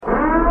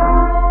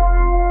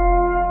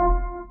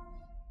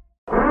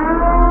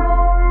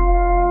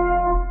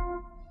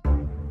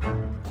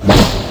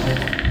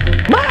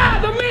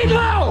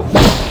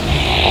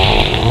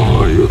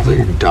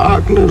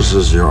Darkness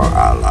is your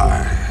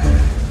ally.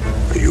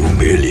 You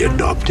merely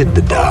adopted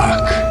the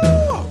dark.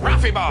 Oh,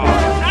 Ralphie Ball!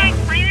 Thanks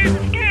for using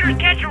Scooter to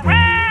catch a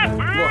rat,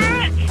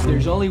 bitch!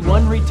 There's only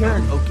one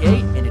return, okay?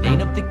 And it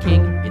ain't of the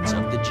king, it's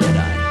of the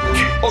Jedi.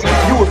 Oh,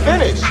 you were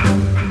finished.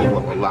 Oh,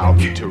 well, allow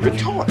me to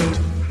retort.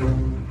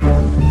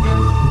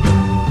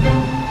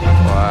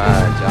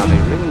 Why, Johnny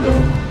Ringo,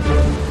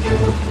 you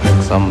look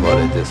like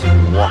somebody just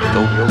walked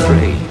over your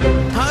grave.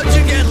 How'd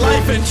you get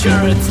life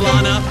insurance,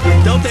 Lana?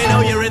 Don't they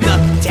know you're in the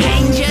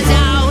danger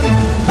zone?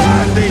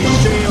 And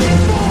these shield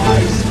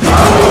boys.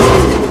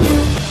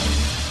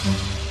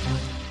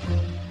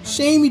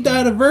 Shame he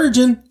died a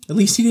virgin. At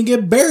least he didn't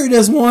get buried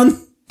as one.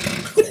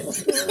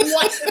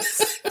 What?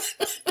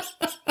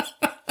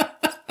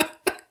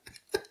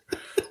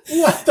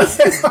 What the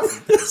hell?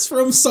 It's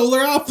from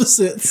Solar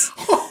Opposites.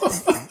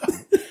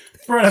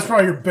 Bro, that's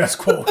probably your best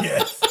quote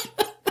yet.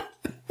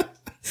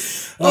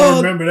 I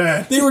remember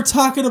that. They were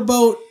talking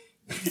about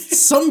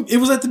it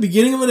was at the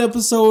beginning of an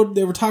episode.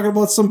 They were talking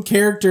about some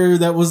character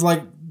that was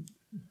like,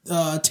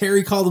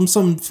 Terry called him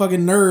some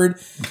fucking nerd.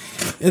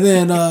 And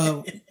then,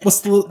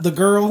 what's the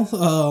girl?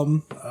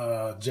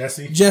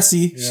 Jessie.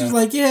 Jessie. Yeah. She was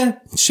like, yeah,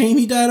 shame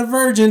he died a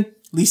virgin.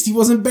 At least he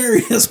wasn't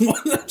buried as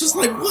one. I'm just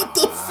like, what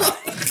the fuck?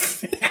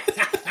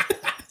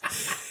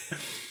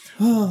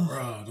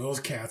 Bro,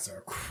 those cats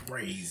are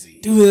crazy.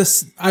 Dude,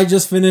 I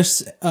just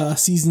finished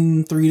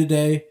season 3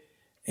 today,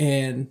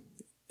 and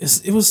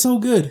it was so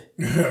good.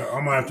 I'm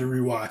gonna have to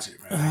rewatch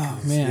it, man.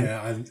 Oh, man.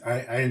 Yeah,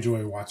 I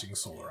enjoy watching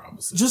Solar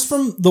Opposites. Just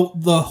from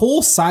the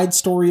whole side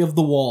story of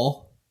The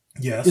Wall.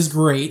 Yes. Is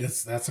great.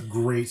 That's a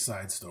great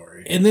side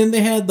story. And then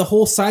they had the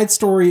whole side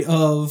story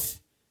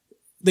of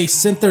they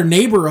sent their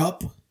neighbor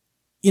up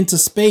into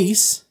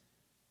space.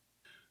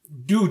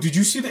 Dude, did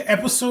you see the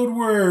episode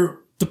where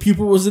the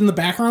pupil was in the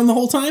background the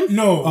whole time?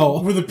 No.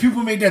 Where the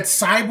pupil made that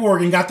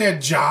cyborg and got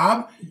that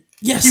job?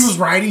 Yes. He was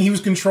riding, he was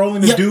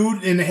controlling the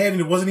dude in the head, and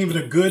it wasn't even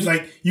a good,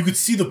 like, you could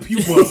see the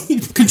pupil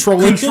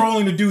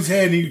controlling the dude's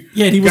head. And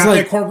he was got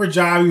that corporate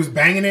job, he was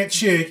banging that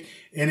chick,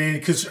 and then,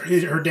 because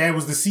her dad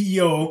was the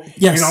CEO,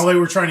 and all they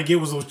were trying to get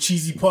was those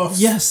cheesy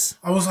puffs. Yes.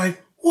 I was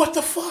like, what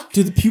the fuck?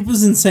 Dude, the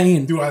pupil's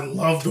insane. Dude, I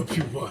love the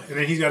pupil. And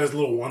then he's got his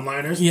little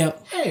one-liners.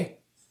 Yep. Hey.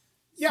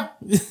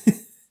 Yep.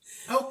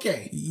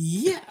 Okay.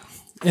 Yeah.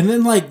 And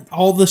then, like,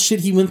 all the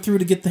shit he went through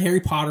to get the Harry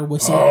Potter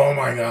whistle. Oh,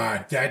 my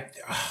God. That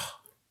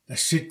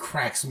shit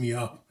cracks me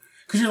up.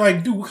 Because you're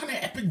like, dude, what kind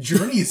of epic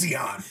journey is he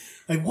on?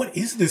 Like, what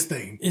is this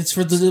thing? It's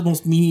for the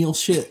most menial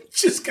shit.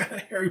 Just got a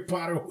Harry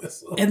Potter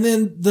whistle. And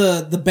then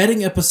the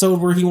betting episode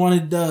where he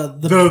wanted the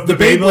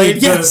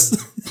Beyblade. Yes.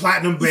 The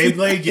platinum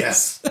Beyblade.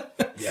 Yes.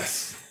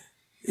 Yes.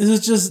 It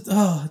was just,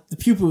 the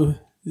pupil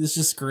is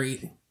just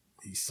great.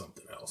 He's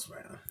something else,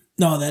 man.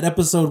 No, that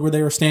episode where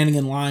they were standing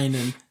in line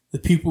and the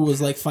pupil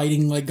was like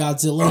fighting like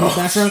Godzilla in the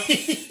background.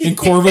 And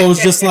Corvo was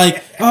just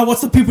like, oh,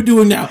 what's the pupil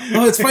doing now?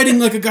 Oh, it's fighting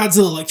like a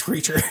Godzilla-like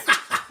creature.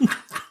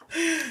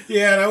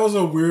 Yeah, that was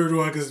a weird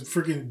one because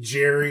freaking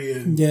Jerry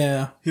and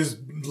his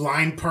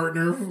line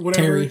partner,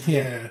 whatever. Terry,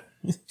 yeah.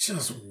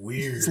 Just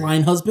weird. His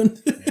line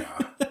husband. Yeah.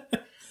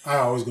 I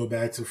always go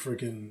back to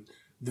freaking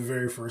the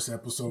very first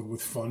episode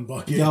with Fun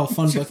Bucket. Yo,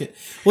 Fun Bucket.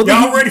 Well,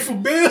 y'all ready for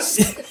this?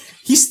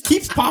 He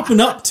keeps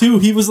popping up too.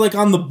 He was like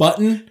on the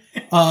button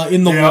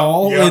in the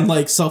wall, and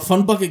like so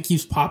Fun Bucket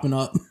keeps popping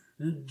up.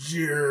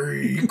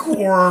 Jerry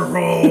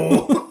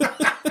Corvo.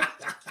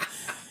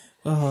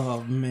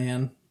 Oh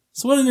man.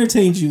 So what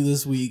entertained you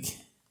this week?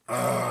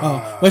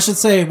 I should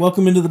say,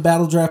 welcome into the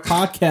Battle Draft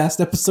Podcast,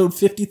 episode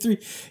 53.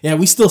 Yeah,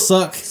 we still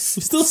suck. We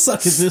still suck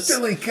at this.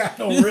 Still ain't got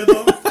no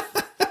rhythm.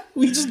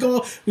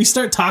 We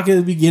start talking at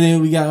the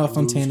beginning, we got off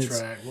on tangents.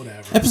 Track,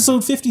 whatever.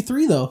 Episode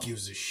 53 though.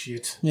 Gives a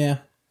shit. Yeah.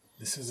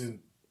 This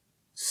isn't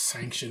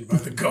sanctioned by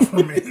the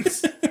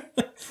government.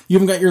 You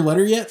haven't got your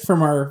letter yet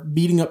from our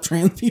beating up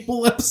trans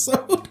people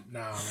episode?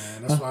 Nah,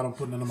 man. That's why I don't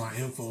put none of my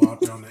info out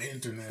there on the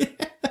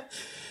internet.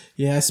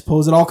 Yeah, I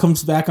suppose it all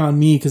comes back on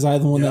me because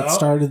I'm the one that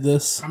started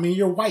this. I mean,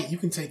 you're white. You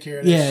can take care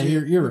of that shit.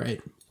 Yeah, you're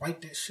right.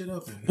 Wipe that shit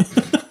up.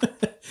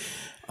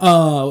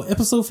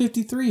 Episode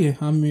 53.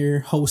 I'm your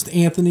host,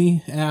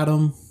 Anthony,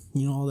 Adam,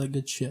 all that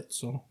good shit.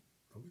 So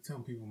don't be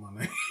telling people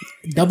my name.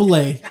 Double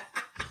A.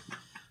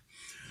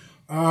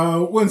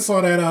 Went and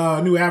saw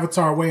that new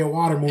Avatar Way of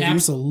Water movie.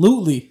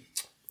 Absolutely.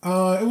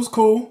 It was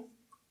cool.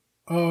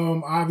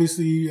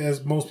 Obviously,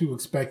 as most people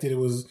expected, it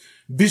was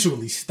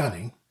visually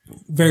stunning.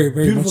 Very,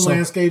 very beautiful much so.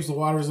 landscapes. The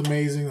water was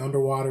amazing.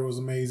 Underwater was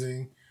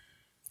amazing.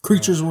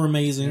 Creatures were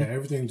amazing. Yeah,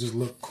 everything just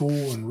looked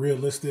cool and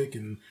realistic,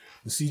 and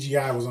the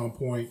CGI was on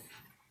point.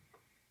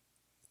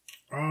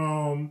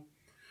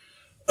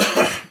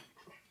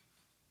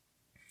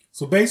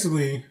 So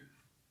basically,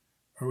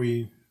 are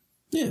we?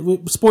 Yeah,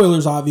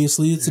 spoilers.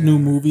 Obviously, it's a new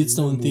movie. It's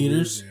still in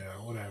theaters.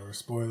 Yeah, whatever.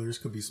 Spoilers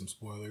could be some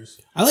spoilers.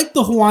 I like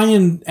the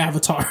Hawaiian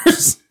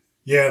avatars.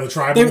 Yeah, the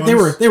tribal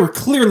ones. They were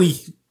clearly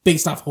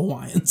based off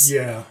Hawaiians.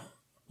 Yeah.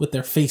 With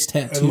their face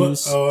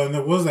tattoos. And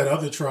there was that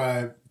other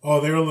tribe.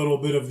 Oh, they were a little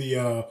bit of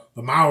the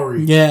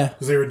Maori. Yeah.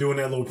 Because they were doing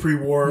that little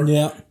pre-war.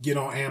 Yeah. Get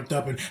all amped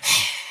up and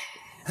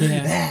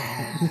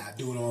Yeah.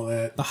 Doing all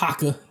that. The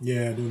haka.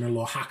 Yeah, doing their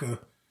little haka,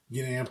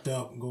 getting amped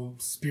up and go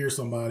spear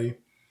somebody.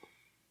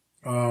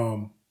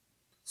 So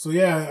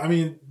yeah, I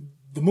mean,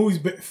 the movie's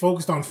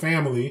focused on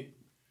family.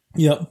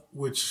 Yep.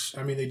 Which,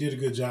 I mean, they did a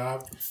good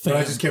job. Fam. But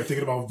I just kept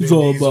thinking about Vin It's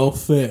all Diesel. about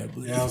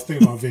family. Yeah, I was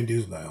thinking about Vin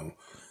Diesel. Like,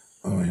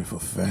 I'm here for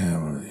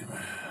family,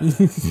 man.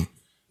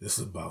 This is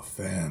about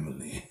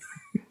family.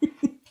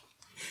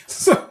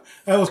 So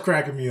that was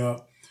cracking me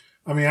up.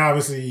 I mean,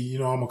 obviously, you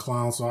know, I'm a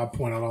clown, so I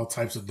point out all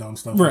types of dumb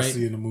stuff I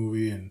see in the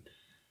movie. And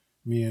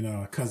me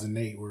and cousin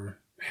Nate were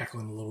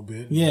heckling a little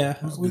bit. Yeah.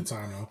 It was a good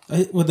time,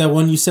 though. What that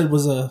one you said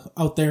was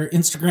out there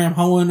Instagram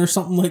hoeing or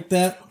something like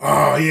that?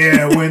 Oh,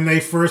 yeah. When they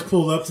first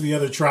pulled up to the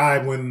other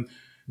tribe, when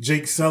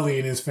Jake Sully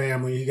and his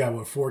family, he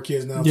got, 4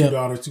 kids now? 2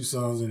 daughters, 2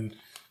 sons, and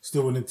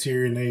still in the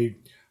tier, and they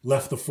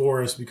left the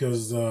forest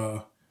because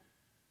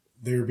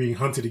they were being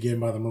hunted again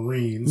by the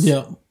Marines.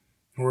 Yep.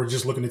 Who are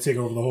just looking to take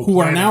over the whole planet.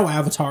 Who are now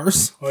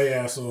avatars. Oh,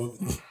 yeah. So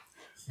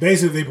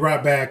basically, they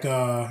brought back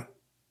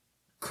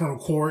Colonel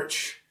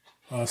Quaritch,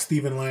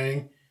 Stephen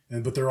Lang,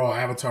 but they're all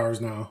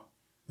avatars now.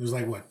 There's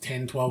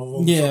 10, 12 of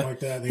them, something like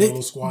that. They have a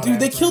little squad.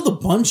 Dude, they killed a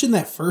bunch in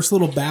that first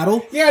little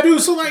battle. Yeah,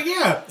 dude. So,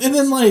 yeah. And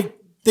then,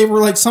 they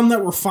were, some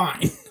that were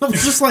fine. I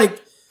was just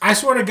I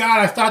swear to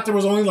God, I thought there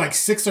was only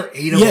 6 or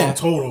 8 of them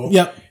total.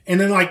 Yep. And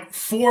then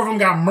 4 of them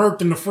got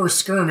murked in the first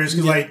skirmish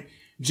because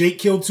Jake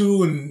killed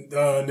 2 and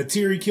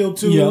Natiri killed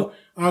 2. Yep.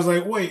 I was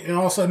like, wait, and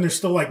all of a sudden there's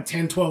still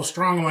 10, 12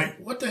 strong. I'm like,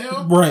 what the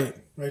hell? Right.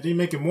 They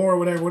making more,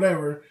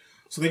 whatever.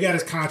 So they got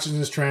his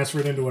consciousness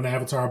transferred into an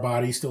avatar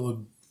body, still a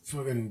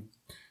fucking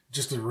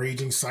just a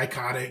raging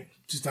psychotic,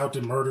 just out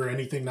to murder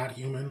anything not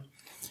human.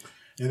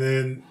 And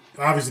then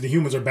obviously the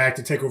humans are back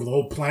to take over the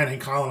whole planet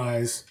and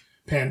colonize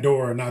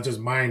Pandora, not just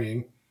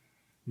mining.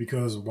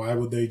 Because why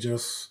would they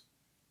just,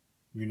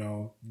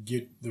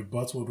 get their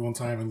butts whooped one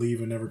time and leave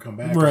and never come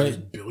back? Right. There's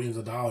billions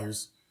of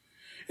dollars.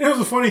 And it was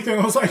a funny thing.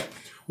 I was like,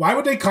 why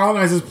would they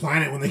colonize this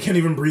planet when they can't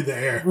even breathe the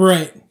air?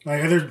 Right.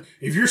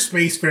 If you're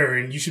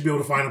spacefaring, you should be able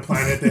to find a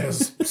planet that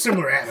has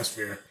similar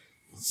atmosphere.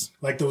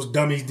 Like those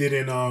dummies did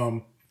in,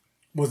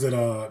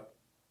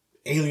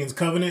 Aliens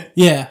Covenant?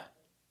 Yeah.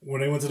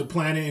 When they went to the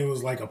planet, it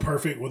was a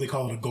perfect, what they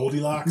call it, a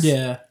Goldilocks.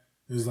 Yeah.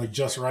 It was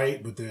just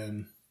right, but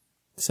then...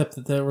 Except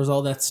that there was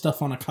all that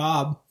stuff on a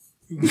cob.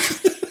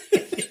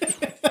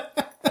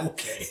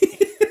 Okay.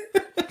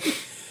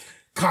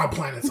 Cobb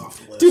planet's off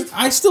the list. Dude,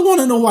 I still want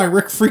to know why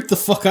Rick freaked the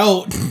fuck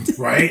out.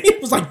 Right?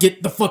 It was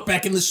get the fuck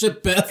back in the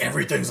ship, Beth.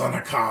 Everything's on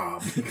a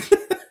cob.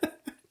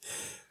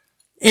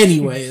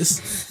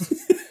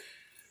 Anyways.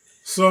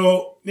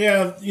 So,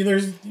 yeah,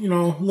 there's,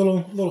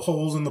 little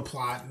holes in the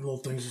plot and little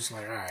things just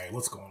all right,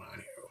 what's going on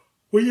here?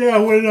 Well, yeah,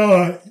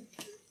 when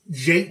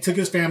Jake took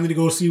his family to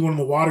go see one of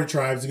the water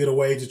tribes to get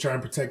away to try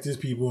and protect his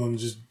people and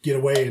just get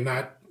away and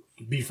not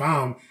be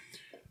found.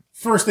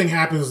 First thing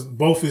happens,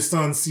 both his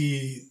sons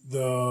see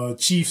the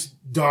chief's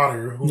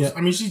daughter, who's,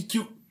 she's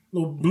cute,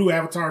 little blue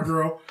avatar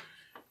girl,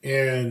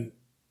 and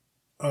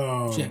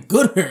she had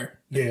good hair.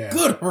 Yeah.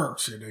 Good hair.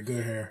 She had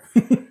good hair.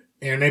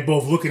 And they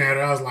both looking at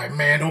her. I was like,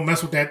 man, don't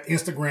mess with that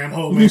Instagram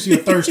hoe, man. She a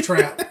thirst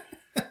trap.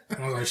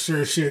 And I was like,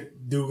 sure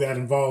shit, dude got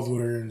involved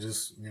with her and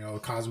just,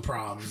 causing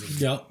problems.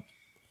 And, yep.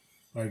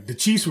 The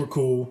Chiefs were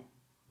cool.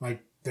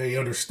 They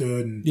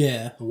understood. And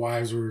the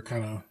wives were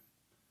kind of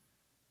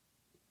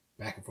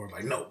back and forth.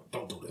 No,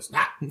 don't do this.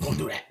 Nah, don't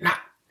do that. Nah.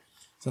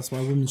 That's why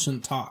women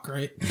shouldn't talk,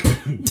 right?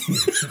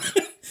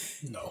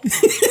 No.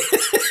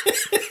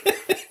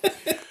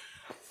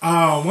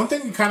 One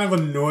thing that kind of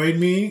annoyed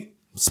me.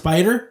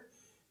 Spider?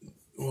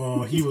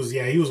 Well, he was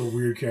a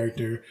weird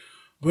character.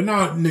 But no,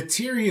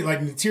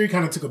 Natiri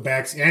kind of took a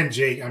backseat, and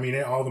Jake,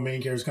 all the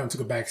main characters kind of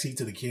took a backseat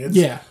to the kids.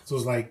 Yeah. So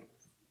it was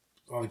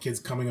all the kids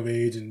coming of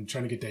age and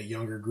trying to get that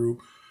younger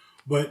group.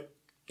 But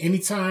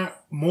anytime,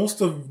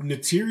 most of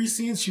Natiri's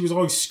scenes, she was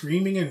always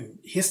screaming and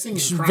hissing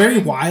and crying. Very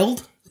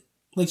wild.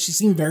 She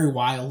seemed very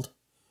wild.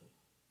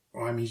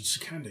 Well, she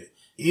kind of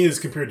is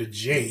compared to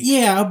Jake.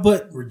 Yeah,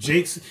 but... Where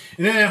Jake's...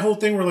 And then that whole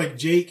thing where,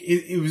 Jake...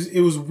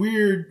 It was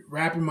weird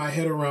wrapping my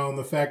head around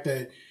the fact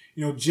that,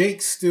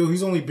 Jake's still...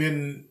 He's only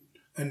been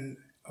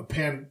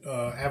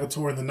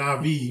Avatar in the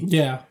Na'vi.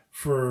 Yeah.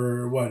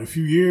 For, what, a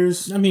few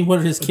years? What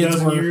did his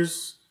kids were?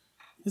 Years?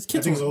 His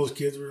kids I think all his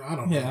kids were... I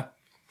don't know. Yeah.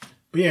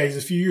 But yeah, he's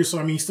a few years,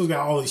 so he's still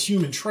got all his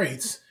human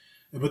traits.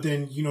 But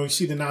then, you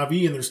see the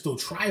Na'vi and they're still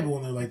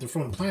tribal and they're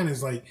from the planet.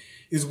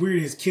 It's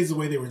weird his kids, the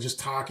way they were just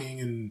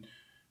talking and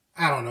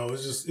I don't know. It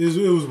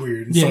was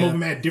weird. And some of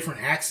them had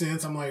different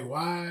accents. I'm like,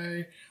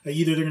 why?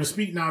 Either they're going to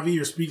speak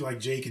Na'vi or speak like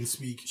Jake and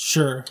speak.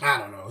 Sure. I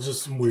don't know. It's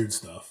just some weird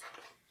stuff.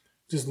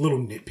 Just little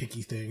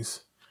nitpicky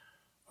things.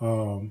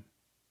 But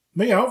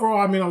yeah, overall,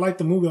 I liked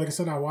the movie. Like I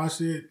said, I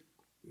watched it.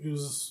 It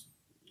was,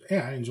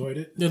 I enjoyed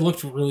it. It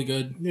looked really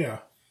good. Yeah.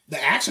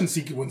 The action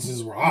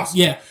sequences were awesome.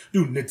 Yeah.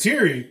 Dude,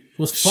 Natiri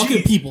was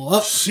fucking people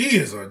up. She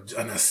is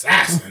an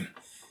assassin.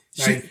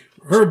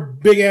 Her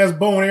big ass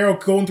bow and arrow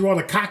going through all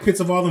the cockpits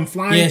of all them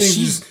flying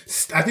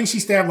things. I think she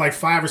stabbed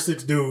 5 or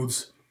 6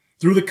 dudes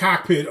through the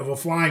cockpit of a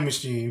flying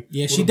machine.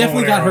 Yeah, she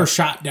definitely got her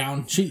shot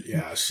down. She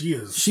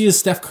is. She is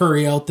Steph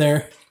Curry out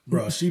there.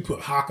 Bro, she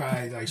put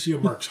Hawkeye, like she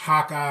emerged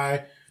Hawkeye,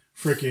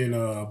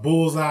 freaking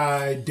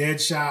Bullseye,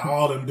 Deadshot,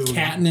 all them dudes.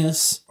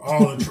 Katniss.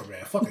 All them,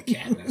 man. Fucking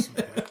Katniss,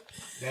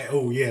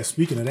 man.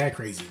 Speaking of that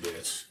crazy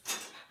bitch.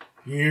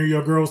 You hear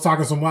your girl was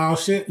talking some wild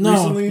shit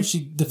recently? No,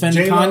 she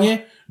defended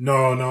Kanye?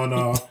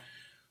 No.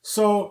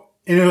 So,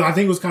 and I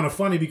think it was kind of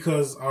funny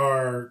because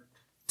our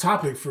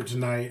topic for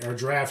tonight, our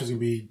draft is going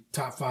to be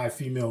top 5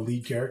 female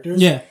lead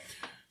characters. Yeah.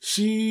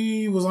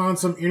 She was on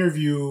some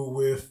interview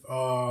with,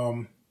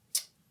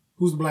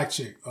 who's the black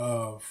chick?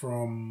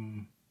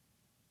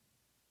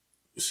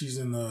 She's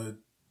in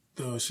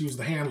she was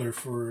the handler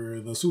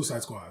for the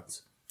Suicide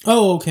Squads.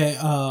 Oh, okay.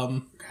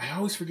 I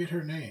always forget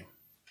her name.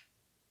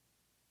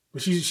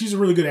 But she's a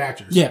really good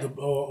actress. Yeah. The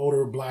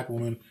older black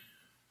woman.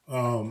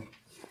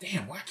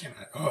 Damn, why can't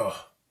I?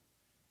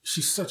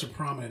 She's such a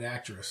prominent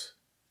actress.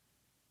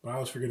 But I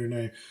always forget her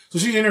name. So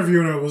she's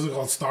interviewing her. Was it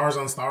called Stars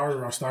on Stars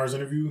or Stars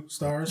Interview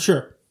Stars?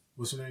 Sure.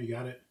 What's her name? You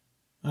got it?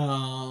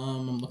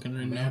 I'm looking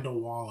right now. Amanda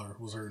Waller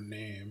was her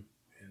name.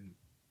 And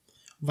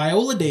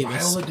Viola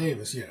Davis. Viola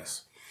Davis,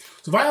 yes.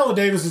 So Viola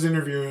Davis is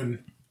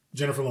interviewing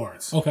Jennifer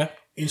Lawrence. Okay.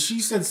 And she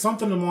said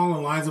something along the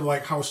lines of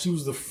like how she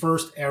was the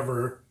first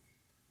ever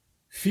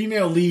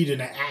female lead in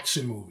an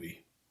action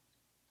movie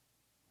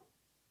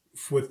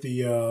with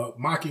the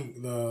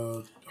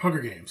the Hunger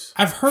Games.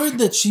 I've heard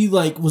that she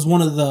was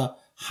one of the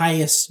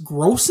highest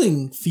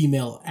grossing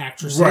female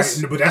actresses.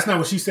 Right, but that's not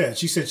what she said.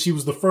 She said she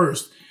was the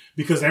first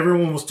because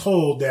everyone was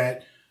told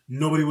that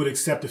nobody would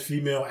accept a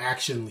female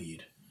action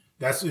lead.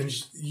 That's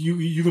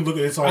you can look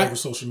at it, it's all over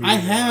social media.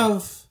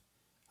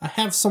 I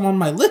have some on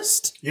my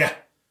list. Yeah.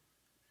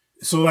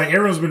 So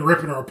everyone's been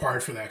ripping her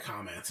apart for that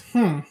comment.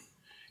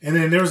 And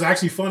then there was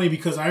actually funny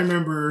because I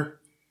remember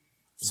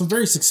some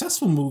very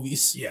successful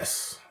movies.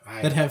 Yes.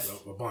 I that have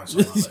a bunch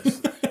on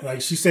my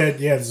list. She said,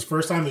 yeah, this is the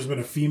first time there's been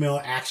a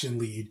female action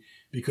lead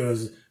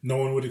because no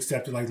one would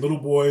accept it. Like little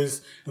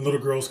boys and little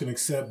girls can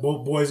accept,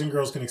 both boys and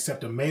girls can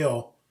accept a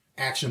male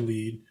action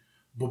lead,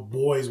 but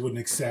boys wouldn't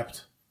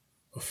accept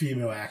a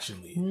female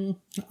action lead.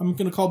 I'm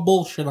going to call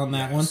bullshit on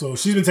that one. So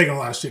she's been taking a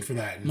lot of shit for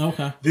that. And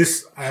okay.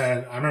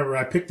 I remember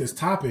I picked this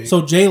topic.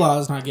 So J-Law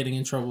is not getting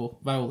in trouble.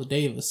 Viola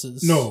Davis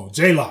is. No,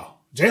 J-Law.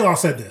 J-Law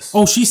said this.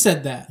 Oh, she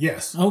said that?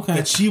 Yes. Okay.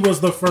 That she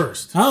was the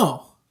first.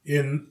 Oh.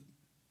 In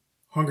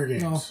Hunger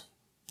Games. Oh,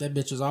 that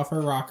bitch is off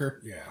her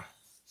rocker. Yeah.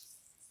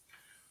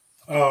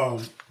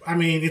 I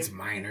mean, it's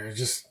minor.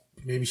 Just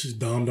maybe she's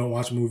dumb, don't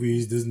watch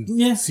movies, doesn't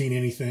seen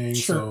anything.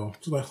 Sure. So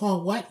she's like,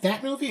 oh, what?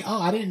 That movie?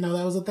 Oh, I didn't know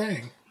that was a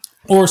thing.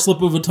 Or a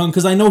slip of a tongue,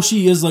 because I know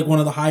she is one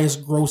of the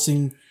highest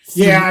grossing.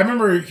 Yeah, I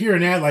remember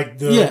hearing that.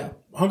 The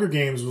Hunger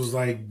Games was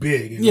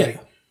big. And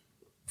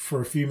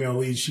for a female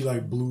lead, she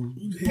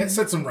it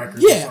set some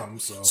records or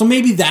something. So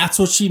maybe that's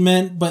what she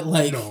meant, but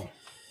no,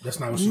 that's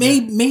not what she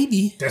meant.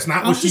 Maybe. That's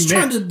not what she meant. I'm just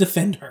trying to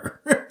defend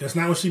her. That's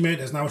not what she meant.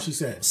 That's not what she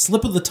said.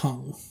 Slip of the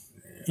tongue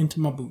into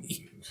my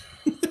booty.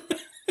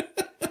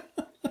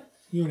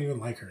 You don't even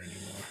like her anymore.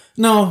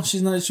 No,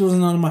 she's not. She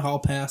wasn't on my hall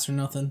pass or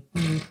nothing.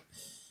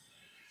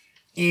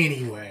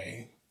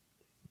 Anyway.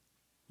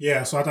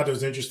 Yeah, so I thought it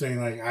was interesting.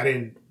 I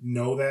didn't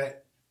know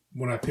that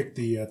when I picked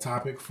the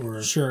topic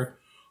for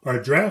our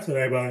draft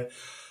today, but I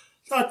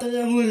thought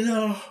that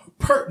was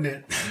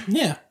pertinent.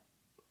 Yeah.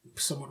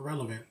 Somewhat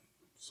relevant.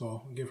 So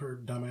I'll give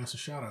her dumbass a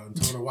shout out and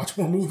tell her to watch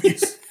more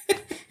movies.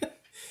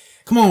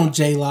 Come on,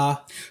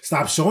 J-Law.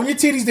 Stop showing your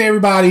titties to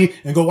everybody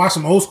and go watch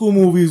some old school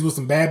movies with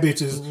some bad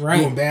bitches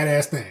doing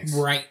badass things.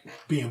 Right.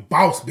 Being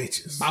boss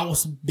bitches.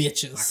 Boss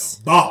bitches.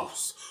 Like a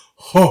boss.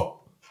 Huh.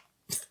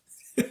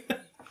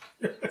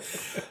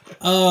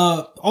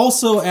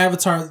 Also,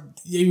 Avatar,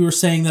 you were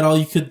saying that all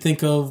you could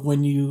think of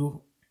when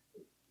you...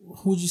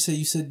 Who would you say?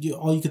 You said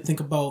all you could think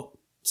about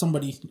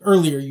somebody...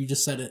 Earlier, you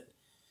just said it.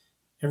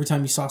 Every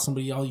time you saw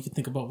somebody, all you could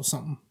think about was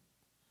something.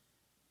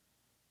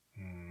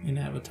 In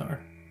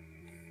Avatar.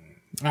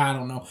 I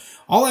don't know.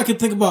 All I could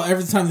think about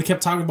every time they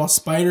kept talking about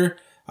Spider,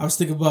 I was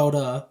thinking about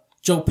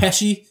Joe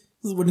Pesci.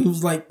 This is when he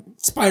was like,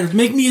 Spider,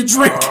 make me a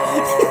drink.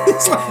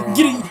 It's like,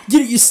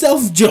 get it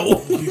yourself,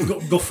 Joe.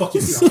 Go fuck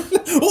yourself.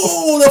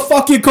 Oh, the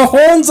fucking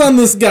cajones on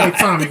this guy. Hey,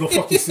 Tommy, go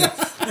fuck yourself.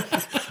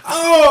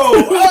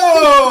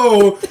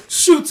 Oh,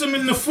 shoots him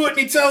in the foot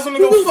and he tells him to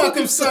go fuck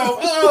himself.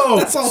 Oh,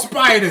 that's all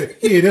Spider.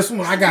 Yeah, this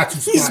one, I got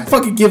you, Spider. He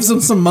fucking gives him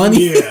some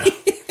money. Yeah.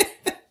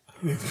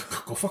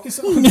 Go fuck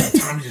yourself.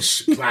 Tommy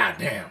just God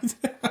damn.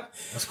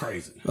 That's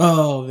crazy.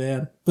 Oh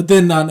man. But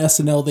then on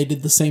SNL they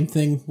did the same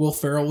thing. Will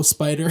Ferrell was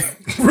Spider.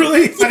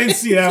 Really? I didn't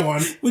see that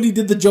one. When he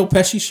did the Joe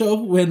Pesci show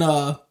when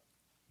who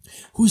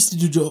used to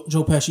do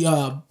Joe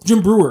Pesci?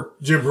 Jim Brewer.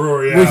 Jim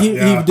Brewer, yeah. When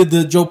he did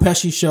the Joe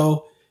Pesci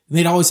show. And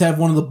they'd always have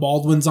one of the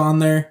Baldwins on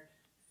there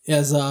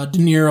as De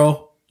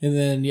Niro. And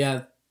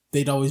then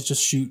they'd always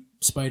just shoot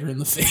Spider in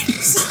the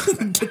face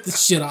and get the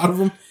shit out of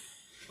him.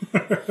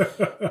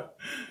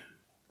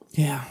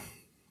 Yeah.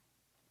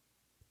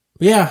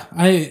 But yeah,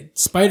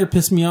 Spider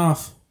pissed me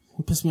off.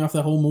 He pissed me off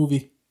that whole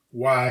movie.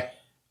 Why?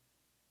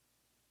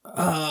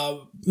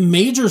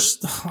 Major.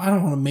 I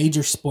don't want to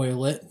major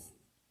spoil it.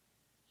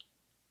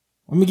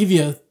 Let me give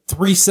you a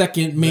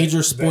 3-second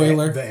major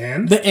spoiler. The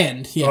end? The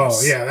end,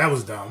 yes. Oh, yeah, that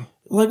was dumb.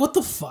 Like, what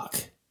the fuck?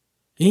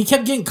 And he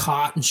kept getting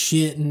caught and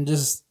shit and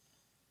just...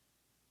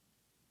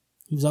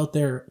 He was out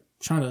there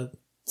trying to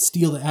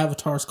steal the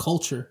Avatar's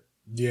culture.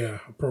 Yeah,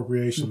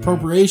 appropriation,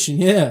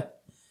 yeah.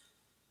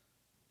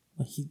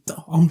 Like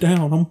I'm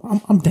down.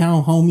 I'm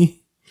down, homie.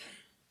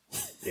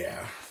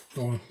 Yeah.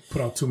 Don't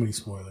put out too many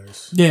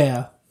spoilers.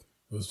 Yeah.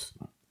 It was...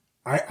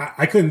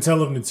 I couldn't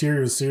tell if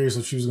Natiri was serious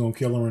if she was going to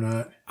kill him or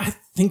not. I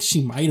think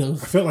she might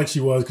have. I felt like she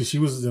was because she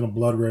was in a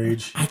blood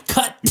rage. I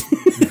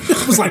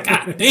was like,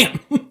 God damn.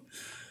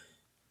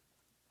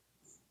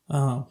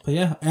 But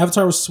yeah,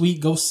 Avatar was sweet.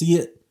 Go see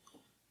it.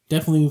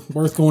 Definitely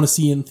worth going to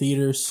see in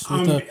theaters.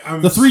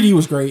 The 3D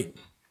was great.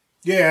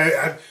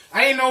 Yeah,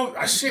 I didn't know.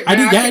 Shit, man,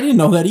 I didn't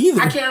know that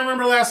either. I can't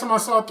remember last time I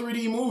saw a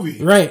 3D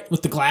movie. Right,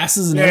 with the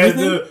glasses and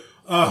everything.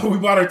 We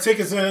bought our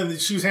tickets and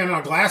she was handing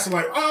out glasses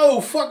like, oh,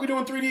 fuck, we're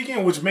doing 3D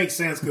again, which makes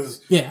sense because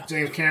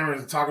James Cameron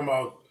is talking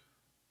about,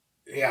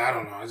 I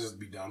don't know, I just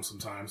be dumb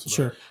sometimes. But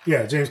sure.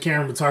 Yeah, James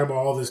Cameron was talking about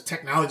all this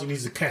technology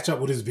needs to catch up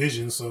with his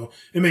vision, so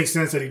it makes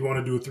sense that he'd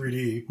want to do a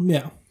 3D.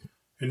 Yeah.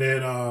 And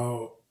then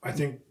I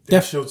think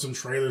they showed some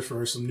trailers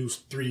for some new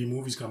 3D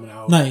movies coming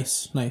out.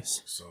 Nice.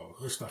 So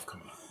there's stuff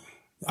coming out.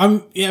 I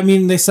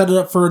mean, they set it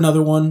up for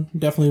another one.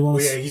 Definitely want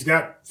to. Yeah, he's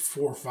got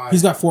 4 or 5.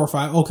 He's got 4 or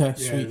 5. Okay, yeah,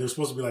 sweet. there's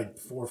supposed to be like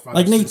 4 or 5.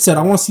 Like Nate said,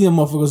 I want to see them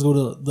motherfuckers go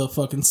to the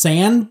fucking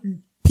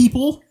sand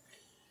people,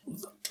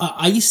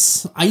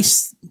 ice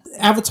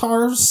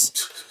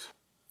avatars.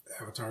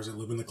 Avatars that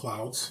live in the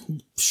clouds.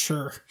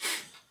 Sure.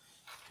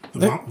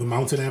 The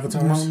mountain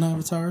avatars. Mountain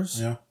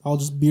avatars. Yeah. All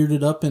just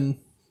bearded up and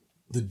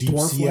the deep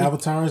sea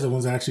avatars, the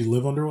ones that actually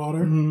live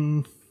underwater.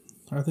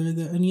 Are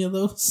there any of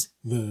those?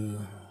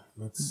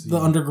 Let's see. The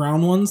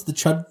underground ones, the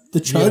chuds.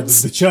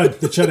 Yeah,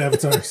 the chud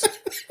avatars.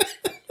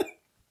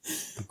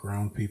 The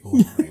ground people.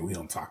 We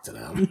don't talk to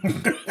them.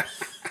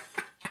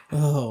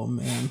 Oh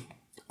man,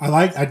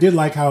 I did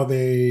like how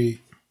they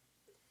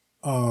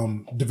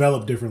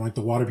developed different. Like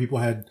the water people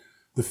had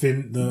the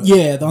fin,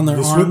 on their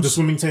arms, the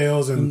swimming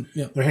tails, and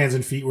their hands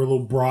and feet were a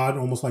little broad,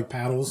 almost like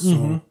paddles.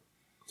 Mm-hmm. So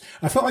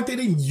I felt like they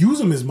didn't use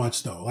them as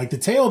much though. Like the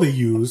tail they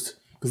used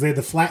because they had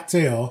the flat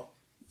tail,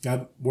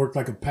 that worked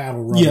like a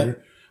paddle rudder. Yeah.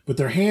 But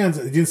their hands,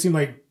 it didn't seem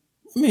like...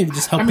 Maybe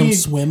just help them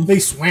swim. They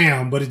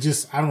swam, but it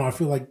just... I don't know. I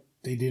feel like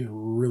they didn't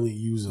really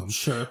use them.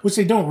 Sure. Which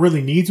they don't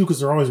really need to because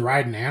they're always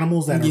riding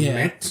animals that are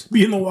meant to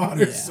be in the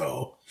water. Yeah.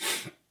 So...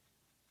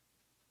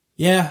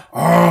 Yeah.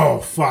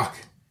 Oh, fuck.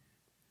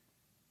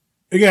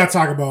 We gotta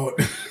talk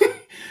about...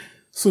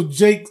 So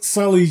Jake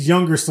Sully's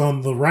younger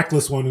son, the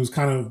reckless one, who's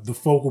kind of the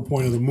focal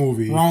point of the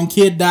movie. Wrong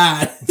kid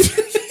died.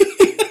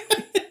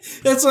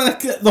 That's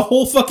like the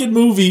whole fucking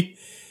movie.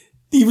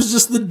 He was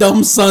just the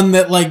dumb son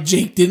that like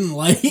Jake didn't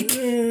like.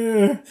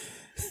 Yeah.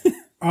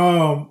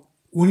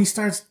 When he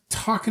starts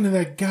talking to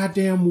that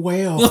goddamn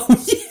whale,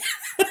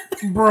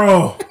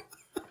 bro,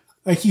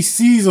 like he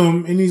sees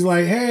him and he's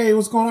like, "Hey,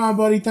 what's going on,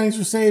 buddy? Thanks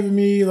for saving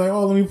me." Like,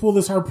 "Oh, let me pull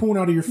this harpoon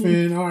out of your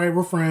fin. All right,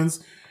 we're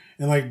friends."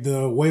 And like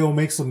the whale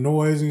makes some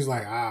noise and he's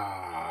like,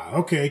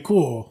 "Okay,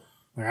 cool.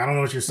 Like, I don't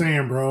know what you're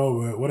saying,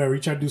 bro, but whatever."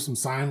 He tried to do some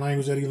sign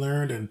language that he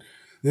learned and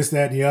this,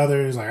 that, and the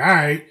other. He's like, "All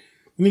right."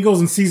 And he goes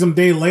and sees him a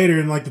day later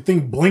and like the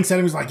thing blinks at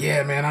him. He's like,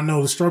 "Yeah, man, I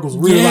know the struggle's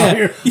real out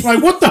here." I'm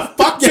like, what the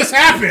fuck just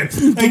happened?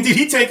 Like, did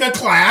he take a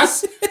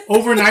class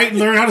overnight and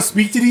learn how to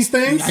speak to these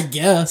things? I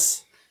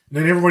guess. And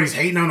then everybody's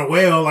hating on the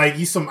whale. Like,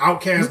 he's some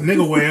outcast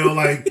nigga whale.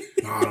 Like,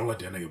 "Nah, don't let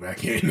that nigga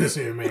back in this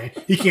here, man.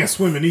 He can't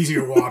swim in these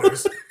here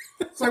waters."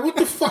 It's like, what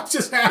the fuck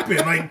just happened?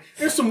 Like,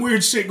 there's some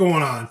weird shit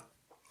going on.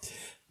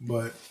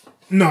 But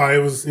no, it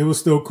was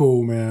still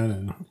cool, man.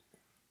 And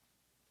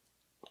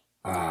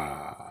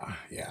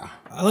yeah.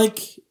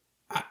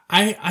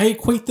 I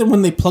equate them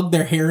when they plug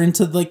their hair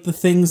into like the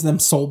things, them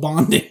soul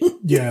bonding.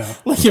 Yeah.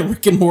 Like a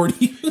Rick and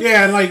Morty.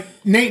 Yeah, and like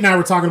Nate and I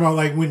were talking about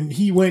like when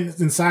he went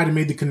inside and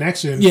made the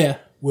connection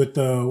with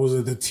was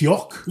it the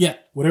Teok? Yeah.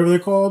 Whatever they're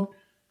called.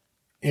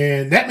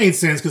 And that made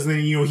sense because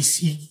then, you know,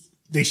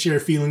 they share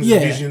feelings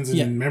and visions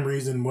and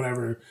memories and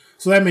whatever.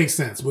 So that makes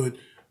sense. But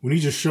when he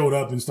just showed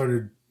up and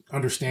started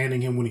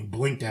understanding him when he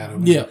blinked at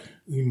him,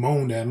 he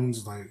moaned at him,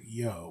 just like,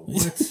 yo,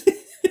 what?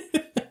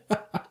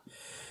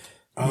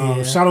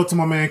 Shout out to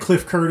my man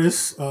Cliff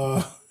Curtis.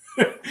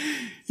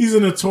 He's a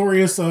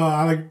notorious.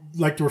 I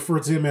like to refer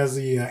to him as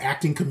the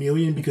acting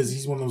chameleon because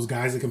he's one of those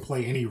guys that can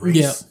play any race.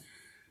 Yeah.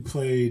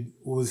 He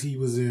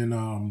was in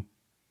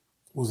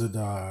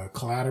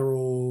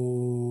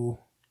Collateral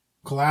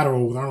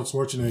with Arnold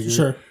Schwarzenegger.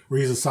 Sure. Where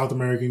he's a South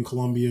American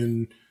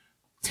Colombian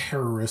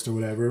terrorist or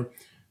whatever.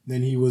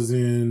 Then he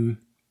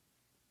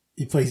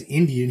plays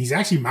Indian. He's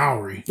actually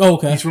Maori. Oh,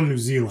 okay. He's from New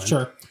Zealand.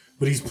 Sure.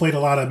 But he's played a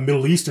lot of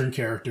Middle Eastern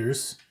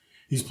characters.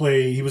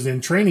 He was in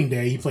Training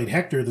Day. He played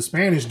Hector, the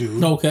Spanish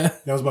dude. Okay.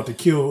 That was about to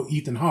kill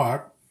Ethan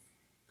Hawke.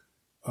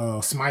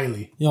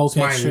 Smiley. Yeah, okay,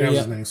 Smiley, sure, that was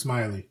his name,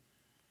 Smiley.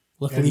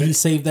 Luckily he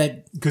saved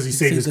that. Because he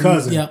saved his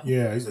cousin.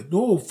 Yeah. He's like,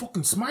 "Oh,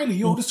 fucking Smiley,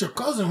 yo, this your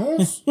cousin,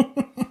 Holmes."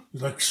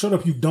 He's like, shut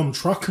up, you dumb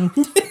truck. I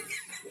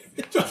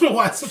don't know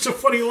why it's such a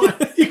funny line.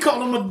 He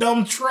called him a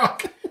dumb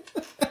truck.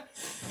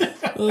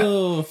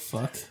 Oh,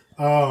 fuck.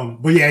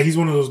 But yeah, he's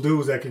one of those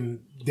dudes that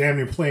can damn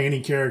near play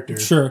any character.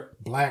 Sure.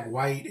 Black,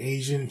 white,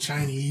 Asian,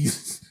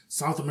 Chinese,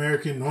 South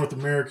American, North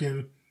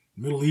American,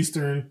 Middle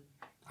Eastern,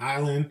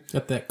 Island.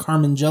 Got that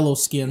Carmen Jello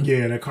skin.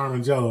 Yeah, that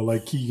Carmen Jello,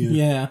 like Keegan.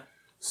 Yeah.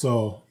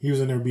 So he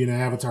was in there being an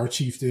Avatar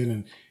chieftain,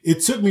 and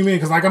it took me, man,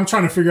 because like I'm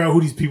trying to figure out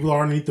who these people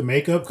are underneath the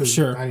makeup, because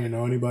I didn't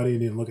know anybody, and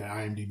didn't look at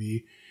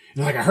IMDb.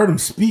 And like I heard him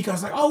speak, I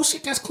was like, oh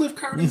shit, that's Cliff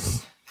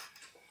Curtis.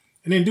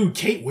 And then, dude,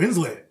 Kate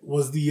Winslet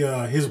was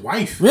the his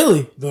wife.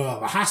 Really? The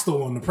hostile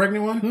one, the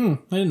pregnant one.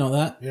 I didn't know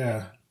that.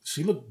 Yeah,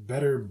 she looked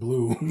better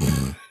blue.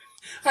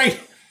 Like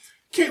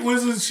Kate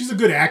Winslet, she's a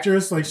good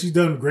actress. Like she's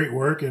done great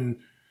work, and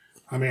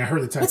I mean, I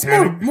heard the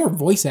Titanic. That's more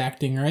voice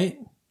acting, right?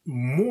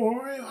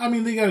 More. I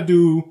mean, they got to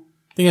do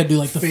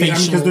like the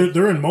facial, because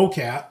they're in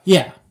mocap.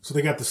 Yeah. So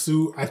they got the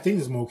suit. I think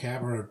it's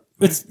mocap, or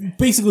it's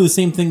basically the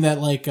same thing that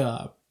like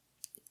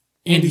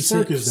Andy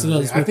Serkis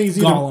does. I think it's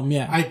Gollum.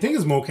 Yeah. I think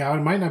it's mocap.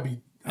 It might not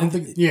be. I don't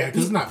think. Yeah,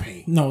 because it's not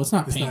paint. No, it's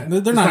not paint.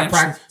 They're not.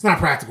 It's not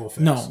practical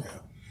effects. No. Yeah.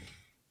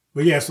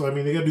 But yeah, so I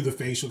mean, they got to do the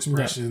facial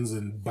expressions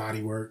and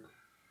body work.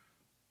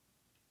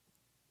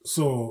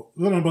 So,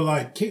 no, but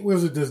like Kate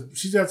Winslet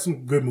she's got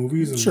some good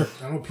movies, and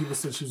I know people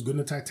said she was good in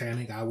the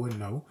Titanic. I wouldn't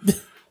know,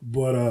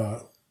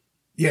 but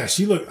yeah,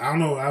 she looked. I don't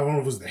know if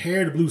it was the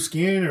hair, the blue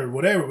skin, or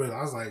whatever. But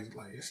I was like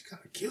she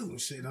kind of killed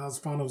and shit. And I was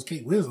found out it was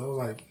Kate Winslet. I was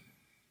like,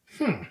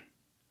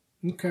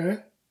 okay.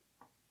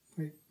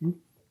 Like,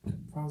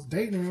 if I was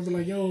dating her, I'd be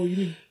like, yo,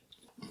 you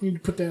need to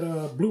put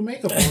that blue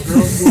makeup on,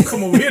 girl. We'll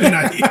come over here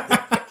tonight.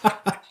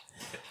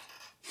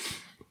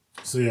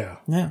 So yeah.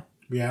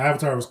 Yeah,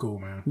 Avatar was cool,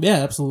 man. Yeah,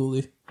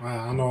 absolutely.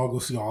 I know I'll go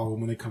see all of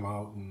them when they come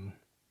out, and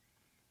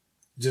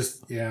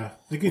just they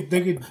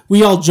could.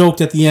 We all joked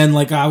at the end,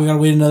 like, we gotta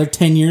wait another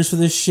 10 years for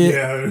this shit.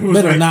 Yeah, it was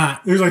better like,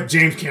 not. It was like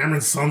James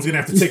Cameron's son's gonna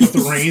have to take up the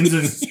reins,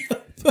 and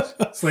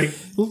it's like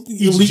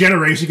each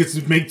generation gets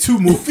to make 2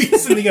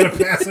 movies, and they gotta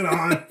pass it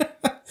on.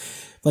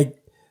 Like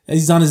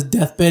he's on his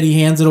deathbed, he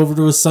hands it over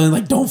to his son,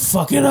 like, don't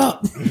fuck it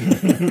up.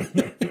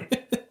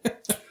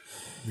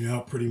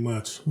 Yeah, pretty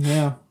much.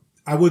 Yeah,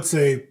 I would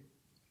say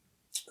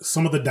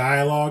some of the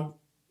dialogue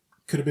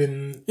could have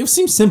been. It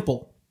seems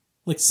simple,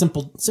 like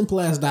simple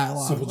ass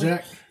dialogue. Simple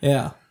Jack.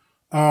 Yeah.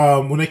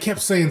 When they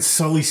kept saying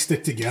Sully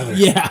stick together.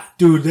 Yeah.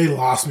 Dude, they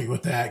lost me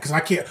with that. Because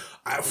I can't.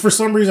 For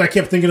some reason, I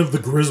kept thinking of the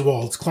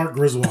Griswolds, Clark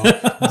Griswold.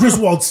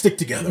 Griswold stick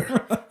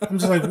together. I'm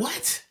just like,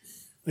 what?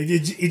 Like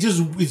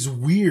it's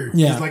weird.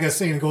 Yeah. Like I was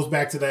saying, it goes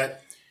back to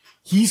that.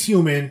 He's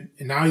human,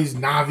 and now he's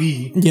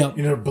Na'vi. Yep.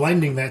 And they're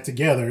blending that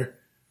together.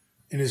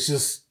 And it's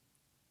just.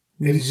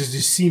 It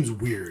just seems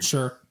weird.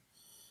 Sure.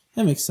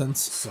 That makes sense.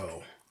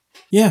 So.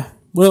 Yeah.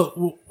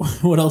 Well,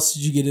 what else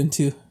did you get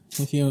into?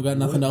 If you got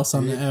nothing else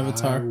on the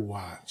Avatar. I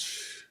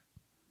watch.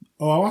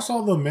 Oh, I watched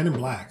all the Men in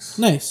Blacks.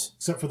 Nice.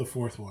 Except for the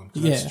 4th one.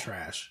 That's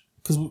trash.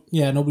 Because,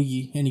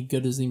 nobody any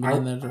good is even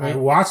in there, right? I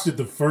watched it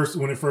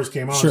when it first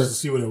came out just to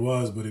see what it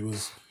was, but it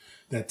was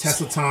that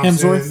Tessa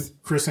Thompson,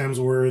 Chris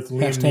Hemsworth,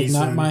 Liam Hashtag Neeson.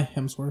 not my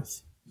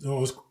Hemsworth. No,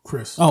 it was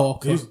Chris. Oh,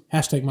 okay.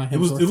 Hashtag my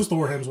Hemsworth. It was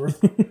Thor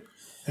Hemsworth.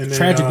 And then,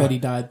 tragic that he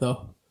died,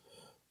 though.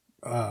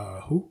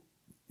 Who?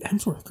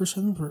 Hemsworth. Chris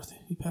Hemsworth.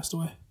 He passed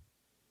away.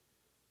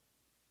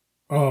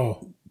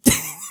 Oh.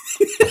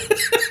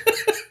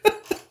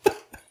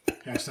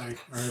 Hashtag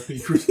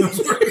RIP Chris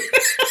Hemsworth.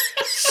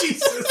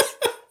 Jesus.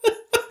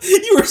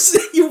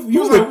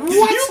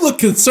 You look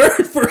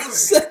concerned for a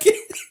second.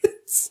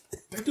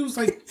 That dude's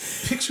like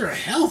picture of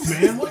health,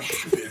 man. What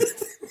happened?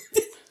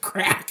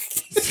 Crack.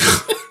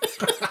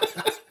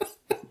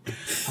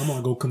 I'm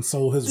gonna go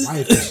console his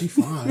wife. Is she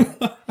fine?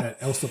 That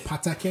Elsa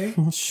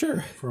Patake.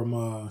 Sure.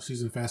 From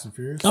she's in Fast and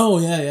Furious. Oh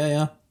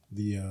yeah.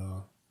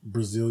 The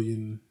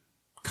Brazilian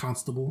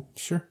constable.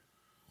 Sure.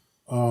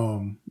 I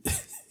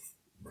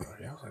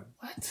was like,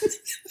 what?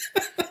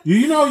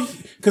 You know,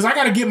 because I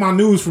got to get my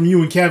news from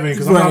you and Kevin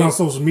because I'm not on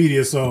social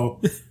media. So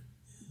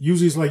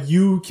usually it's like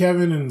you,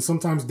 Kevin, and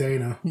sometimes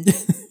Dana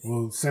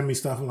will send me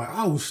stuff. I'm like,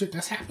 oh shit,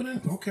 that's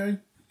happening. Okay.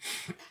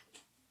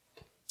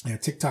 Yeah,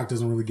 TikTok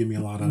doesn't really give me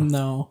a lot of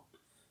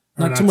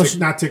not too much.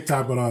 Not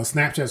TikTok, but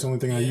Snapchat's the only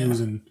thing I use,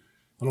 and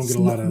I don't get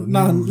a lot of news.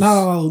 Not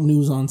a lot of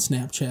news on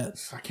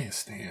Snapchat. I can't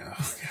stand.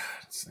 Oh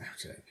God,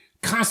 Snapchat.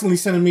 Constantly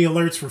sending me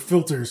alerts for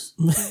filters.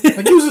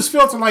 Like, use this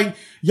filter. Like,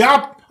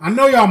 y'all, I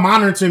know y'all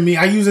monitoring me.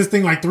 I use this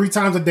thing like 3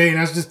 times a day, and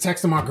that's just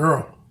texting my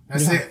girl.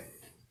 That's it.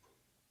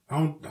 I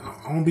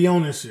don't be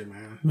on this shit,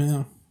 man.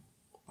 Yeah.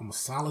 I'm a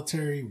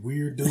solitary,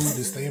 weird dude that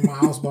stay in my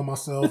house by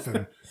myself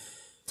and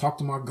talk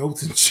to my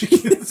goats and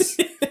chickens.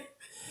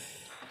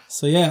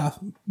 So, yeah.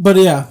 But,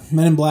 yeah,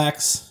 Men in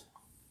Blacks.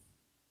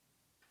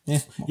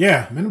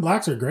 Yeah, Men in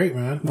Blacks are great,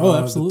 man. Oh,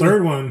 absolutely. The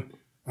 3rd one,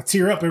 I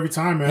tear up every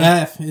time, man.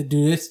 Yeah,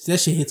 dude, that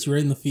shit hits you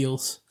right in the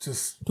feels.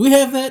 Do we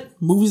have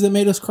that? Movies that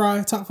made us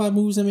cry? Top 5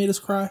 movies that made us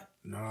cry?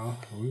 No,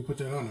 we can put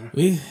that on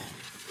there.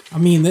 I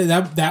mean,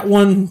 that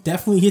one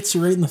definitely hits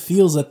you right in the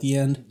feels at the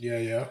end.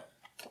 Yeah.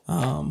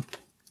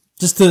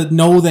 Just to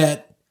know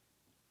that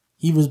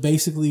he was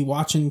basically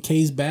watching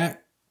Kay's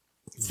back.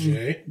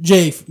 Jay?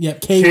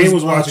 Yep. Kay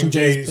was watching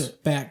Jay's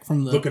back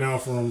from the... Looking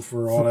out for him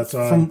for all that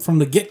time. From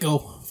the get-go,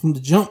 from the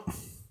jump.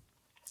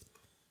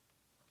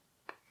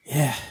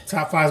 Yeah.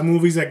 Top 5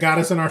 movies that got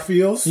us in our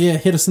feels. Yeah,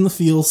 hit us in the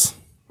feels.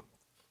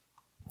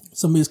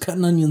 Somebody's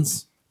cutting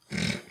onions.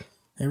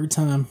 Every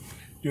time.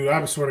 Dude,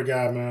 I swear to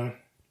God, man.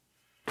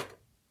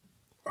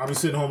 I'll be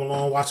sitting home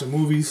alone watching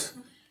movies,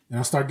 and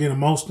I start getting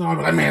emotional.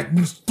 I'm like, man,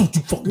 don't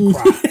you fucking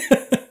cry.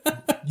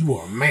 You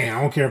are a man.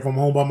 I don't care if I'm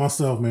home by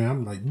myself, man.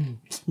 I'm like, you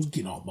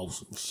getting all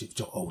emotional shit with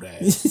your old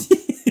ass.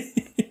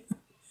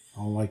 I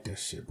don't like that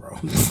shit, bro.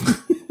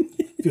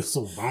 I feel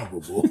so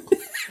vulnerable.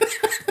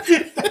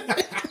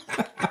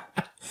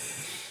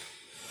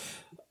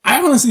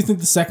 I honestly think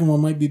the second one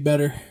might be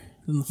better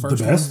than the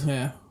first best? one.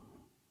 Yeah.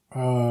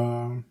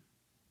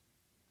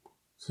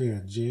 So yeah,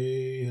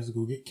 Jay has to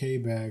go get Kay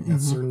back. Got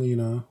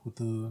Serlina with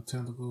the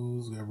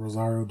tentacles. Got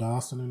Rosario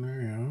Dawson in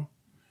there, you know.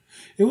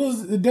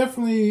 It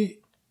definitely...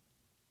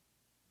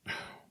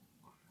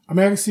 I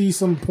mean, I can see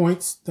some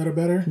points that are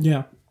better.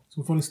 Yeah.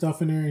 Some funny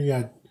stuff in there. You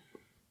got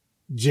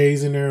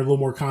Jay's in there, a little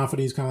more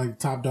confident. He's kind of like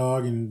the top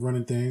dog and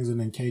running things. And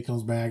then Kay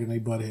comes back and they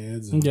butt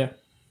heads. And yeah.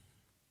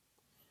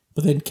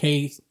 But then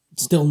Kay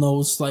still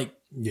knows, like,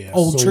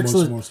 old tricks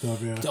of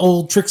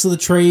the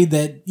trade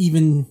that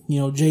even,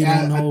 Jay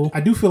don't know.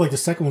 I do feel like the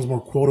second one's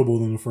more quotable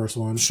than the first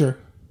one. Sure.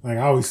 Like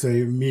I always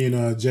say, me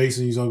and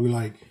Jason used to be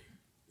like,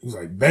 he was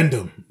like, bend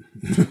him.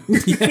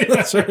 Yeah,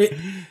 that's right.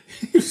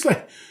 He was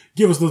like,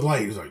 give us the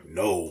light. He was like,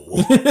 no.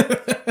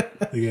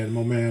 Again,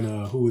 my man,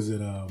 who was it?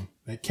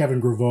 That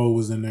Kevin Graveau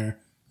was in there.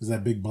 Is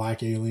that big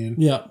black alien?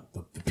 Yeah.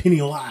 The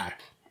pineal eye.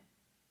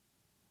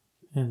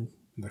 And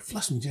like,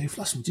 flush me, Jay.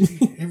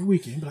 Every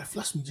weekend, be like,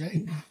 flush me,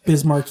 Jay.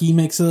 Bismarck, he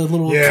makes a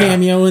little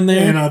cameo in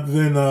there. And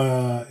then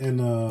in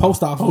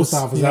Post Office.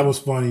 That was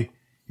funny.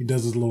 He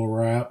does his little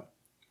rap.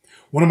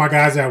 One of my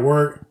guys at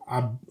work,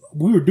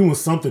 we were doing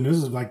something.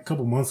 This was like a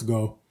couple months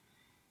ago.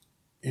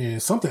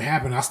 And something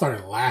happened. I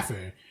started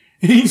laughing.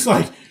 And he's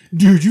like,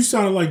 dude, you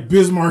sounded like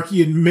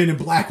Bismarcky and Men in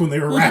Black when they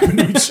were rapping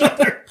to each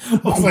other. I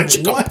was like,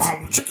 what?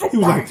 He was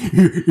like,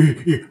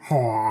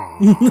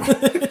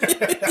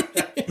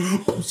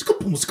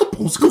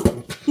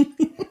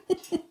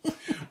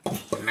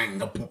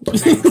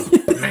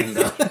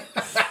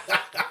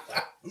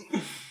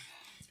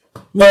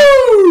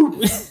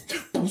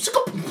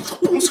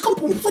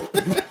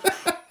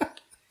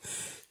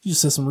 You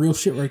just said some real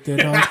shit right there,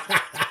 dog.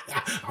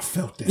 I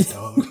felt that,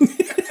 dog.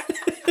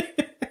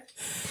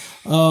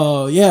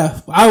 Oh,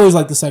 yeah. I always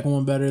like the second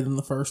one better than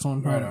the first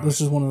one. Right.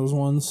 This is one of those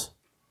ones.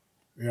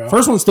 Yeah.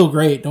 First one's still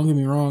great. Don't get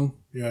me wrong.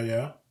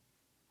 Yeah.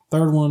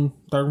 Third one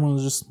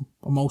is just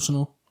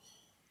emotional.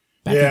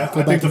 I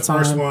think the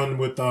first one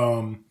with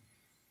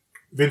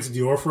Vincent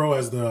D'Onofrio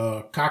as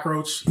the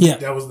cockroach. Yeah,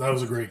 that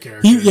was a great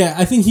character.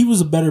 I think he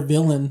was a better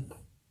villain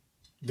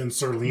than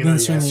Serlina.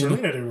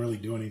 Serlina didn't really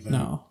do anything.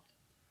 No.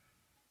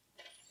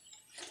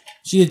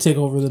 She did take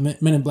over the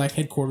Men in Black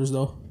headquarters,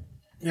 though.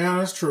 Yeah,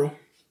 that's true.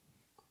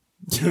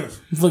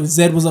 Look,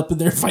 Zed was up in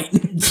there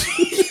fighting.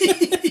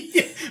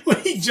 When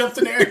he jumped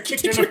in there and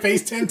kicked her in the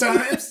face 10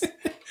 times.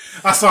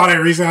 I saw that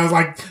recently. I was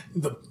like,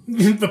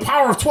 the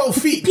power of 12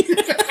 feet.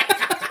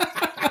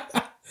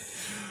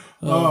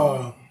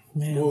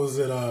 Man. What was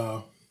it?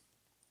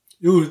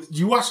 Dude,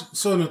 you watched?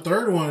 So in the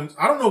third one,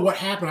 I don't know what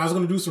happened. I was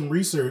going to do some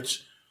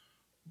research.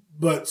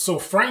 But so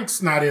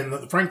Frank's not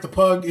in Frank the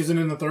Pug isn't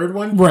in the third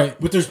one, right?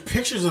 But there's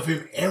pictures of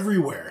him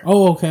everywhere.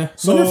 Oh, okay.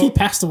 So I wonder if he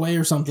passed away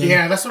or something.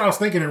 Yeah, that's what I was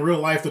thinking. In real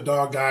life, the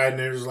dog died, and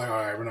they're just like, all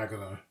right,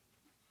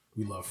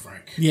 we love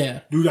Frank. Yeah,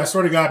 dude, I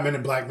swear to God, Men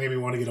in Black made me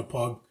want to get a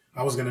pug.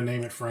 I was gonna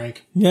name it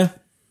Frank. Yeah.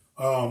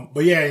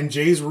 But yeah, in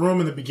Jay's room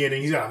in the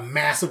beginning, he's got a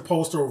massive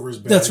poster over his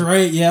bed. That's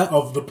right. Yeah,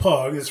 of the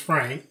pug is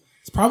Frank.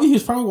 He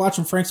was probably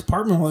watching Frank's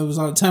apartment while he was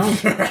out of town.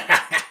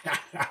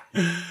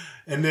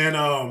 And then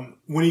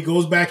when he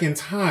goes back in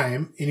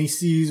time and he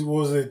sees,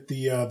 what was it,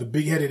 the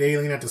big-headed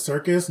alien at the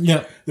circus?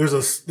 Yeah. There's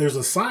a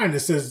sign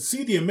that says,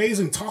 see the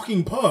amazing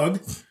talking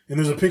pug, and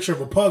there's a picture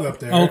of a pug up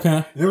there. Okay.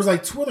 And there was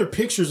like 2 other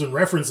pictures and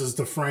references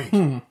to Frank.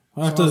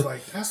 I have to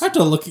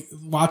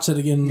watch it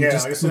again. Yeah,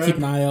 just like I said, keep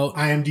an eye out.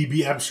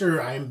 IMDb, I'm sure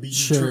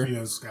IMDb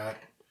trivia, Scott.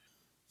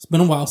 It's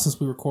been a while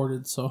since we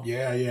recorded, so.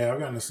 Yeah, I've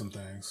gotten to some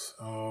things.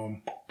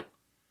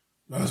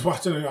 I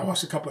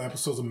watched a couple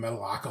episodes of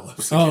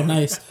Metalocalypse again. Oh,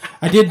 nice.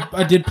 I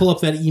did pull up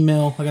that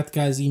email. I got the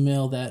guy's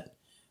email that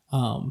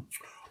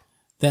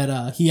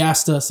he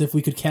asked us if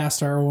we could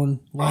cast our own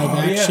live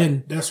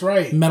action. Yeah, that's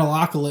right.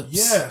 Metalocalypse.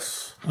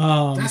 Yes.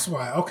 That's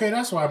why. Okay,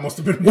 that's why I must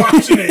have been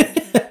watching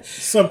it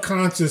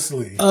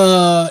subconsciously.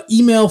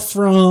 Email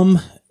from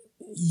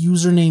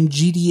username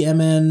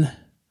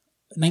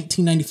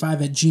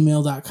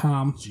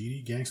GDMN1995@gmail.com.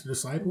 GD Gangster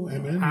Disciple?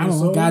 MN? I don't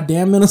know.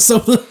 Goddamn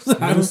Minnesota.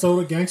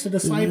 Minnesota Gangster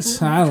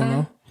Disciple? I don't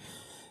know.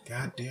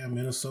 Goddamn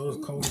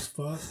Minnesota's cold as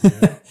fuck.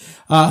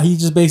 Yeah. He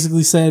just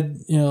basically said,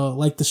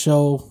 like the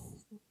show,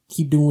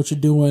 keep doing what you're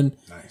doing.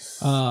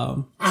 Nice.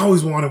 I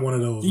always wanted one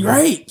of those. Man.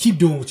 Right. Keep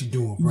doing what you're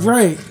doing, bro.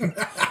 Right.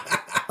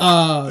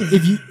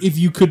 If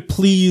you could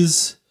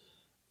please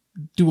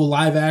do a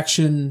live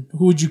action,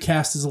 who would you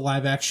cast as a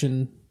live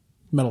action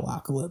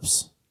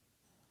Metalocalypse?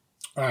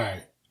 All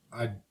right.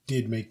 I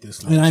did make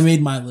this list. And I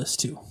made my list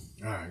too.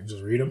 All right.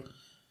 Just read them.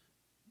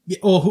 Yeah,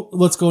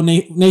 let's go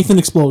Nathan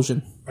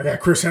Explosion. I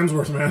got Chris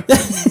Hemsworth, man.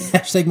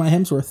 Hashtag my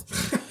Hemsworth.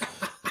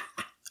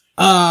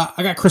 I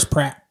got Chris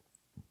Pratt.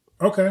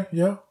 Okay.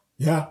 Yeah.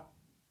 Yeah.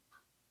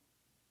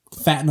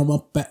 Fatten him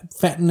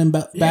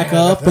back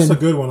Yeah, up. That's a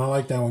good one. I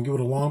like that one. Give it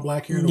a long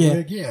black hair and a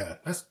wig. Yeah.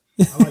 I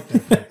like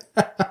that pick.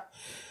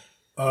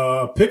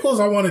 Pickles,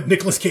 I wanted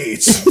Nicolas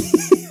Cage.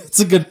 It's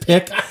a good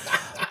pick.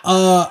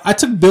 I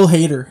took Bill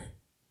Hader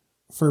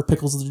for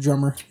Pickles the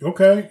drummer.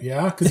 Okay,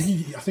 yeah, because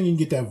I think he can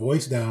get that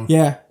voice down.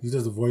 Yeah. He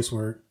does the voice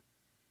work.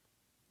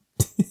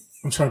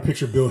 I'm trying to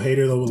picture Bill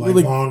Hader, though, with like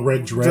long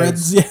red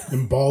dreads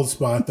and bald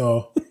spot,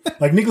 though.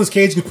 Like Nicolas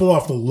Cage could pull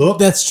off the look.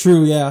 That's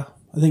true, yeah.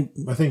 I think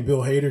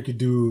Bill Hader could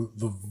do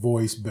the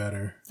voice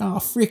better. Oh,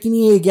 freaking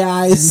yeah,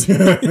 guys.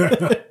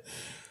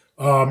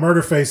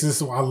 Murder Faces.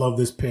 I love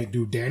this pick,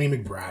 dude. Danny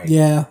McBride.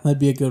 Yeah, that'd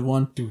be a good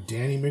one. Dude,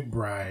 Danny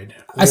McBride.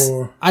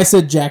 I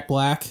said Jack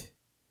Black.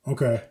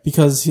 Okay.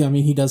 Because,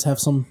 he does have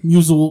some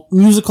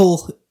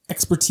musical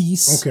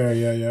expertise.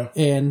 Okay, yeah.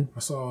 And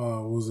I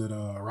saw, what was it,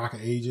 Rock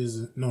of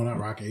Ages? No, not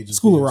Rock of Ages.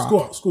 School of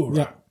Rock. School of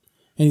Rock. Yep.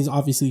 And he's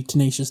obviously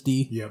Tenacious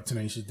D. Yep,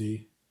 Tenacious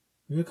D.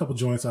 There's a couple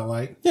joints I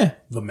like. Yeah.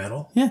 The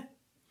Metal. Yeah.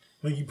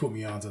 I think you put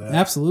me onto that.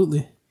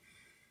 Absolutely.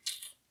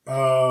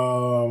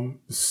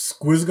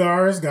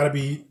 Squizgar's got to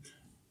be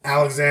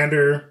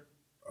Alexander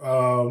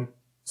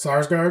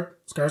Skarsgård.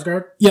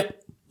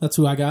 Yep. That's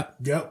who I got.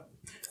 Yep.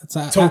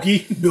 That's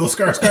Toki, Bill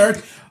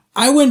Skarsgård.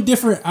 I went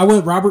different. I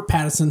went Robert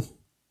Pattinson.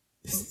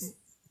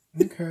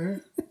 Okay.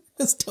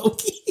 That's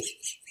Toki.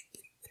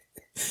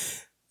 I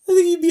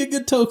think he'd be a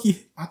good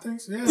Toki. I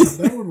think so. Yeah,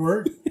 that would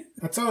work.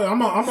 I tell you,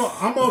 I'm a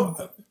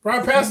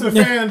Robert Pattinson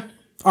fan.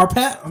 Our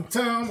Pat. I'm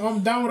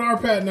down with our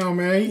Pat now,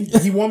 man.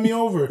 He won me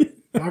over.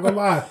 Not gonna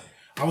lie.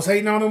 I was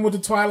hating on him with the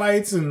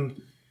Twilights,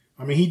 and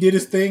he did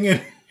his thing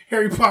in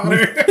Harry Potter. My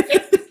boy.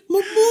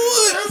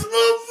 That's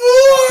my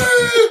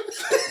boy.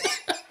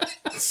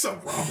 What's so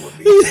wrong with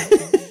me?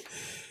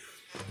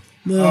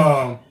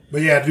 No.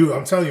 But yeah, dude,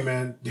 I'm telling you,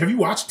 man. Have you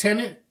watched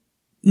Tenet?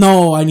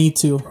 No, I need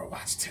to. Bro,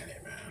 watch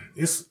Tenet, man.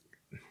 It's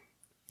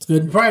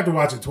good. You probably have to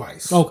watch it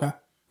twice. Okay.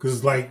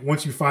 Because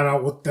once you find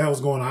out what the hell's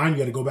going on, you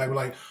got to go back and be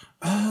like,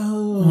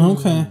 oh.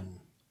 Okay.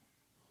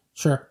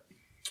 Sure.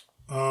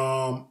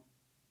 And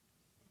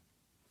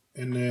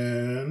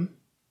then.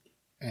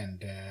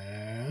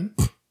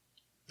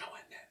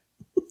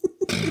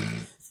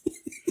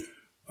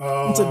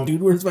 It's like,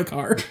 dude, where's my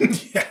car?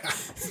 Yeah.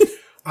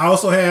 I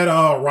also had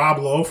Rob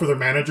Lowe for their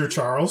manager,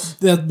 Charles.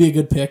 That'd be a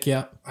good pick,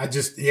 yeah.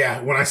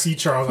 When I see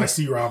Charles, I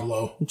see Rob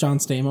Lowe. John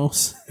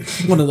Stamos.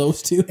 One of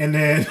those two. And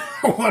then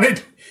I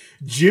wanted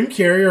Jim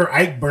Carrey or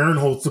Ike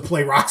Barinholtz to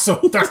play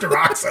Roxo, Dr.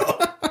 Roxo.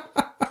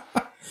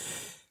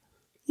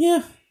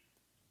 Yeah.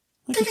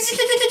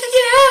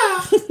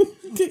 Yeah.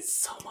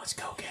 So much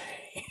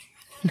cocaine.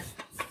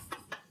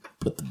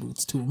 Put the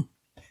boots to him.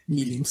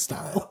 Medium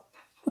style.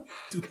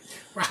 Dude,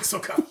 Roxo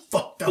got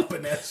fucked up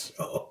in that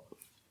show.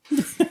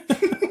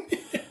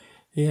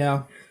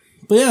 Yeah.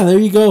 But yeah, there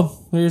you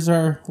go. There's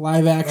our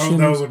live action.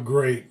 That was a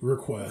great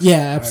request. Yeah,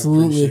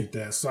 absolutely. I appreciate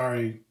that.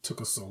 Sorry it took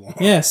us so long.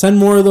 Yeah, send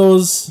more of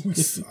those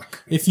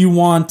suck. if you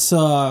want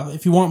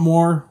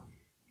more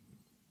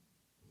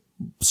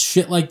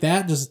shit like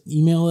that, just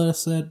email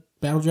us at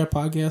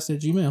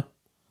battlejackpodcast@gmail.com.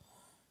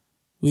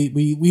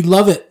 We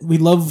love it. We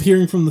love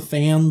hearing from the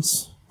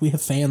fans. We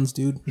have fans,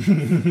 dude.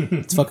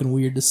 It's fucking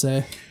weird to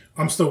say.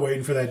 I'm still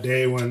waiting for that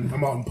day when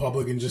I'm out in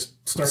public and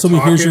just start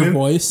Somebody talking. hears your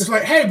voice. It's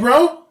like, hey,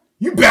 bro,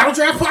 you Battle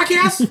Draft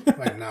Podcast?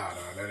 Like, nah,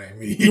 that ain't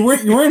me. You're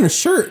wearing a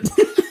shirt.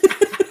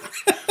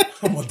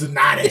 I'm going to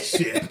deny that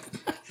shit.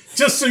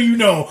 Just so you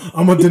know,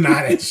 I'm going to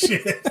deny that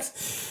shit.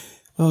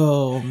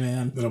 Oh,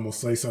 man. Then I'm going to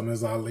say something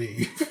as I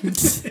leave.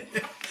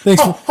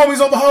 Thanks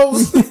homies on the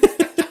hose.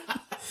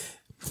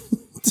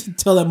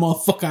 Tell that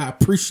motherfucker I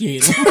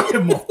appreciate him. Tell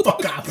that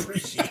motherfucker I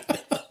appreciate it.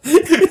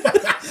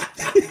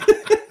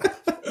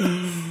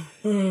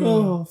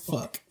 Oh,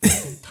 fuck.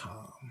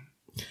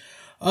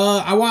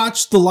 I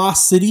watched The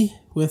Lost City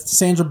with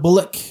Sandra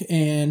Bullock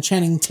and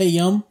Channing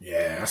Tatum.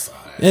 Yeah, I saw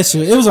it.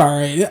 It was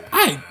alright.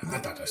 I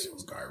thought that shit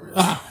was garbage.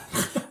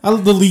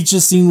 The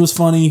leeches scene was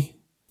funny.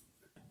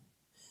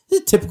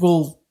 It's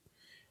typical.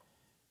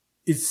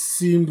 It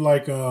seemed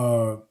like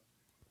to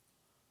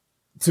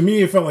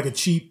me, it felt like a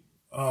cheap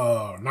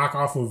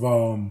knockoff of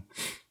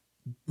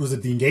was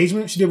it The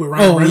Engagement she did with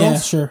Ryan Reynolds? Yeah,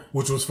 sure.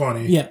 Which was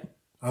funny. Yeah.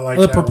 I like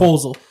The that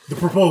Proposal. One. The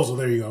Proposal,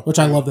 there you go. Which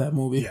I love that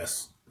movie.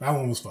 Yes. That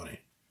one was funny.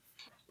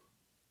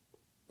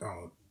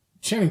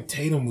 Channing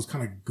Tatum was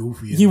kind of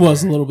goofy. He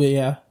was a little bit,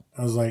 yeah.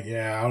 I was like,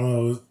 yeah, I don't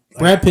know.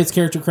 Brad Pitt's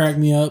character cracked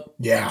me up.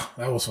 Yeah,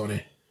 that was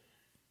funny.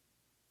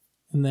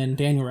 And then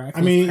Daniel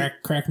Radcliffe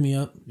cracked me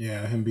up.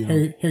 Yeah, him being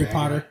Harry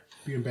Potter.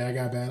 Being bad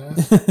guy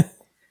badass.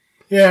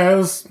 Yeah, it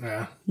was,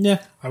 yeah.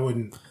 I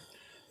wouldn't.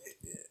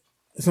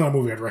 It's not a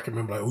movie I'd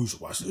recommend, but you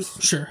should watch this.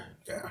 Sure.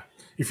 Yeah.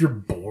 If you're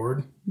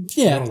bored,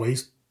 yeah. you don't want to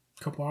waste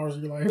couple hours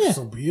of your life,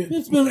 so be it.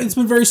 It's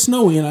been very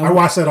snowy, and I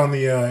watched that on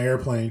the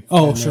airplane.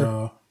 Oh,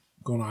 sure.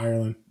 Going to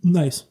Ireland.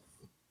 Nice.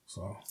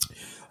 So,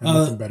 I have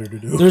nothing better to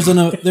do.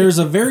 There's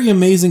a very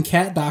amazing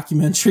cat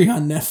documentary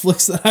on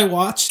Netflix that I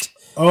watched.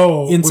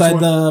 Oh, Inside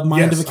the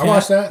Mind of a Cat. I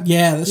watched that.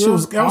 Yeah, that shit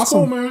was awesome. Was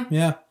cool, man.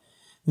 Yeah.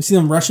 You see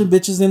them Russian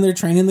bitches in there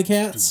training the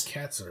cats? Dude,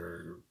 cats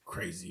are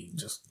crazy,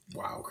 just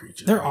wild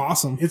creatures. They're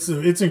awesome.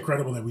 It's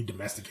incredible that we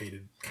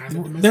domesticated.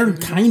 They're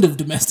kind of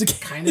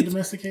domesticated. Kind of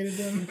domesticated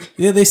them.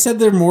 Yeah, they said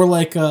they're more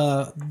like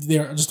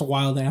they're just a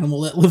wild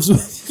animal that lives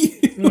with you.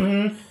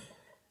 Mm-hmm.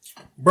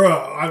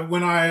 Bro,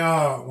 when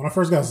I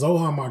first got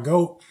Zohan, my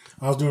goat,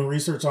 I was doing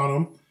research on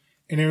them,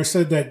 and they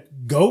said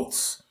that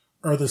goats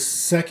are the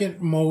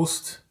second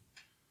most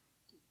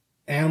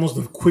animals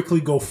to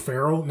quickly go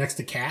feral next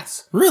to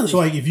cats. Really? So,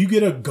 like, if you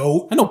get a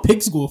goat, I know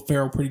pigs go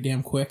feral pretty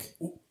damn quick.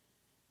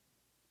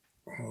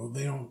 Oh,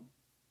 they don't.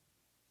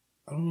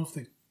 I don't know if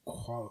they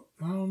qualify.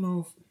 I don't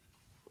know.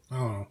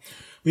 But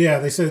yeah,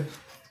 they said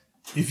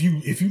if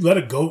you let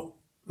a goat,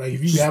 like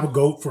if you have a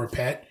goat for a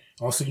pet,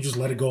 also you just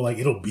let it go, like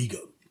it'll be good.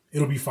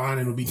 It'll be fine.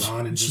 It'll be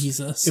gone, and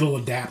it'll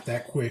adapt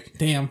that quick.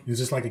 Damn. It's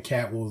just like a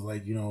cat will,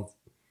 like, you know,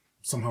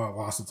 somehow it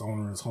lost its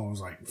owner in its home.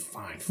 It's like,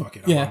 fine, fuck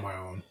it, I'm on my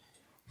own.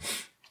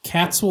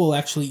 Cats will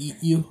actually eat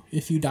you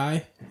if you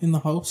die in the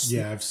house.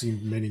 Yeah, I've seen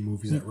many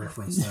movies that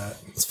reference that.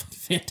 It's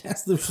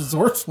fantastic. They're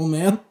resourceful,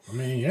 man. I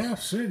mean, yeah,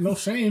 shit, no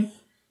shame.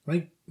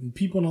 Like,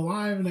 people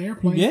alive in the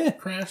airplane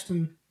crashed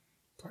and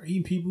started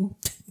eating people.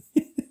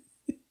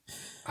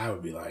 I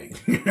would be like,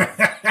 who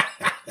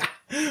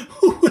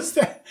was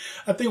that?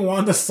 I think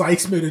Wanda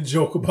Sykes made a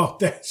joke about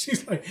that.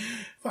 She's like,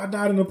 if I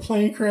died in a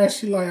plane crash,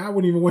 she's like, I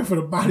wouldn't even wait for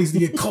the bodies to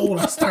get cold.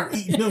 I start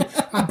eating them.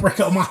 I break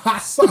up my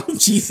hot sauce.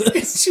 Jesus.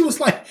 And she was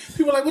like,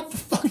 people were like, what the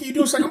fuck are you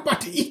doing? She's like, I'm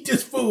about to eat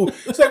this food.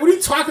 It's like, what are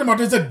you talking about?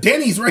 There's a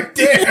Denny's right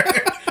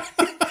there.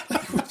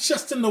 Like, we're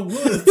just in the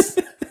woods.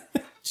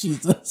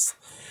 Jesus.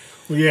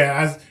 Well,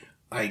 yeah,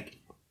 I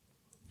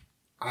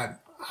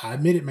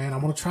admit it, man. I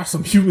want to try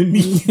some human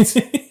meat.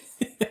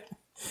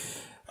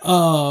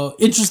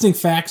 Interesting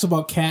facts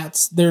about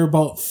cats. They're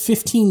about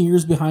 15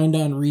 years behind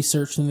on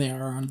research than they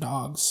are on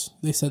dogs.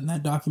 They said in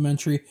that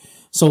documentary.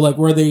 So, like,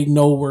 where they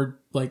know we're,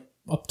 like,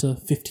 up to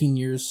 15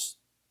 years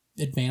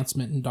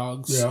advancement in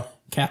dogs,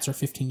 cats are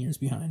 15 years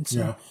behind.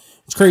 So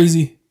it's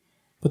crazy.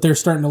 But they're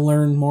starting to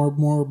learn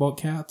more about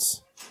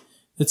cats.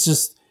 It's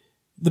just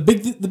the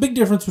big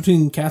difference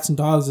between cats and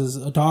dogs is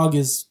a dog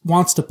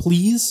wants to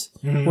please,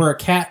 where a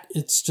cat,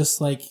 it's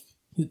just like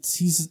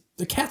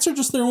the cats are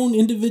just their own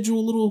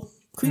individual little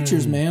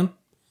creatures, man.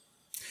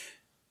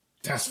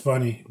 That's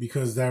funny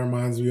because that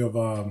reminds me of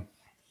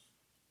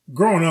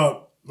growing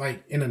up,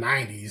 like in the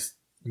 90s.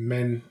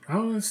 Men, I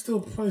don't know, it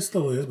probably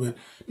still is, but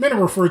men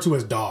are referred to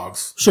as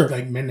dogs. Sure,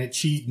 like men that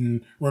cheat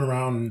and run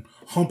around and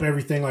hump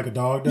everything like a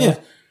dog does. Yeah.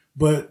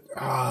 But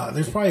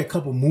there's probably a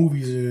couple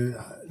movies.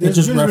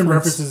 There's been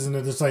references in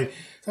it. It's like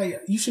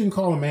you shouldn't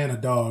call a man a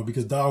dog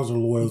because dogs are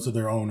loyal to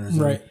their owners.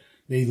 Right.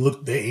 They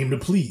aim to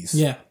please.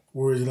 Yeah.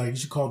 Whereas, like, you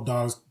should call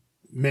dogs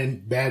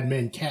bad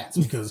men cats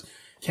because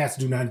cats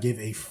do not give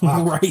a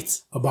fuck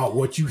about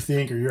what you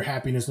think or your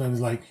happiness. And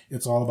it's like,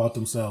 it's all about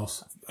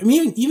themselves. I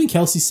mean, even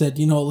Kelsey said,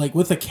 you know, like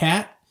with a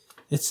cat,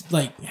 it's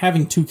like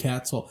having two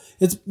cats. Well,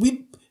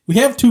 we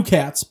have two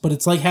cats, but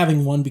it's like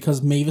having one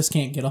because Mavis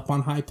can't get up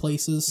on high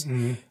places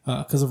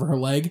because of her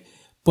leg.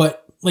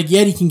 But like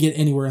Yeti can get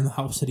anywhere in the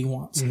house that he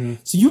wants.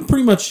 So you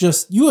pretty much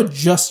you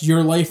adjust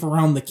your life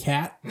around the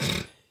cat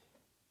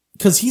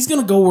because he's going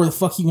to go where the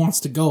fuck he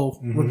wants to go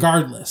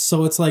regardless.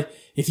 So it's like,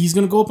 if he's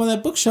going to go up on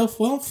that bookshelf,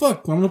 well,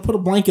 fuck, I'm going to put a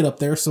blanket up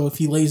there so if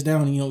he lays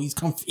down, you know, he's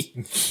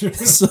comfy.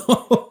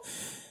 So,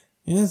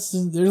 yes,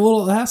 they're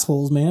little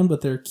assholes, man, but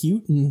they're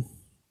cute and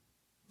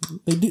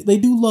they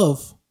do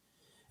love.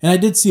 And I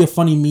did see a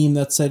funny meme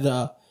that said,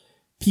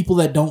 people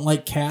that don't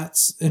like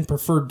cats and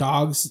prefer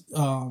dogs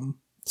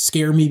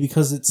scare me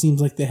because it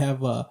seems like they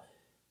have a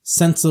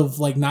sense of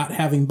like not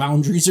having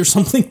boundaries or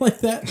something like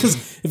that.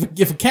 Because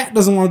if a cat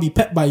doesn't want to be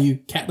pet by you,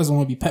 cat doesn't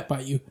want to be pet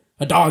by you.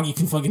 A dog, you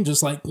can fucking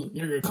just like,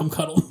 you're gonna come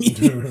cuddle me.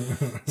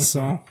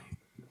 So,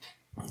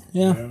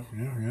 yeah.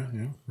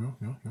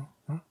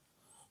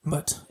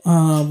 But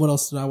what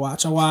else did I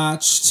watch?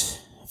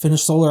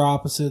 Finished Solar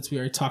Opposites. We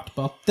already talked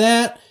about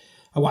that.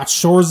 I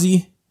watched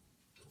Shoresy.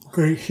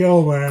 Great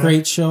show, man.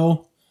 Great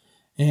show.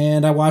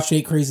 And I watched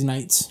 8 Crazy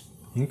Nights.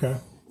 Okay.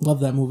 Love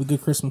that movie.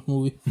 Good Christmas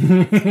movie.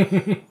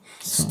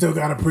 Still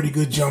got a pretty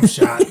good jump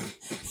shot.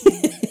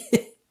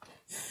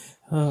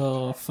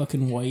 Oh,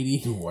 fucking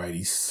Whitey. Dude,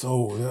 Whitey's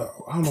so...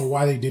 I don't know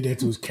why they did that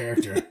to his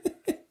character.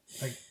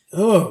 Like,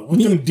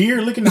 with them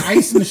deer licking the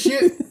ice and the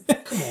shit.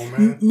 Come on,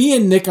 man. Me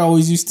and Nick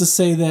always used to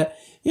say that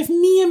if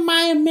me and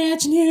my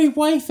imaginary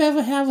wife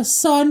ever have a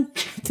son,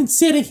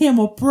 consider him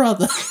a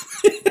brother.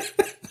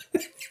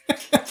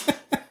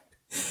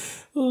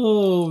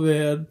 Oh,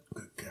 man.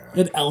 Good God.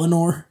 And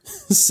Eleanor,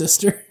 his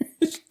sister,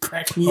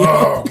 cracked me up.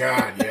 Oh,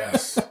 God,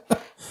 yes.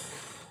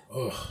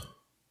 Ugh.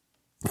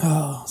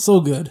 Oh, so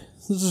good.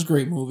 This is a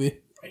great movie.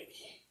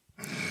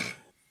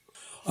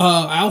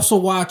 I also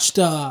watched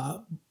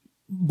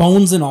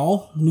Bones and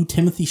All, new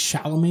Timothy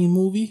Chalamet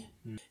movie.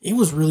 It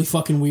was really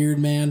fucking weird,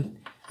 man.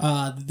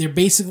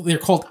 They're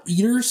called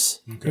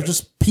eaters. Okay. They're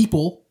just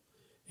people,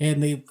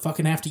 and they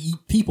fucking have to eat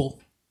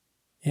people.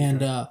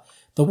 And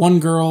the one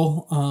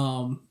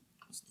girl,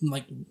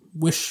 like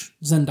Wish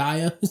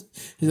Zendaya,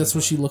 that's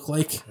what she looked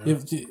like. I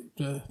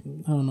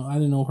don't know, I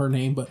didn't know her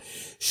name, but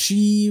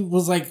she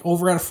was like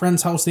over at a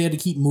friend's house. They had to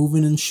keep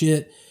moving and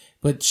shit,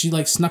 but she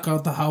like snuck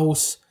out the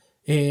house,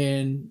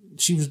 and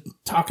she was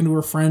talking to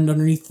her friend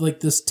underneath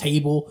like this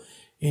table,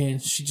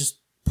 and she just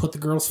put the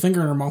girl's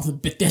finger in her mouth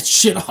and bit that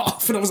shit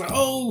off. And I was like,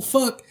 oh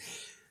fuck.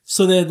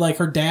 So then like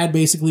her dad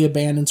basically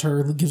abandons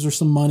her, gives her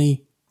some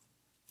money,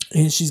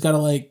 and she's got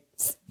to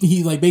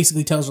he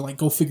basically tells her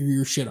go figure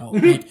your shit out.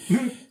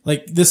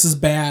 Like this is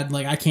bad.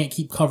 Like I can't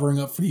keep covering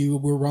up for you.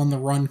 We're on the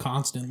run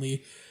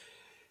constantly.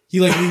 He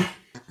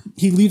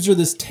leaves her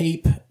this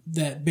tape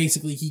that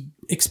basically he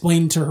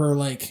explained to her,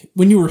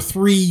 when you were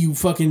 3, you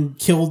fucking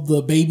killed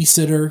the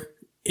babysitter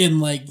and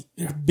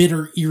bit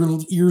her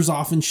ears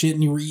off and shit,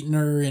 and you were eating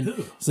her, and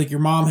it's like your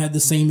mom had the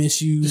same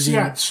issues. Does she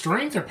got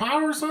strength or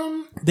power or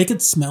something? They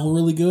could smell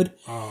really good.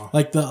 Oh.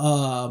 Like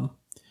the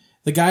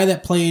guy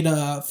that played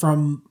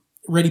from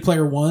Ready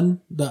Player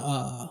One,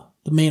 the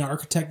main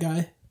architect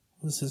guy.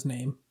 What's his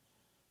name?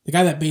 The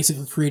guy that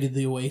basically created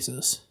the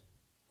Oasis.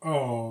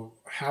 Oh,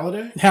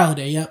 Halliday?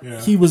 Halliday, yep.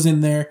 Yeah. He was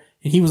in there,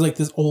 and he was like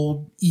this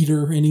old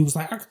eater, and he was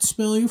like, I could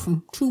smell you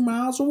from 2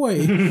 miles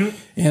away.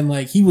 And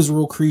he was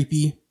real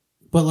creepy.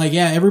 But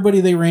everybody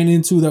they ran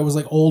into that was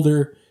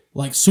older,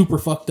 super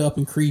fucked up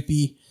and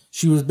creepy.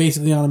 She was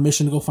basically on a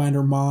mission to go find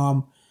her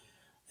mom.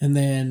 And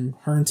then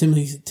her and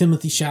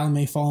Timothy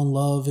Chalamet fall in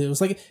love. It was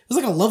like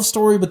a love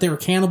story, but they were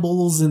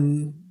cannibals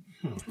and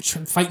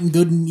fighting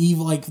good and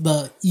evil,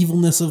 the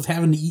evilness of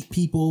having to eat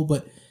people.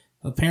 But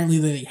apparently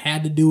they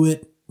had to do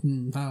it.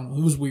 And I don't know.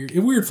 It was weird.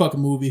 A weird fucking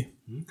movie.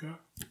 Okay.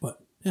 But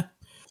yeah.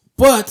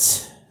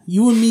 But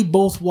you and me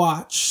both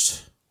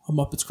watched A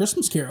Muppets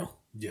Christmas Carol.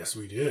 Yes,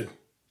 we did.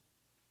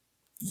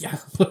 Yeah,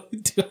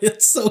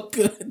 it's so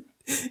good.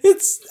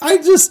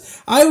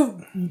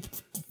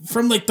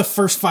 From the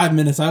first 5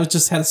 minutes, I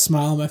just had a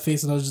smile on my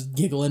face and I was just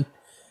giggling.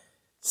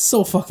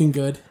 So fucking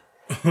good.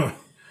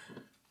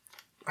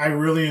 I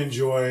really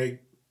enjoy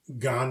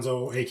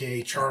Gonzo,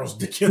 aka Charles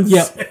Dickens,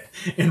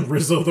 and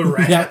Rizzo the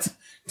Rat.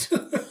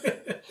 Yep.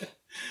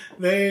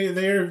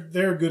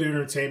 They're good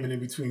entertainment in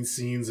between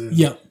scenes and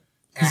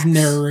he's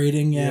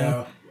narrating.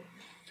 Yeah.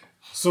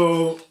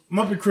 So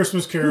Muppet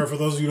Christmas Carol, for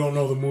those of you who don't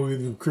know the movie,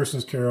 the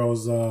Christmas Carol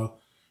is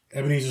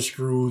Ebenezer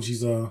Scrooge.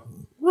 He's a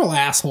real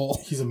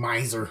asshole. He's a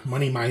miser,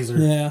 money miser.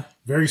 Yeah.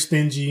 Very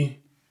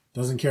stingy.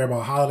 Doesn't care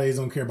about holidays,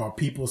 don't care about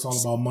people. It's all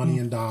about money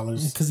and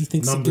dollars. Because he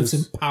thinks it gives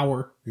him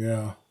power.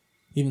 Yeah.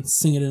 Even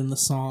sing it in the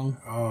song.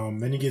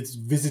 Then he gets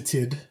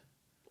visited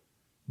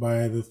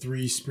by the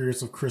 3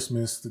 spirits of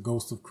Christmas, the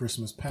ghost of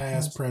Christmas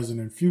past, present,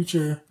 and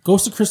future.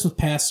 Ghost of Christmas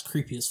past is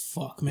creepy as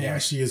fuck, man. Yeah,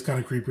 she is kind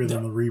of creepier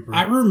than the Reaper.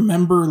 I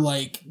remember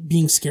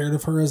being scared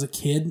of her as a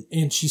kid,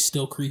 and she's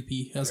still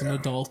creepy as an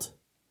adult.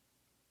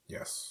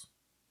 Yes.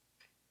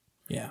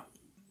 Yeah.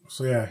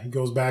 So yeah, he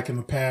goes back in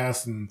the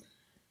past and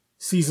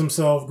sees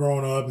himself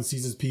growing up and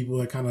sees his people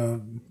that kind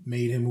of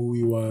made him who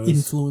he was.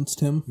 Influenced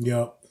him.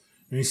 Yep.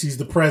 And he sees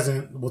the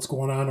present, what's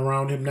going on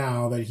around him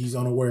now that he's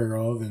unaware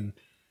of, and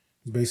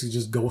he's basically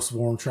just ghost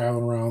form,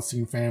 traveling around,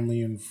 seeing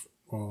family and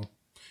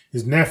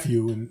his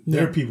nephew and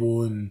their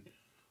people. And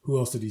who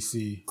else did he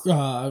see?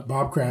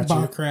 Bob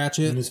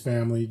Cratchit and his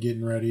family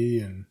getting ready,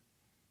 and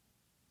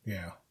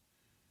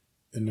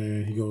and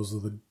then he goes to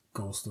the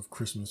ghost of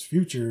Christmas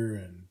future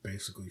and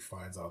basically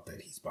finds out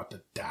that he's about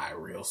to die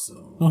real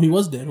soon. Oh, he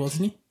was dead,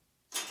 wasn't he?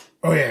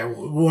 Oh yeah,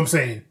 well I'm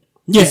saying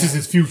this is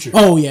his future.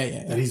 Oh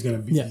yeah. That he's gonna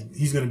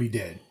be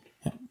dead,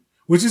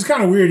 which is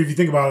kind of weird if you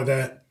think about it.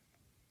 That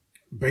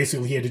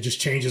basically he had to just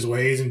change his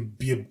ways and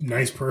be a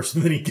nice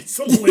person that he gets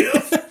to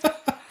live.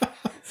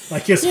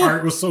 His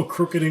heart was so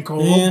crooked and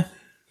cold. Yeah.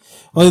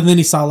 Well, and then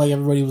he saw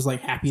everybody was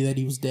happy that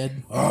he was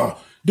dead.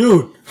 Oh,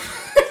 dude.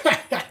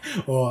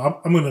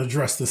 Well, I'm going to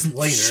address this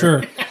later.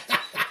 Sure.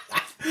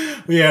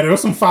 Yeah, there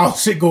was some foul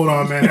shit going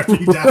on, man, after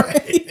he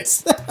died.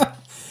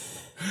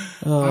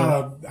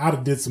 I'd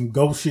have did some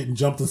ghost shit and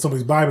jumped in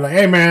somebody's Bible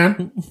hey,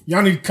 man,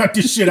 y'all need to cut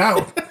this shit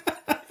out.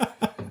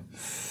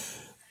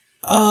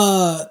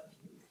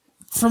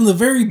 From the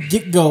very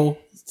get-go,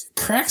 it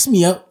cracks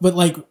me up, but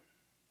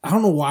I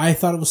don't know why I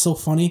thought it was so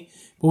funny,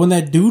 but when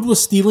that dude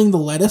was stealing the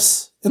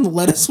lettuce, and the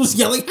lettuce was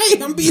yelling,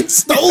 hey, I'm being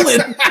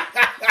stolen!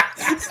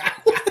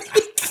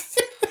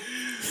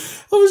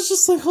 I was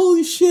just like,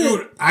 holy shit.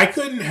 Dude, I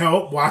couldn't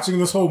help watching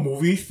this whole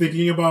movie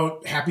thinking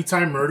about Happy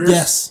Time Murders.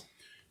 Yes.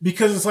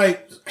 Because it's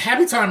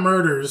Happy Time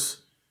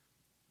Murders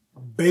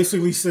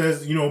basically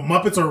says,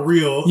 Muppets are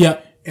real.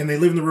 Yep. And they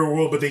live in the real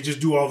world, but they just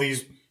do all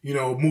these,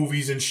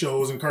 movies and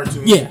shows and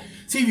cartoons. Yeah.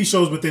 TV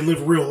shows, but they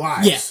live real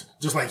lives. Yeah.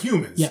 Just like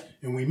humans. Yeah.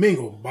 And we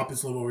mingle.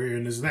 Muppets live over here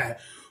and this and that.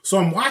 So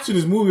I'm watching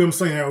this movie. I'm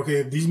saying,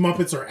 okay, these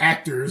Muppets are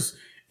actors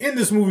in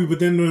this movie, but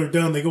then when they're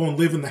done, they go and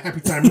live in the Happy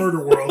Time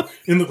Murder world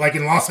in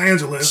Los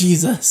Angeles.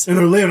 Jesus. And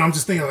they're living. I'm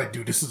just thinking like,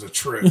 dude, this is a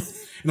trip.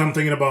 And I'm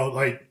thinking about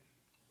like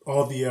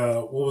all the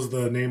what was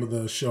the name of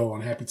the show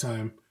on Happy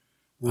Time?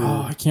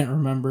 I can't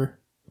remember.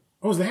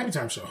 Oh, it was the Happy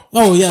Time show.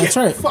 Oh yeah, that's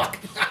right. Fuck.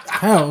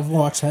 I haven't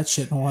watched that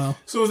shit in a while.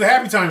 So it was the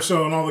Happy Time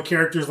show, and all the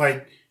characters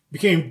like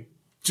became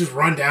just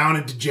run down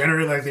and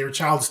degenerate, like they were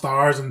child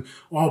stars and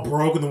all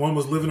broke, and the one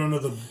was living under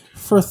the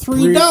for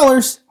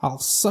 $3. I'll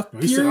suck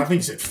your. I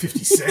think he said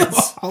 50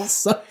 cents. I'll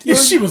suck your.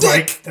 She was dick.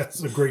 like,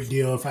 "That's a great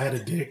deal. If I had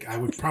a dick, I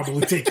would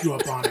probably take you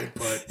up on it."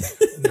 But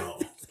no.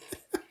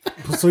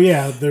 So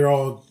yeah, they're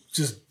all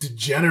just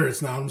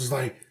degenerates now. I'm just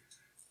like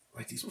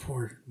these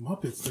poor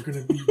Muppets. They're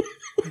gonna be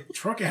like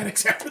drug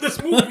addicts after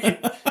this movie.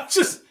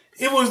 Just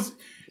it was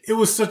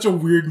such a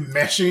weird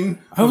meshing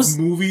of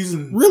movies,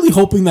 and really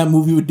hoping that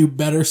movie would do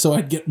better so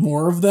I'd get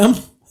more of them.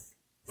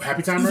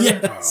 Happy Time Murder?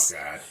 Yes. Oh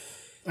god.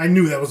 I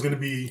knew that was gonna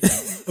be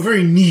a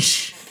very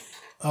niche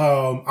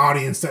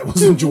audience that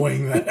was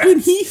enjoying that. When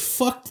he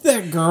fucked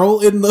that girl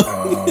in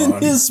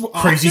his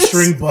crazy office,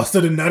 string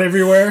busted and nut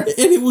everywhere. And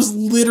it was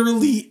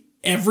literally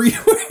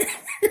everywhere.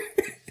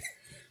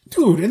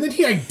 Dude, and then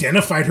he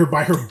identified her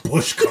by her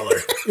bush color.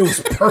 It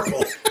was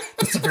purple.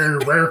 It's a very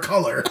rare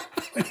color.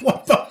 Like,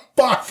 what the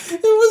fuck?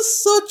 It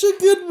was such a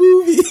good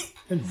movie.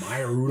 And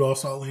Maya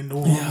Rudolph's all into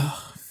him. Yeah,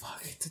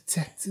 fuck.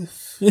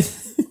 Detective.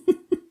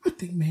 I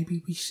think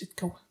maybe we should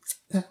go.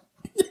 That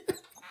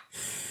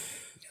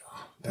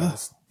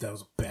was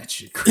a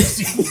batshit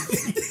crazy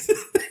movie.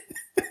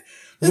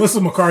 Melissa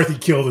McCarthy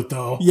killed it,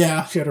 though.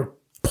 Yeah. She had her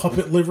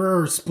puppet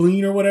liver or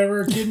spleen or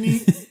whatever,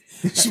 kidney.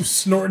 She was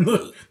snorting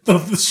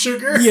the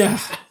sugar. Yeah.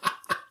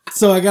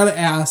 So I gotta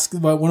ask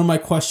about one of my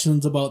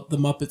questions about the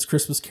Muppets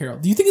Christmas Carol.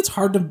 Do you think it's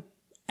hard to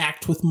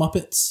act with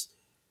Muppets?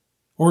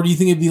 Or do you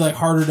think it'd be like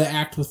harder to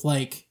act with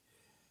like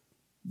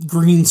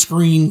green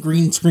screen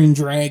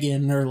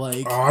dragon or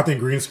like... Oh, I think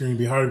green screen would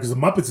be harder because the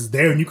Muppets is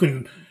there and you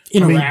can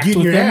interact get in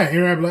with your them. hand.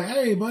 You're like,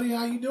 hey buddy,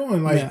 how you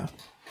doing? Like, yeah.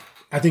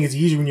 I think it's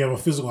easier when you have a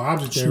physical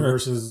object there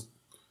versus...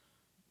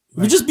 Like,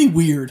 it would just be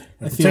weird.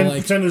 I feel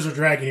like pretend there's a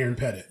dragon here and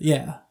pet it.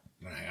 Yeah.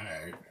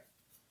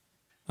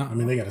 I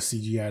mean, they got to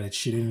CGI that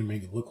shit in and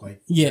make it look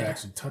like you're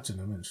actually touching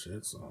them and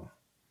shit. So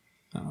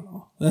I don't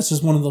know. That's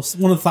just one of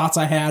the thoughts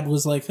I had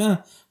was like,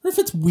 what if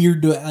it's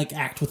weird to like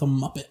act with a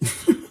Muppet?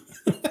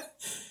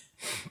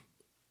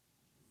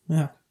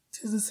 Yeah.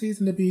 'Tis the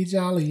season to be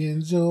jolly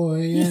and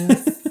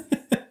joyous.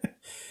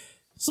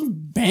 Some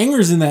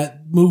bangers in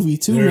that movie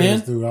too, there man.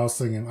 Is, dude. I was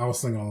singing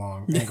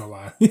along. Ain't gonna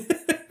lie.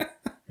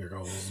 Here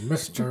goes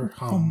Mr.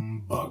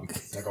 Humbug.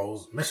 There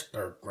goes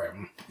Mr.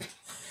 Grim.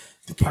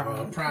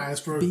 The prize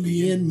for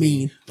being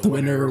mean. The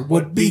winner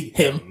would be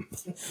him.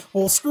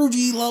 Old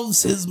Scroogey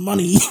loves his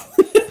money.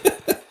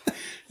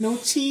 No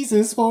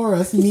cheeses for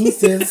us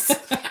nieces.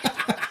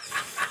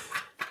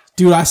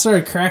 Dude, I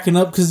started cracking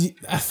up because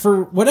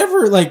for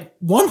whatever, like,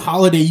 one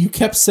holiday you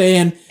kept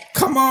saying,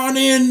 "Come on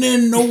in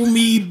and know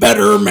me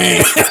better,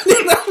 man."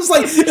 And I was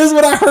like, this is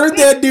what I heard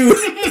that dude.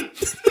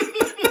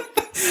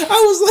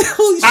 I was like,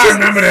 holy shit. I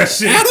remember that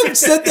shit. Adam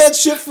said that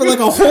shit for like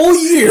a whole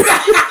year.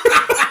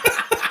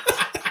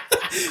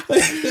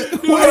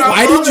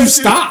 Why did you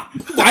stop?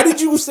 Why did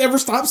you ever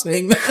stop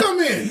saying that? Come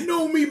in,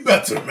 know me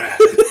better, man.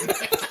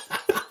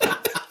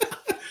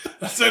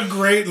 That's a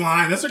great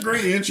line. That's a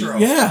great intro.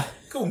 Yeah.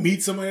 Go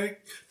meet somebody.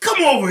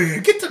 Come over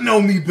here. Get to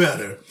know me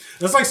better.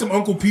 That's like some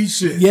Uncle Pete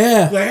shit.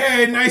 Yeah. Like,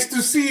 hey, nice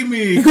to see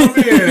me. Come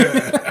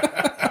here.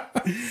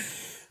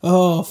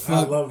 Oh,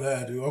 fuck. I love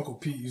that, dude. Uncle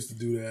Pete used to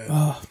do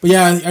that. But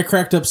yeah, I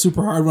cracked up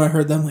super hard when I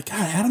heard that. I'm like,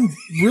 God, Adam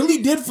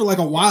really did for like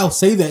a while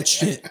say that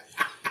shit.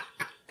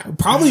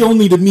 Probably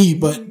only to me,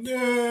 but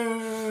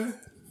yeah,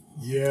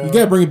 you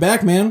gotta bring it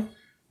back, man.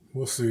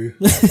 We'll see.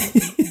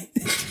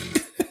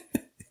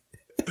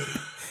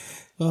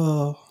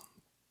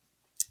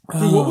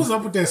 Dude, what was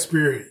up with that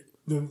spirit?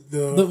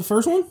 The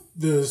first one,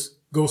 the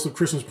Ghost of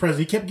Christmas Present.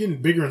 He kept getting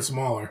bigger and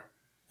smaller.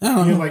 I don't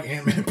know. He had like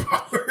Ant-Man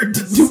power.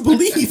 You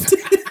believed.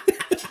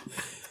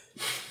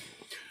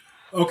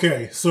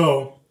 Okay,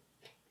 so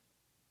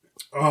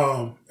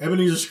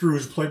Ebenezer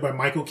Scrooge, played by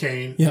Michael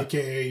Caine,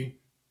 aka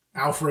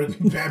Alfred,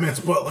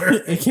 Batman's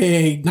butler,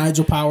 aka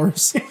Nigel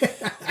Powers.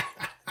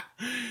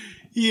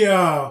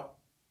 Yeah,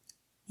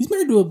 he's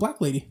married to a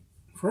black lady.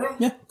 For real?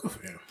 Yeah, good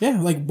for him.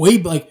 Yeah, like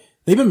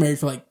they've been married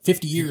for like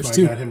 50 years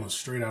too. Got him a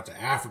straight out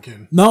to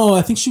African. No,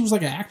 I think she was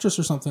like an actress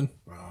or something.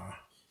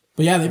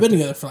 But yeah, they've been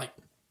together for like.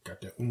 Got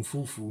that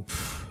umfufu.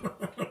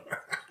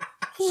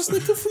 I was just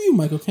like, good for you,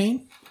 Michael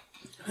Caine.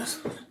 Not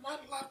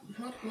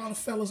a lot of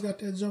fellas got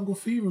that jungle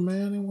fever,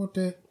 man. They want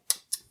that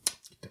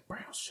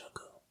brown sugar.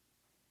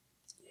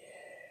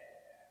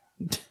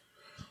 Yeah.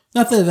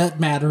 Not that that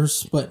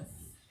matters, but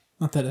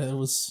not that it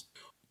was.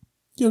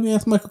 You know,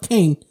 ask Michael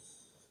Caine.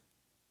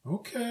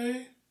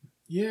 Okay.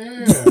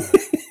 Yeah.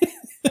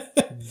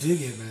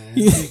 Dig it, man.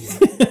 Dig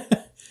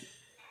it.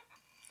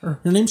 Her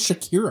name's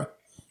Shakira.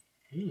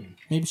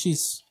 Maybe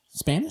she's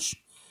Spanish?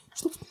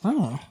 I don't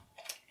know.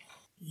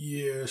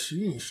 Yeah,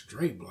 she ain't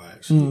straight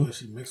black. She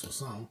mixed with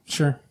something.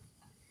 Sure.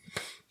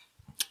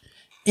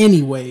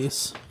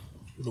 Anyways.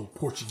 A little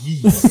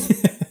Portuguese.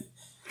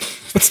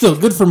 But still,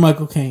 good for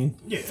Michael Caine.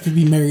 Yeah. To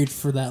be married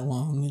for that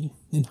long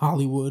in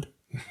Hollywood.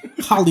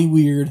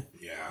 Hollyweird.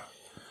 Yeah.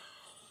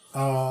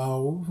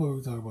 What were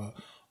we talking about?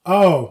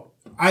 Oh,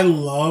 I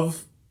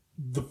love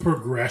the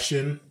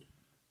progression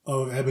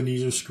of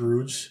Ebenezer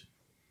Scrooge.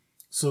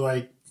 So,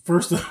 like,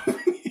 first of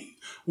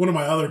one of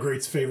my other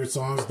great favorite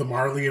songs, the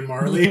Marley and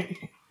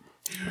Marley.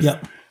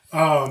 Yep.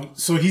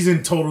 So he's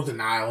in total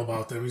denial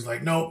about them. He's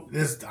like, nope,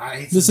 this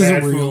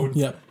isn't real. Food.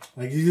 Yep.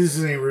 Like, this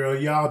ain't real.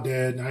 Y'all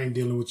dead. I ain't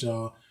dealing with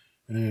y'all.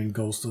 And then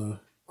Ghost of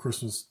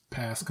Christmas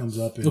Past comes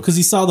up. Because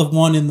he saw the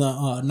one in the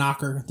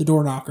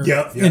door knocker.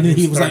 Yep. And then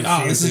he was like,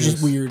 oh, this is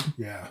just weird.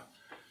 Yeah.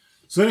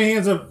 So then he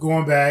ends up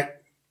going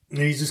back, and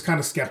he's just kind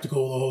of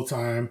skeptical the whole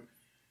time.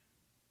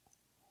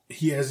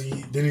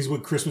 Then he's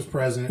with Christmas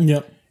Present.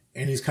 Yep.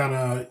 And he's kind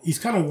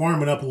of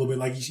warming up a little bit.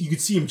 Like, you could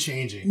see him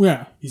changing.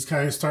 Yeah. He's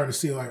kind of starting to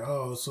see, like,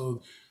 oh,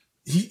 so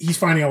he's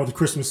finding out what the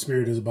Christmas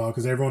spirit is about,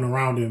 because everyone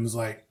around him is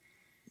like,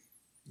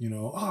 you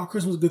know, oh,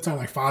 Christmas is a good time.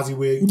 Like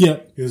Fozziwig,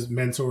 yep, his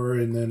mentor,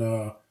 and then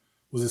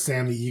was it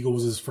Sam the Eagle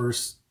was his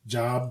first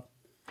job?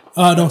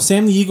 No,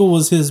 Sam the Eagle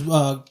was his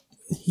from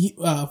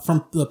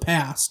the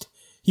past.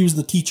 He was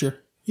the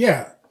teacher.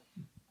 Yeah,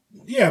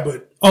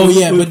 but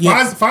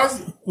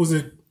Fozzie was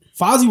it?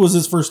 Fozzie was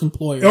his first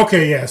employer.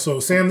 Okay, yeah.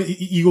 So Sam the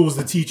Eagle was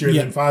the teacher, and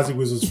then Fozzie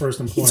was his first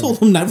employer. He told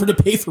him never to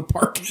pay for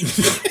parking.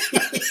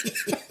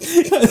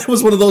 That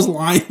was one of those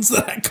lines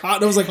that I caught.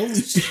 And I was like,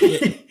 holy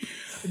shit.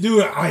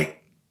 Dude,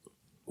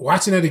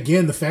 watching it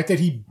again, the fact that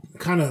he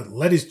kind of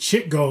let his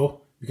chick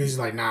go because he's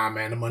like, nah,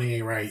 man, the money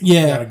ain't right.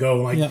 Yeah. You gotta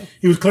go. Like,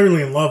 he was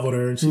clearly in love with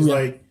her, and she's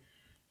like,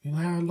 you know,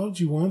 I loved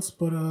you once,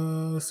 but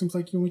it seems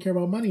like you only care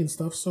about money and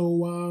stuff,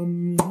 so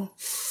I'm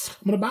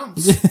gonna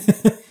bounce.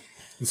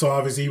 And so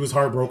obviously he was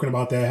heartbroken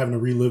about that, having to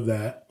relive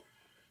that.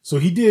 So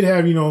he did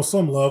have, you know,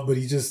 some love, but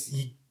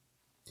his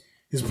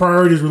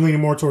priorities were leaning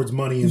more towards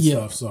money and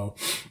stuff. So,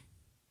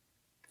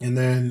 and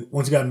then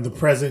once he got into the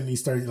present, he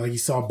started, like, he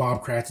saw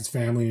Bob Cratchit's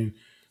family, and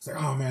it's like,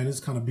 oh man, this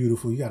is kind of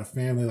beautiful. You got a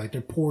family, like,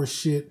 they're poor as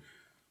shit,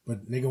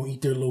 but they're gonna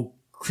eat their little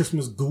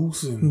Christmas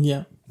goose, and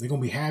they're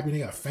gonna be happy. They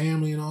got a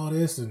family and all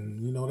this,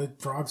 and you know, the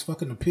frog's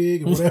fucking the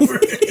pig and whatever.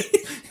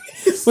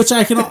 Which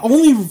I can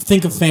only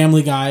think of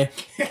Family Guy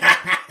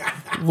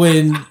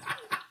when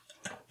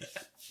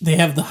they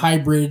have the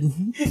hybrid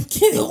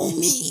kill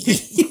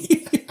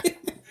me.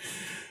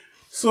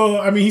 So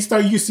I mean,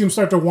 you see him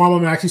start to warm up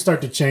and actually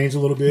start to change a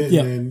little bit,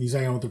 and then he's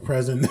hanging out with the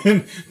president.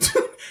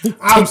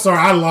 I'm sorry,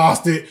 I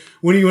lost it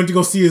when he went to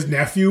go see his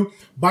nephew.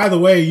 By the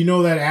way, you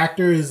know that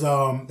actor is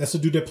that's the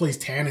dude that plays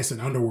Tanis in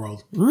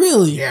Underworld.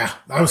 Really? Yeah,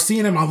 I was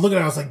seeing him. I was looking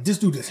at him, I was like, this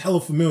dude is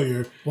hella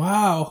familiar.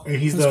 Wow. And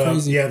he's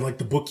crazy. like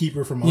the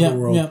bookkeeper from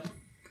Underworld. Yep.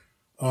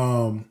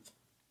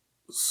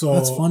 So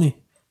that's funny.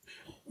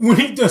 When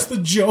he does the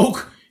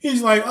joke,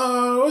 he's like,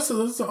 it's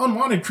an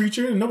unwanted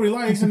creature and nobody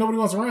likes and nobody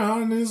wants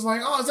around. And it's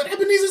like, is that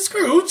Ebenezer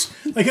Scrooge?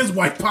 Like, his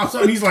wife pops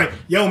up and he's like,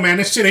 yo, man,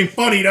 this shit ain't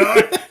funny, dog.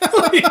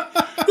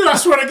 Dude, I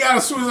swear to God,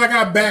 as soon as I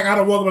got back, I'd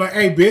have woke up like,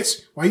 hey,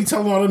 bitch, why you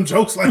telling all them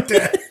jokes like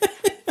that?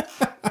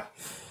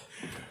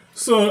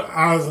 So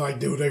I was like,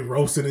 dude, they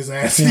roasting his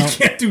ass. He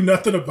can't do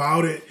nothing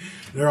about it.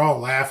 They're all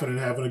laughing and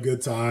having a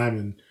good time.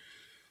 And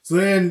so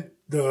then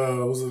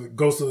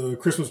Ghost of the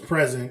Christmas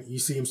Present, you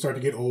see him start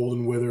to get old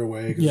and wither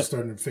away because he's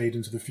starting to fade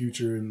into the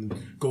future,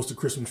 and Ghost of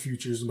Christmas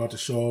Future is about to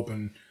show up,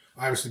 and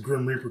obviously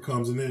Grim Reaper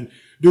comes, and then,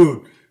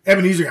 dude,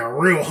 Ebenezer got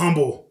real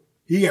humble.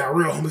 He got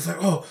real humble. He's like,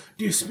 oh,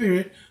 dear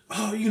spirit,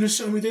 oh, you gonna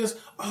show me this?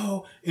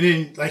 Oh, and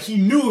then, like, he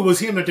knew it was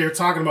him that they were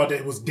talking about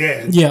that was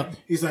dead. Yeah.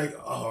 He's like,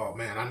 oh,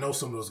 man, I know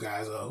some of those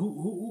guys.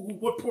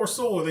 What poor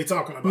soul are they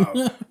talking about?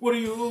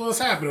 What's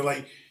happening?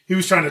 Like, he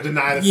was trying to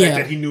deny the fact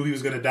that he knew he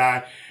was gonna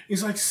die.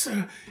 He's like,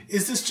 sir,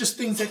 is this just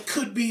things that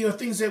could be or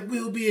things that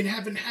will be and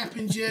haven't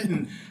happened yet?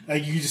 And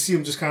like, you just see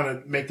him just kind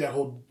of make that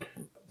whole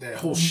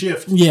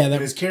shift in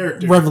his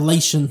character.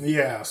 Revelation.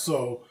 Yeah,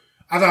 so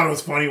I thought it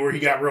was funny where he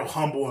got real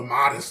humble and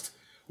modest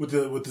with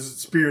the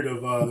spirit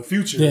of the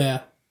future.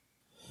 Yeah.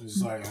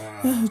 It's like,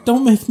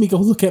 don't make me go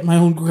look at my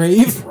own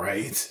grave.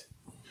 Right.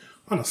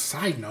 On a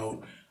side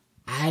note,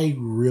 I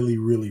really,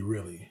 really,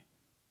 really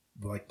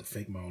would like to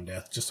fake my own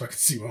death just so I can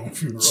see my own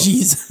funeral.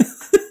 Jesus.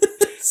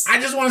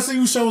 I just want to see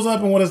who shows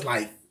up and what it's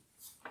like.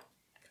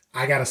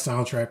 I got a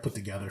soundtrack put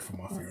together for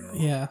my funeral.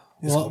 Yeah.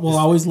 We'll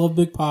always love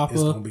Big Papa.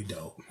 It's going to be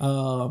dope.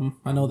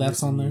 I know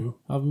that's on there.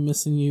 I'll be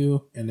missing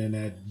you. And then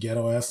that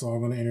ghetto ass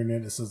song on the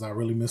internet that says, I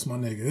really miss my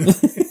nigga.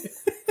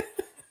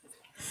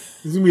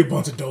 There's going to be a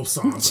bunch of dope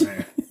songs,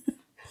 man.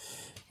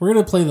 We're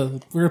going to play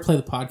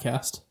the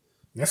podcast.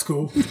 That's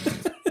cool.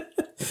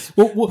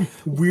 Well,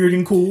 weird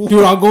and cool.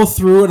 Dude, I'll go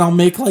through and I'll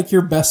make like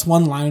your best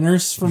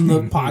one-liners from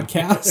the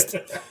podcast.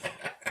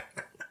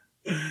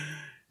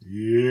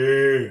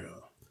 Yeah.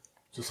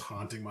 Just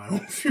haunting my own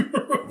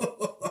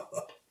funeral.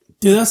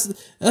 Dude,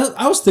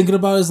 I was thinking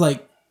about is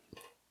like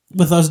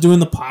with us doing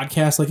the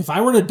podcast, like if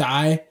I were to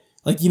die,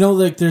 like, you know,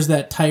 like there's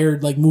that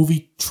tired like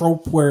movie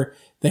trope where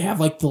they have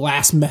like the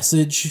last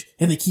message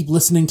and they keep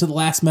listening to the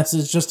last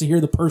message just to hear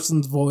the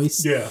person's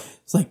voice. Yeah.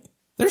 It's like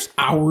there's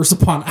hours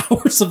upon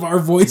hours of our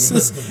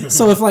voices.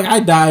 So if like I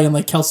die and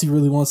like Kelsey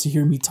really wants to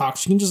hear me talk,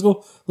 she can just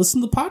go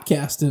listen to the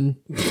podcast, and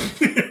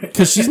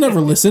because she's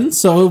never listened,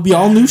 so it'll be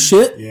all new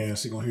shit. Yeah,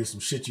 she's gonna hear some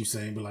shit you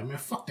say and be like, man,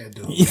 fuck that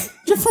dude.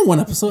 Just from one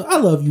episode. I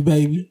love you,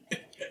 baby.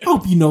 I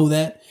hope you know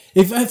that.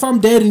 If I'm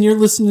dead and you're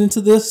listening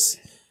to this,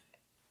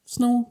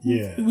 Snow,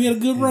 we had a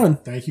good run.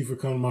 Thank you for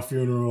coming to my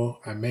funeral.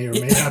 I may or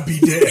may not be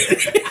dead.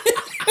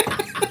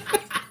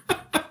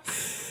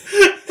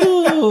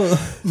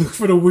 Look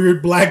for the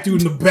weird black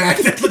dude in the back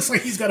that looks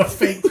like he's got a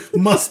fake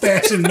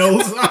mustache and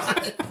nose on.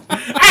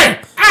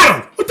 Hey,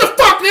 Adam! What the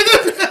fuck, nigga?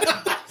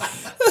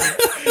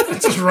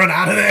 Let's just run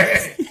out of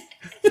there.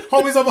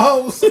 Homies of a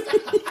hose.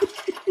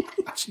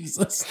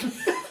 Jesus.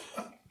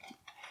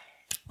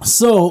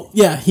 So,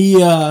 yeah, he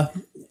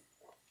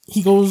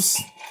goes...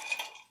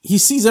 He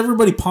sees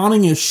everybody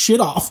pawning his shit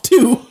off,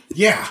 too.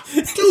 Yeah.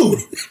 Dude,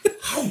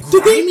 how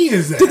grimy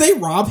is that? Did they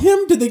rob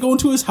him? Did they go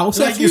into his house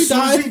after he died? As soon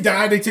as he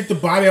died, they take the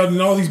body out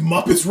and all these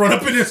Muppets run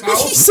up in his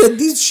house. He said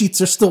these sheets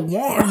are still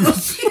warm.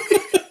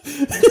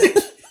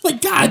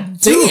 Like, god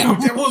damn.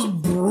 Dude, that was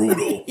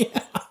brutal.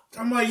 Yeah.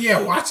 I'm like,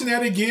 watching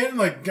that again,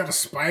 like, got a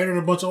spider and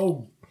a bunch of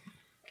old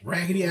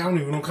raggedy, I don't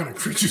even know what kind of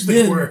creatures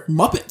they were.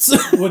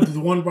 Muppets. What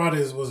the one brought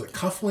was it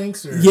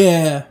cufflinks? Or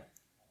yeah.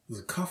 Was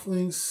it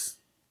cufflinks?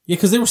 Yeah,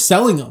 because they were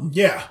selling them.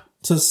 Yeah.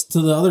 To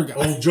the other guy.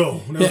 Old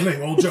Joe. That was his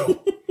name, Old Joe.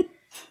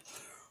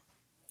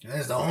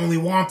 That's the only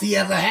warmth he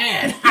ever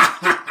had.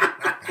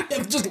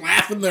 Just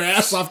laughing their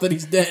ass off that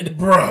he's dead.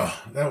 Bruh.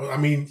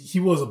 He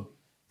was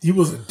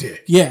a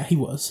dick. Yeah, he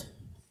was.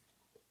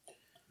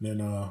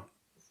 And then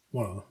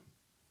one of the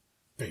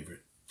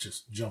favorite,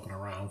 just jumping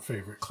around,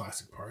 favorite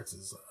classic parts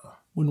is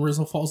when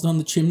Rizzo falls down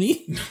the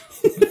chimney.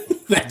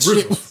 That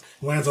Rizzo shit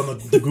lands on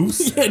the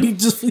goose. Yeah, and he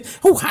just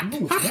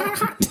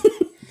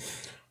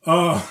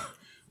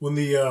when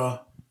the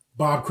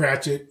Bob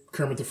Cratchit,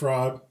 Kermit the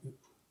Frog,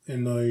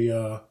 and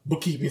the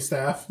bookkeeping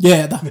staff, they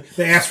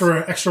asked for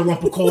an extra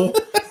lump of coal.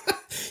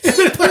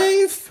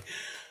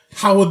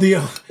 How would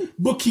the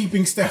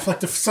bookkeeping staff like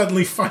to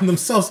suddenly find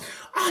themselves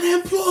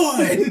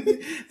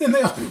unemployed? Then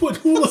they all put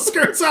hula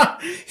skirts on.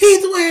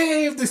 Heat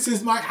wave. This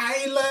is my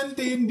island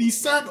in the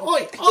sun.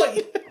 Oi,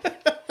 oi.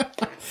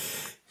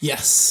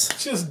 Yes.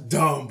 Just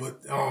dumb, but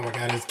oh my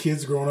god, as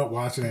kids growing up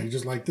watching it, you're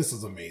just like, this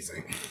is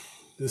amazing.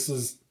 This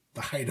is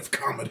the height of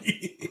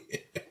comedy.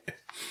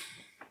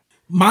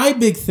 My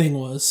big thing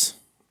was,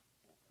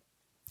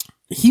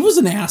 he was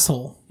an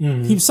asshole.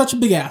 Mm-hmm. He was such a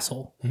big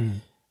asshole.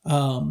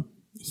 Mm-hmm.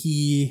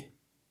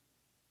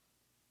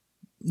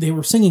 They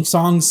were singing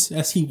songs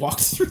as he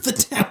walked through the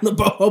town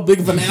about how big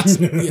of an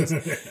asshole he is.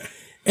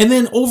 And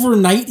then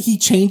overnight he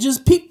changes.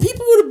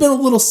 People would have been a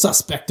little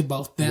suspect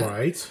about that.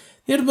 Right.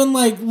 They'd have been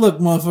like, look,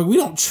 motherfucker, we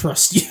don't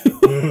trust you.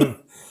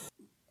 Mm-hmm.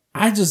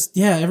 I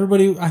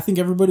think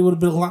everybody would have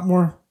been a little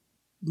more.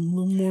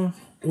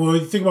 Well,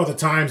 you think about the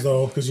times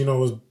though, because it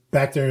was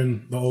back there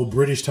in the old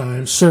British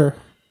times. Sure.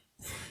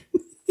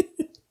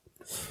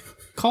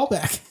 Call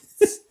back.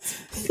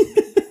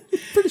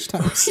 British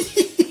times.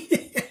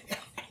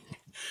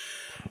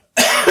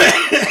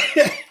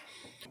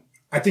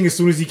 I think as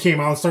soon as he came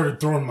out and started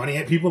throwing money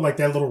at people, like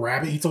that little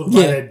rabbit, he told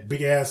about that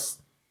big ass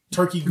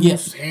turkey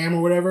goose ham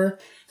or whatever.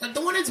 Like,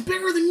 the one that's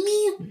bigger than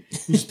me.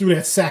 He just threw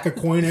that sack of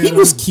coin at him. He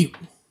was cute.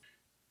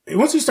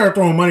 Once he started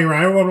throwing money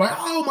around, everyone was like,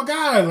 oh my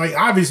god. Like,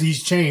 obviously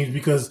he's changed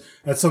because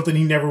that's something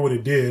he never would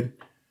have did.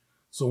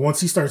 So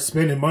once he started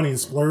spending money and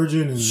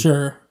splurging, and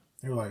sure,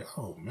 they were like,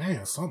 oh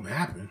man, something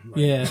happened. Like,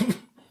 yeah.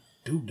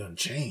 Dude done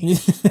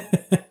changed.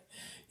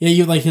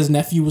 Yeah, like his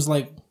nephew was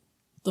like,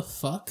 the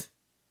fuck?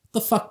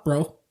 The fuck,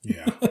 bro?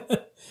 Yeah.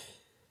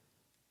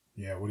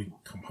 Yeah, would he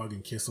come hug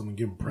and kiss him and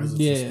give him presents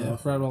and stuff?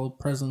 Yeah, brought all the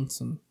presents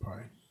and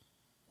probably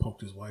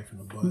poked his wife in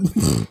the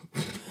butt.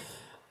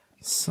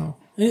 So,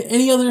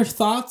 any other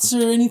thoughts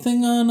or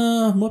anything on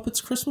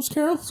Muppets Christmas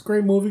Carol? It's a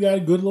great movie. Got a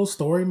good little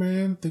story,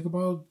 man. Think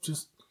about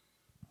just...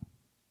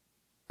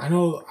 I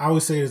know I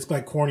always say it's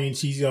like corny and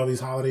cheesy, all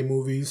these holiday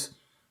movies,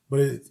 but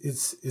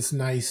it's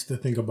nice to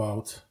think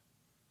about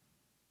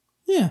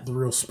the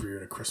real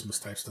spirit of Christmas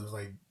type stuff.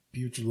 Like,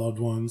 be with your loved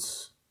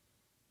ones.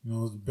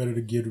 It's better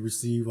to give to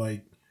receive.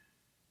 Like,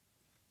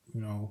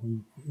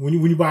 when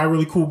you buy a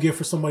really cool gift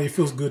for somebody, it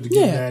feels good to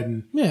give that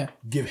and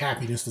give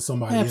happiness to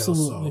somebody else.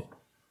 So.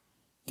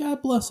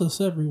 God bless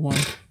us, everyone.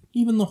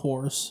 Even the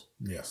whores.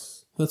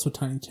 Yes. That's what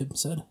Tiny Tim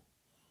said.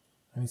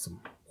 I need some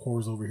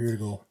whores over here to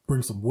go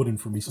bring some wood in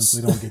for me since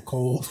they don't get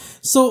cold.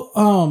 So,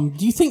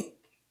 do you think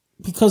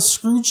because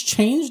Scrooge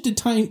changed, did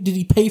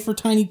he pay for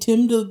Tiny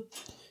Tim to...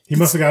 He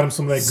must have got him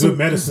some of that good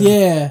medicine.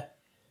 Yeah.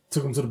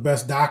 Took him to the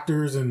best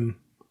doctors and...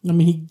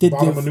 he did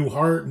bought him a new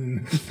heart.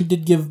 And he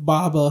did give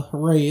Bob a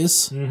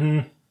raise.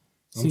 Mm-hmm.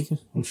 So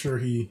I'm sure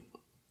he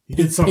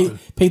did something.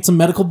 Paid some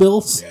medical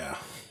bills. Yeah.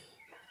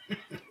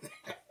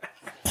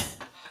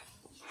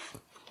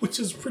 Which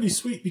is pretty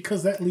sweet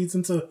because that leads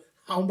into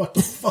how I'm about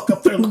to fuck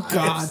up their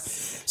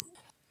lives.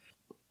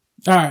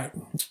 God. All right.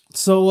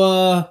 So,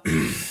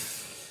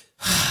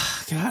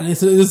 God,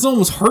 it's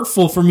almost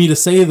hurtful for me to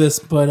say this,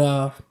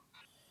 but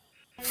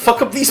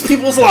fuck up these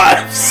people's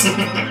lives.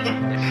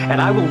 And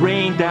I will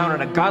rain down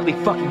an ungodly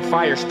fucking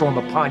firestorm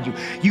upon you.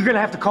 You're gonna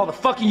have to call the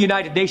fucking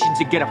United Nations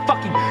and get a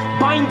fucking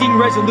binding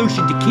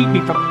resolution to keep me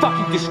from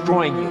fucking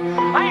destroying you.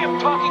 I am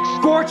talking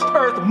scorched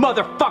earth,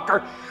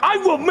 motherfucker. I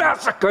will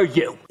massacre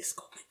you. It's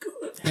gonna be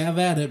good. Have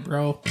at it,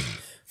 bro.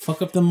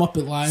 Fuck up the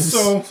Muppet lives.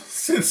 So,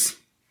 since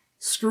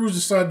Scrooge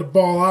decided to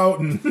ball out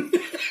and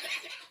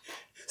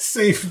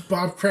save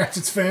Bob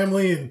Cratchit's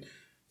family and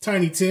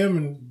Tiny Tim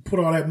and put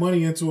all that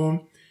money into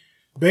him,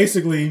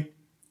 basically,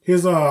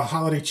 his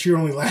holiday cheer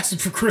only lasted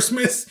for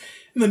Christmas.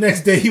 And the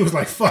next day, he was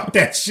like, fuck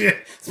that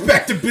shit. It's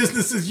back to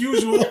business as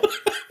usual.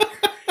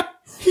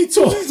 He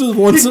told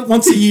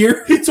once a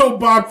year. He told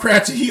Bob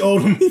Cratchit he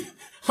owed him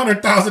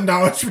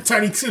 $100,000 for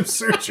Tiny Tim's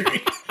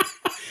surgery.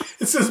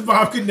 And since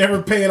Bob could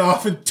never pay it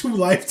off in 2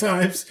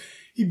 lifetimes,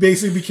 he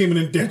basically became an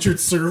indentured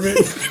servant.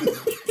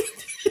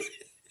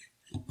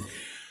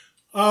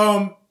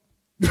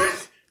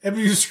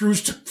 Ebenezer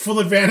Scrooge took full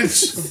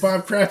advantage of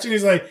Bob Cratchit.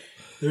 He's like,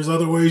 there's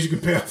other ways you can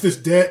pay off this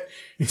debt.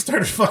 And he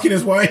started fucking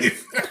his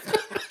wife.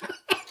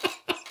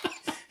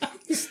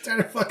 He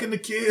started fucking the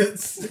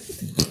kids.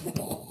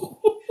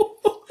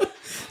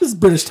 This is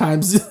British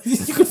Times.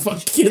 You can fuck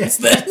kids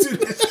then.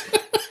 Dude,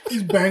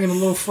 he's banging the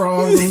little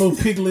frogs and little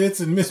piglets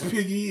and Miss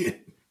Piggy.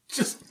 And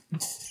just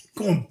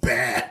going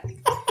bad.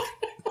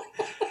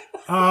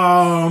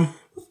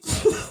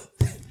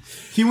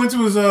 He went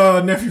to his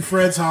nephew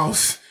Fred's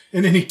house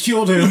and then he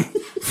killed him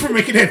for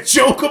making that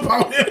joke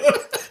about him.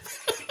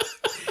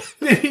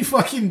 Then he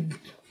fucking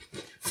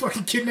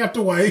kidnapped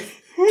a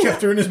wife,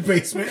 kept her in his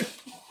basement,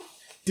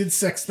 did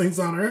sex things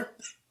on her.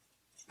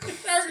 It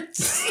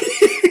hurts.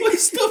 My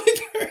stomach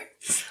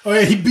hurts. Oh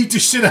yeah, he beat the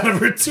shit out of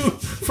her too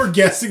for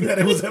guessing that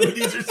it was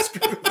Ebenezer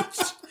Scrooge.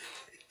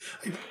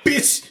 Like,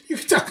 bitch, you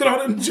talking all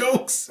them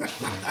jokes.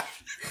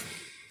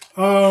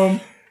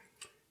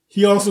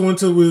 He also went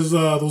to his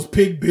those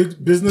pig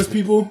business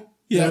people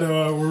that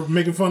were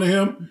making fun of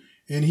him,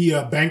 and he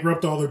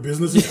bankrupted all their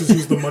businesses because he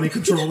was the money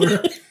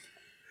controller.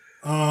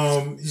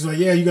 He's like,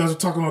 yeah, you guys were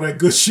talking all that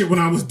good shit when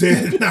I was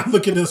dead. Now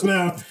look at us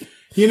now.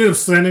 He ended up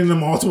sending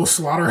them all to a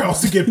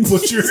slaughterhouse to get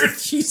butchered.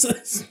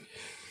 Jesus.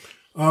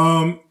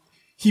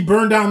 He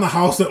burned down the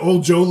house that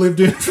old Joe lived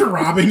in for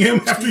robbing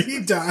him after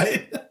he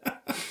died.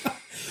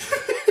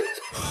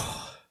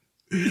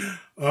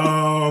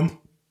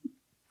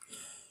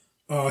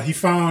 He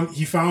found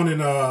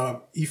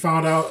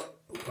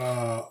out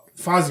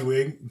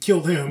Fozziwig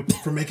killed him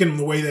for making him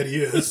the way that he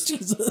is.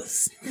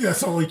 Jesus.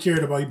 That's all he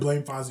cared about. He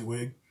blamed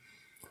Fozziwig.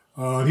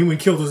 He went and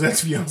killed his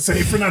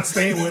ex-fiancée for not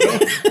staying with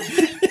him.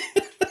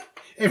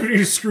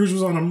 Every Scrooge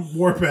was on a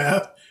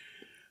warpath.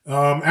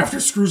 After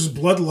Scrooge's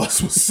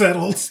bloodlust was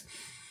settled,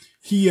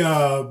 he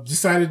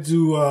decided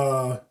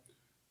to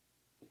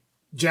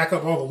jack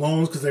up all the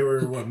loans because they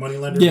were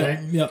moneylender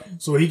bank. Yep.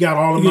 So he got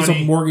all the money. He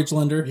was a mortgage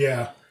lender.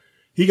 Yeah.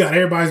 He got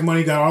everybody's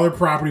money, got all their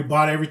property,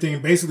 bought everything,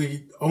 and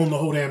basically owned the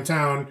whole damn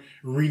town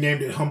and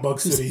renamed it Humbug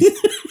City.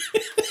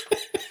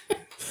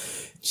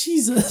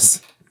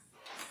 Jesus.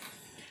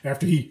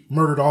 After he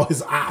murdered all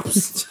his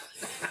ops.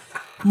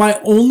 My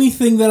only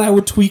thing that I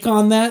would tweak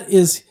on that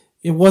is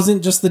it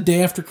wasn't just the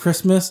day after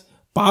Christmas.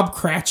 Bob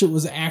Cratchit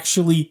was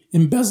actually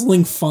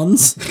embezzling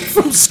funds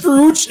from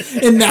Scrooge,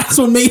 and that's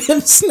what made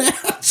him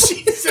snap.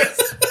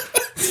 Jesus.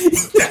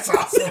 That's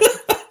awesome.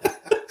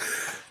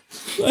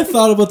 I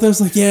thought about that. I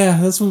was like, yeah,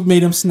 that's what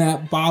made him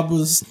snap. Bob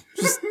was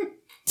just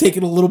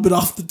taking a little bit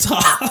off the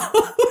top.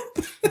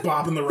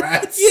 Bob and the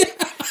Rats? Yeah.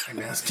 Hey,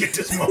 man, let's get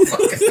this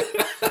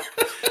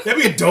motherfucker.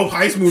 That'd be a dope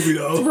heist movie,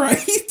 though. Right?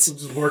 So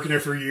just working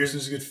there for years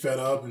and just get fed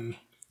up, and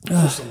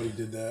I wish somebody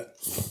did that.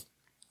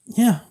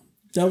 Yeah,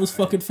 that was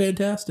fucking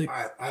fantastic.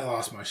 I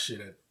lost my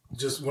shit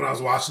just when I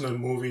was watching the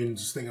movie and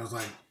just thinking, I was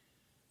like,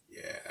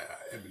 yeah,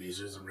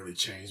 Ebenezer hasn't really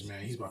changed,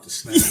 man. He's about to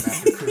snap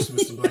after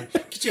Christmas and be like,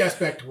 get your ass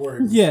back to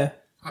work. Yeah.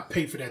 I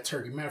paid for that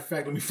turkey. Matter of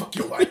fact, let me fuck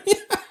your wife.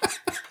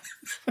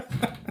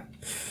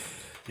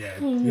 Yeah,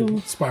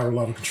 it spiraled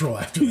out of control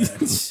after that.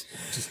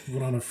 Just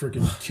went on a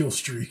freaking kill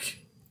streak.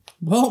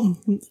 Well,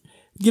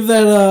 give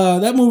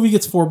that movie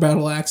gets 4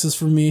 battle axes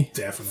from me.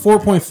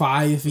 Definitely.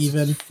 4.5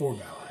 even. 4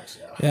 battle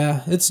axes, yeah.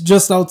 Yeah, it's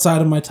just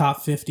outside of my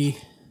top 50.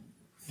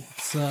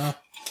 It's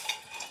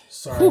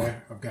sorry,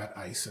 I've got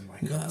ice in my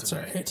cup. That's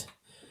today.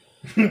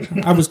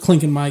 alright. I was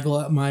clinking my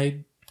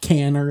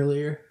can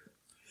earlier.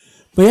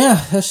 But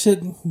yeah, that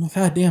shit,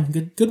 god damn,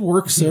 good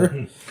work,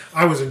 sir.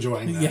 I was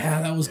enjoying that.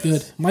 Yeah, that was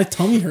good. My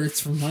tummy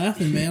hurts from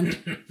laughing, man.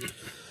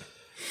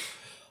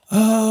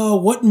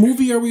 What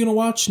movie are we gonna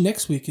watch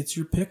next week? It's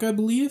your pick, I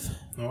believe.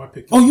 No, I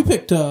picked. Oh, you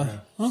picked. Okay.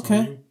 So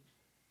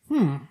I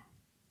don't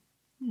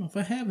know if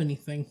I have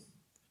anything.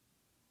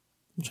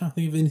 I'm trying to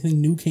think if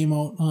anything new came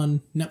out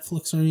on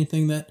Netflix or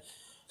anything that.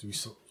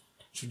 Should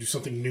we do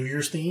something New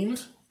Year's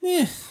themed?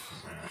 Yeah,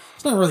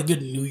 it's not really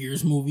good New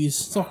Year's movies.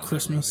 It's all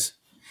Christmas.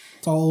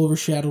 It's all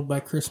overshadowed by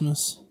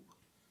Christmas.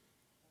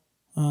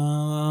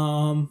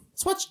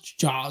 Let's watch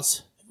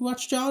Jaws. Have you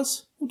watched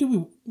Jaws? Did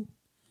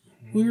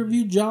we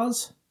reviewed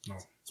Jaws? No.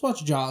 Let's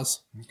watch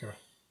Jaws. Okay.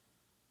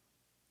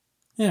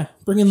 Yeah,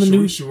 bring in the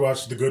new. Should we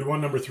watch the good one,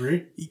 number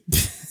 3?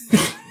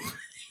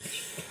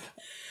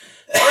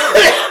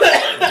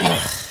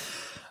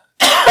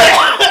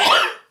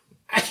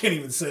 I can't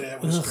even say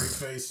that with a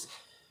straight face.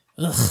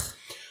 Ugh.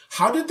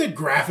 How did the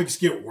graphics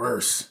get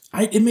worse?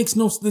 It makes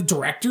no... The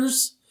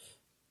directors?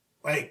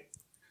 Like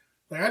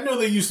I know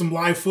they used some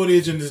live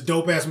footage and this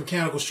dope-ass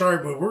mechanical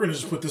shark, but we're going to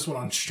just put this one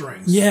on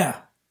strings.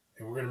 Yeah.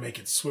 And we're going to make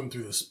it swim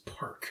through this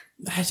park.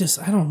 I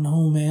don't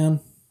know, man.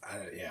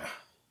 Yeah.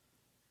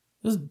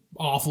 This is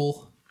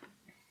awful.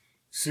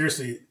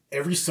 Seriously,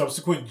 every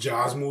subsequent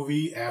Jaws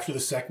movie after the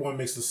second one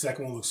makes the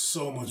second one look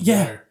so much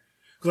better.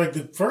 Because like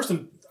the first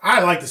one,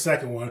 I like the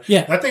second one.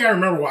 Yeah. I think I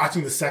remember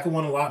watching the second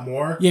one a lot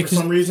more for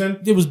some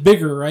reason. It was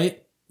bigger,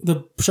 right?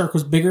 The shark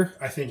was bigger?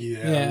 I think,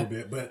 a little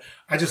bit. But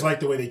I just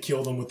like the way they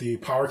killed them with the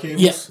power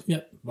cables.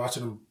 Yeah.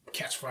 Watching them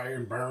catch fire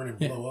and burn and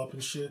blow up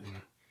and shit.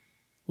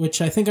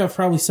 Which I think I've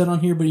probably said on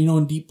here, but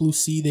in Deep Blue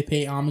Sea, they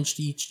pay homage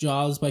to each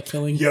Jaws by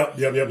killing...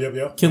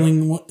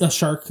 Killing a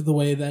shark the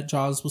way that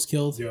Jaws was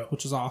killed,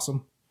 which is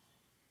awesome.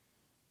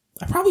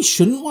 I probably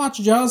shouldn't watch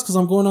Jaws because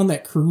I'm going on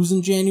that cruise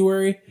in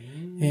January,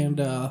 and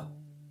I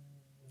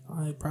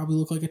probably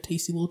look like a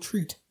tasty little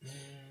treat.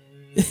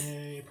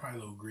 You're probably a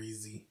little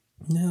greasy.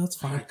 Yeah, that's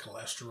fine. High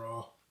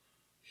cholesterol.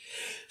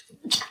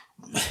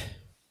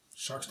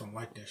 Sharks don't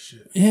like that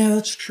shit. Yeah,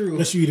 that's true.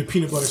 Unless you eat a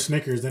peanut butter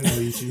Snickers, then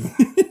they'll eat you.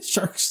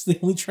 Sharks, they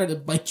only try to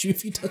bite you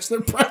if you touch their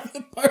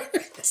private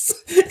parts.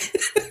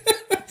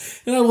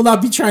 And I will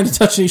not be trying to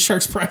touch any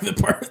shark's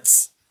private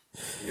parts.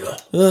 Yeah.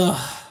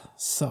 Ugh.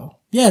 So,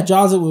 yeah,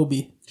 Jaws it will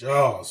be.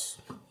 Jaws.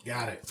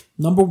 Got it.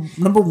 Number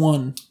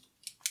 1.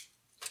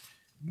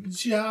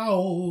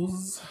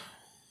 Jaws.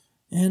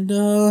 And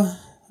that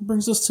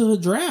brings us to the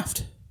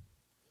draft.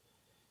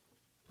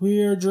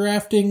 We are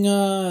drafting...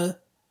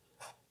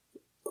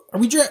 I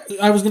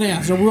was going to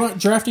ask, are we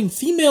drafting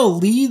female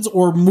leads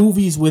or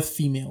movies with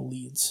female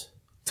leads?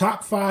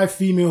 Top 5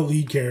 female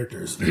lead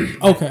characters.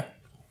 Okay.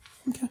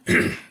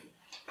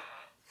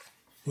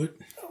 What?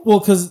 Well,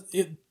 because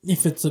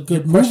if it's a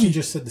good movie... movie... You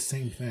just said the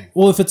same thing.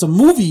 Well, if it's a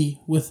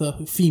movie with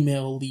a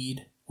female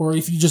lead, or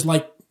if you just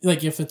like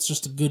if it's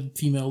just a good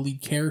female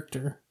lead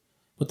character,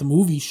 but the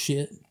movie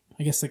shit,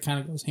 I guess that kind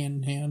of goes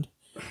hand in hand.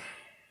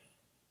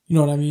 You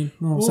know what I mean?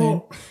 You know what I'm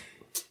saying?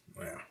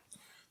 Yeah.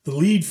 The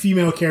lead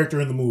female character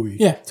in the movie.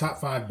 Yeah.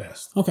 Top 5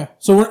 best. Okay.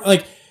 So we're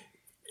like...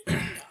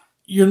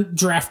 You're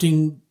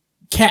drafting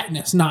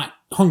Katniss, not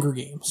Hunger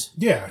Games.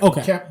 Yeah.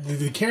 Okay.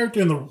 The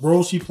character and the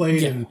role she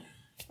played and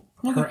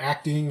her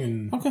acting.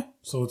 And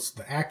so it's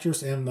the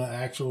actress and the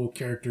actual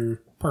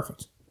character.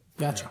 Perfect.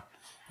 Gotcha.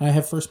 Yeah. I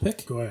have first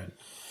pick. Go ahead.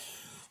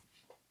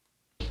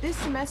 This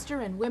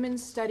semester in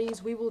Women's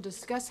Studies, we will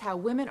discuss how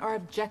women are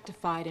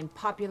objectified in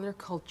popular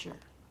culture,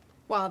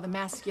 while the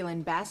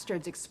masculine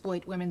bastards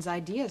exploit women's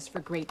ideas for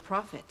great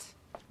profit.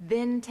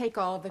 Then take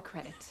all the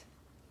credit.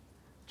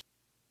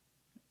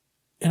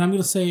 And I'm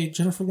going to say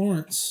Jennifer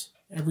Lawrence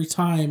every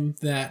time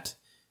that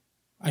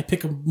I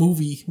pick a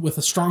movie with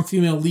a strong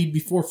female lead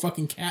before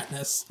fucking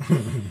Katniss.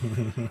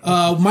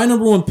 My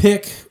number 1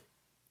 pick,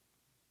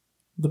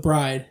 The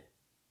Bride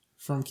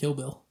from Kill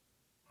Bill.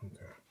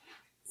 Okay.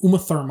 Uma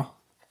Thurman.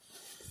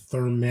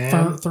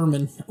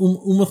 Thurman.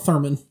 Uma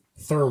Thurman.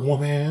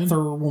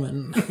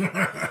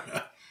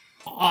 Thurwoman.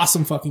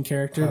 Awesome fucking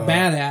character.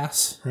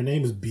 Badass. Her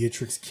name is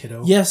Beatrix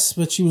Kiddo. Yes,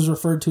 but she was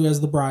referred to as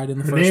the bride in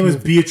the first movie. Her name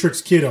is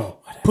Beatrix Kiddo.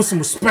 Whatever. Put some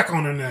respect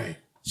on her name.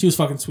 She was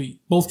fucking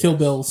sweet. Both Kill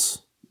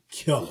Bills.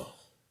 Killer.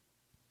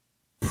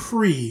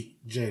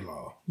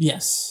 Pre-J-Law.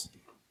 Yes.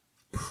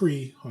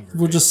 Pre-Hunger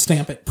We'll just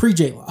stamp it.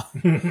 Pre-J-Law.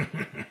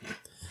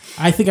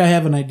 I think I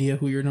have an idea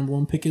who your number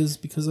 1 pick is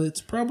because it's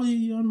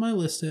probably on my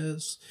list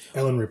as...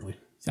 Ellen Ripley.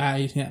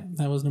 That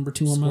was number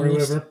 2 on my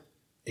list. River,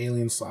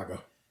 Alien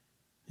Saga.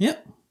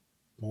 Yep.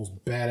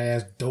 Most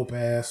badass, dope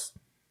ass,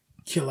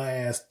 killer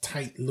ass,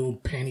 tight little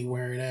panty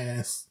wearing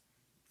ass,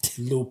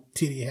 little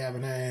titty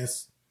having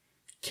ass,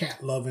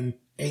 cat loving,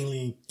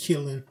 alien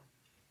killing.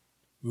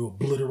 We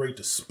obliterate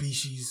the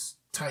species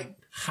type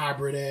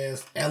hybrid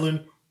ass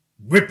Ellen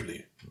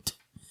Ripley.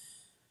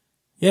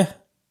 Yeah.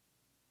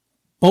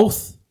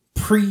 Both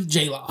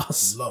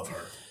pre-J-Laws. Love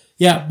her.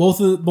 Yeah,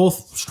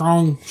 both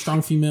strong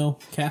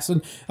female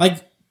casting.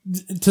 Like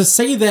to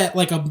say that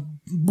like a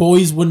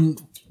boys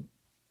wouldn't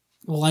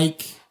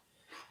like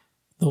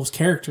those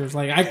characters.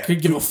 Like I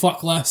could give a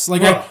fuck less.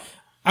 Like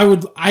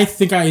I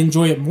think I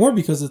enjoy it more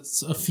because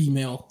it's a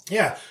female.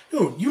 Yeah.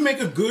 Dude, you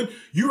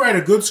write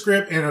a good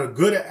script and a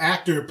good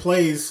actor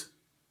plays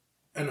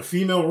in a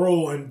female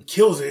role and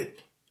kills it.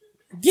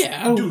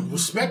 Yeah. Dude,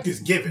 respect is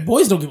given.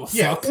 Boys don't give a fuck.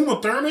 Yeah,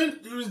 Uma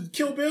Thurman,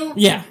 Kill Bill.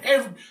 Yeah.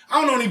 I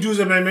don't know any dudes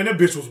that man, that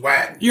bitch was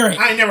whack. You're right.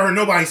 I ain't never heard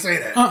nobody say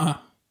that.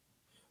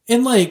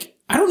 And like,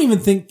 I don't even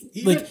think,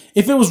 like,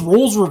 if it was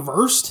roles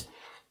reversed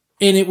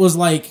and it was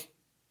like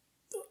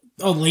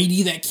a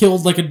lady that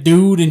killed like a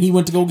dude and he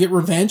went to go get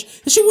revenge,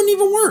 that shit wouldn't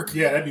even work.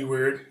 Yeah, that'd be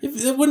weird.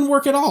 It wouldn't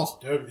work at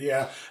all.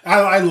 Yeah.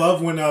 I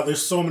love when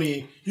there's so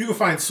many, you can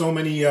find so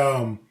many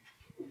YouTube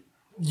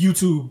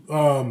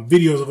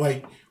videos of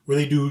like, where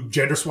they do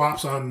gender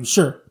swaps on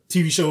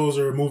TV shows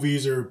or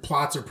movies or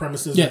plots or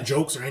premises or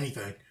jokes or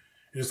anything.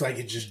 It's like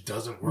it just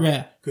doesn't work.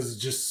 Yeah. Because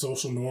it's just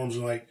social norms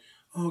are like,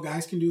 oh,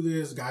 guys can do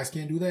this, guys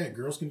can't do that,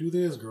 girls can do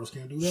this, girls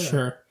can't do that.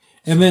 Sure.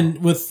 And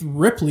then with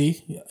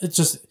Ripley, it's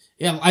just,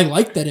 I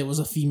like that it was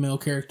a female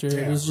character. Yeah.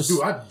 It was just...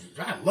 Dude, I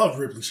loved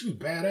Ripley. She was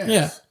badass.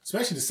 Yeah.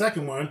 Especially the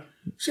second one.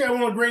 She had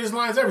one of the greatest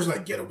lines ever. She's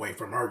like, get away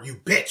from her, you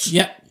bitch.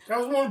 Yeah. That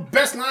was one of the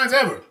best lines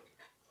ever.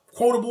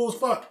 Quotable as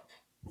fuck.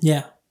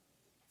 Yeah.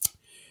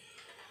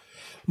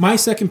 My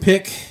second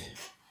pick,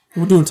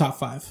 we're doing top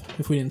 5,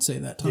 if we didn't say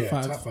that. Top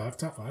 5.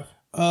 Top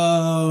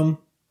 5.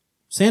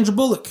 Sandra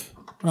Bullock,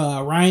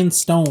 Ryan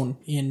Stone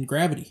in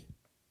Gravity.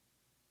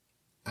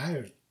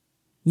 I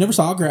never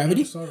saw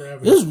Gravity. It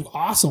was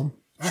awesome.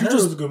 I heard it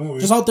was a good movie.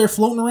 Just out there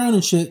floating around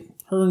and shit.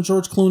 Her and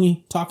George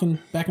Clooney talking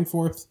back and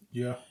forth.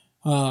 Yeah.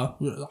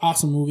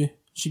 Awesome movie.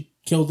 She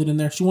killed it in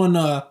there. She won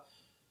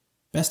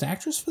Best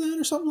Actress for that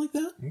or something like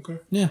that. Okay.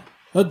 Yeah.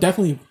 I'll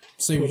definitely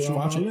say we should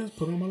watch it.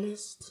 Put it on my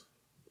list.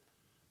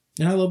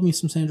 And I love me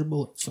some Sandra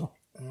Bullock, so.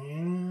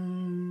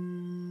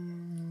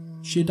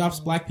 She adopts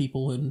black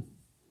people and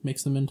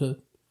makes them into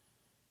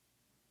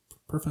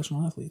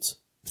professional athletes.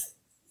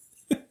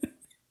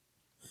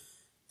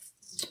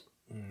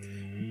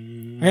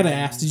 I gotta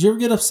ask, did you ever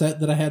get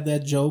upset that I had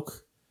that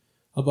joke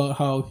about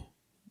how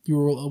you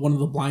were one of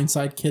the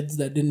blindside kids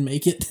that didn't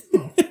make it?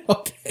 Oh.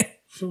 Okay.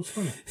 So it's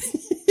funny.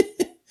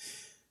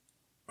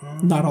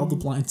 Not all the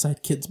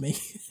blindside kids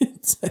make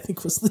it, I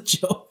think was the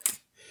joke.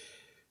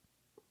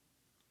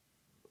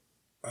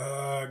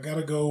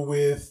 Gotta go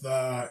with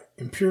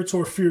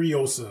Imperator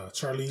Furiosa,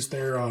 Charlize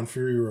Theron on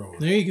Fury Road.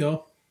 There you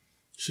go.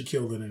 She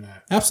killed it in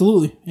that.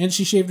 Absolutely. And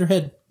she shaved her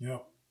head.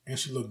 Yep. And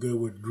she looked good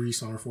with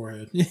grease on her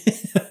forehead.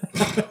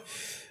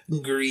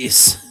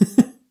 Grease.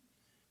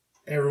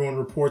 Everyone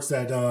reports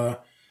that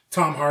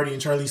Tom Hardy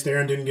and Charlize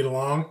Theron didn't get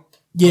along on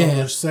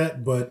their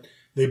set, but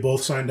they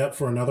both signed up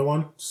for another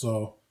one.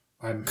 So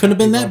couldn't have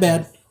been that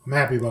bad. I'm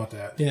happy about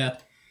that. Yeah.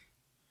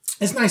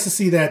 It's nice to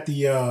see that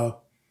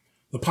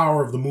the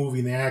power of the movie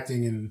and the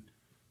acting and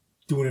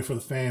doing it for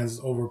the fans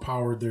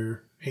overpowered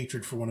their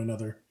hatred for one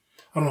another.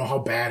 I don't know how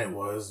bad it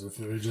was. If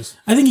it was just,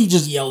 I think he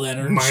just yelled at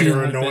her.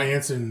 Minor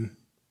annoyance, and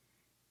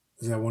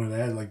is that one of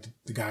that? Like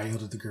the guy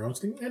yelled at the girl.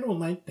 I don't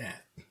like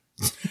that.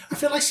 I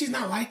feel like she's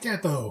not like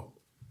that though.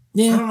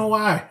 Yeah, I don't know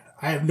why.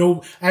 I have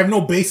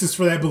no basis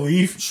for that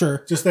belief.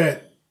 Sure, just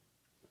that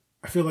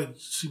I feel like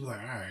she'd be like,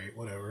 all right,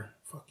 whatever,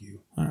 fuck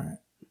you. All right,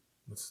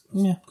 let's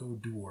go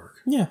do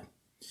work. Yeah.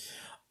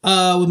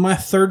 With my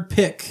third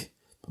pick,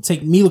 I'll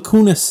take Mila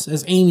Kunis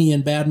as Amy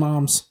in Bad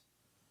Moms.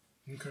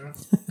 Okay.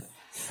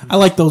 I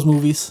like those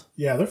movies.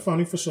 Yeah, they're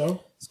funny for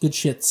sure. It's good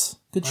shits.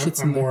 Good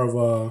shits. I'm more of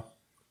a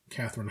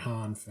Catherine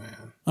Hahn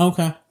fan.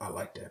 Okay. I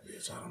like that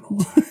bitch. I don't know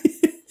why.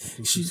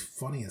 She's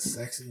funny and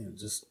sexy and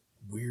just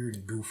weird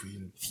and goofy.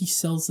 And if he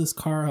sells this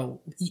car,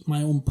 I'll eat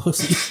my own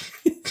pussy.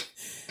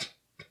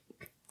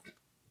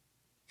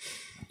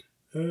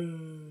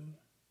 You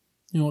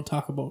don't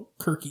talk about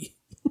Kirky.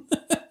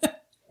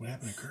 What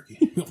happened to Kirky?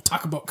 We don't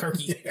talk about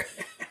Kirky.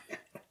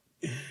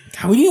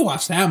 God, we need to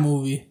watch that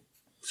movie.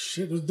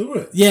 Shit, let's do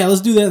it. Yeah,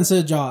 let's do that instead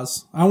of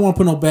Jaws. I don't want to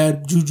put no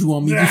bad juju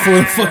on me before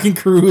the fucking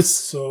cruise.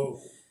 So,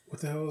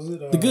 what the hell is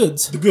it? The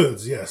Goods. The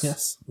Goods, yes.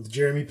 Yes. With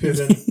Jeremy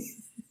Piven,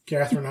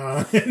 Catherine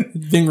Hahn,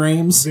 Ving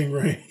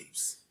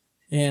Rhames.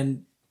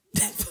 And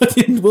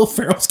fucking Will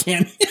Ferrell's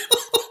cameo.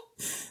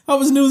 I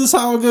always knew this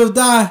how I was going to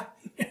die.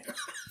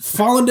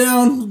 Falling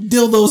down,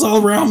 dildos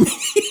all around me.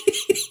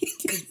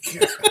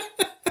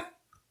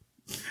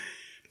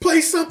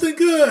 Play something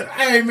good.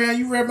 Hey, man,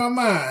 you read my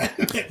mind.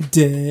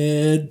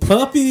 Dead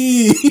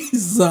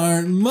puppies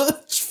aren't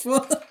much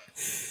fun.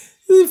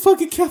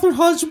 Fucking Catherine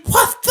Hodge.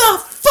 What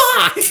the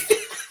fuck?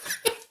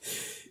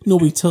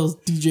 Nobody tells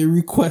DJ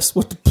Request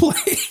what to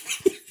play.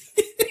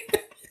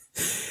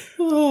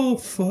 Oh,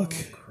 fuck.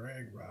 Oh,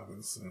 Craig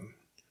Robinson.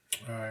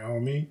 All right,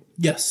 on me?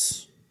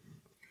 Yes.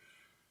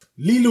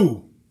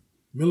 Lilu.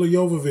 Mila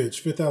Jovovich,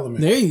 Fifth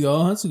Element. There you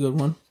go. That's a good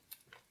one.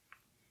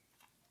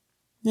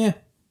 Yeah.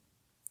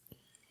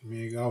 I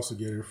mean, I also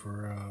get her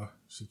for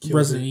she killed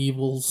Resident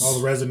Evils. All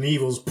the Resident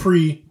Evils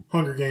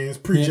pre-Hunger Games,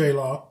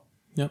 pre-J-Law.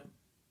 Yep.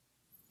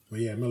 But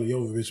yeah, Mila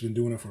Jovovich been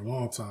doing it for a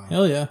long time.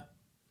 Hell yeah.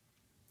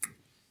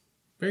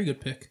 Very good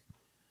pick.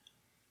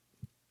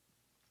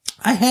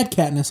 I had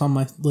Katniss on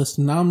my list,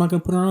 and now I'm not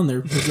going to put her on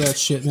there because of that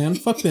shit, man.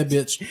 Fuck that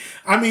bitch.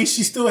 I mean,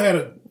 she still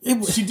had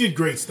she did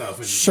great stuff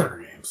in the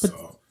Hunger Games.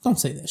 So. Don't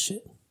say that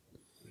shit.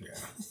 Yeah.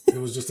 It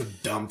was just a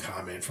dumb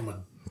comment from a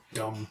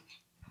dumb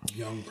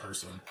young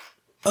person.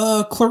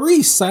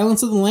 Clarice,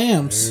 Silence of the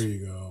Lambs. There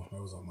you go.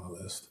 That was on my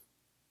list.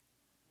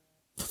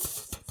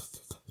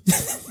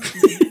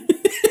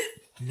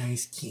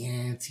 Nice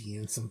Chianti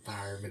and some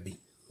fire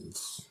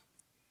beans.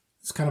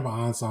 It's kind of an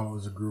ensemble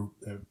as a group.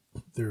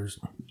 There's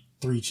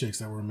 3 chicks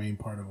that were a main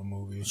part of a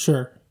movie.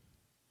 Sure.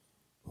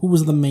 Who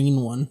was the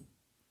main one?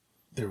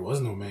 There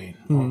was no main.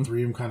 All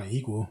 3 of them kind of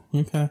equal.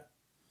 Okay.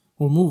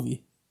 What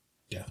movie?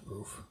 Death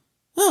Proof.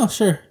 Oh,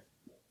 sure.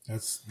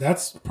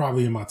 That's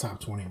probably in my top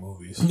 20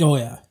 movies. Oh,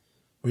 yeah.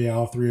 But yeah,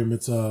 all three of them.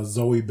 It's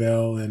Zoe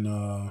Bell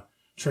and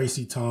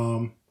Tracy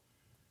Tom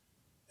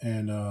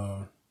and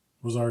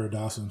Rosario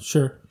Dawson.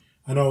 Sure.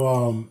 I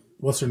know.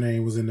 What's her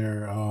name was in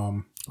there?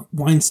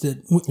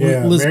 Weinstead.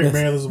 Yeah, Elizabeth.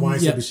 Mary Elizabeth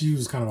Weinstead, but she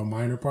was kind of a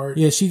minor part.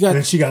 Yeah, she got. And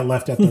then she got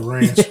left at the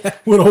ranch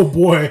with old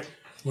boy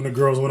when the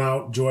girls went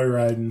out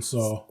joyriding.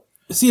 So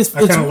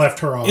I kind of left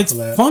her off of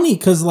that. It's funny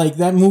because like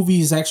that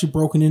movie is actually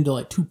broken into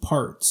like 2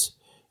 parts.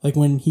 Like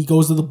when he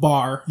goes to the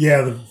bar.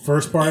 Yeah, the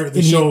first part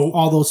they show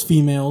all those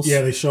females.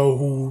 Yeah, they show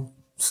who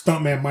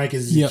Stuntman Mike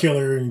is the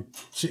killer and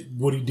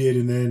what he did,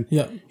 and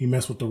then he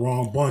messed with the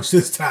wrong bunch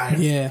this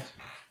time. Yeah,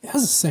 that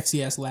was a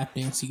sexy ass lap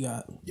dance he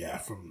got. Yeah,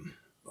 from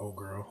old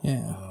girl.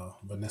 Yeah,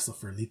 Vanessa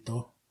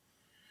Ferlito.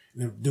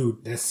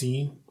 Dude, that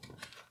scene.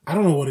 I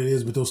don't know what it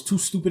is, but those 2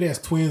 stupid ass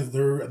twins.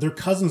 They're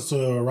cousins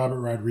to Robert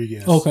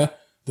Rodriguez. Okay,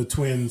 the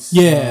twins.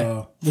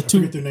 Yeah, I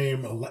forget their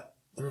name.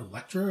 They're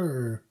Electra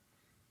or.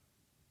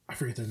 I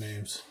forget their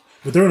names,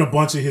 but they're in a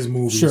bunch of his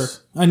movies. Sure,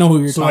 I know who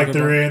you're talking about. So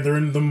like they're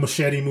in the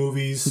Machete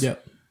movies.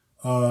 Yep.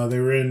 They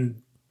were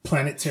in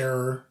Planet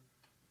Terror.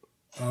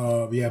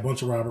 Yeah, a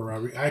bunch of Robert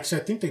Rodriguez.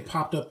 Actually, I think they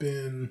popped up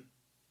in.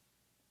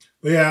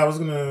 But yeah, I was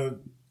gonna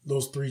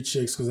those 3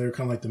 chicks because they're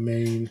kind of like the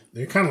main.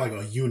 They're kind of like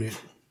a unit.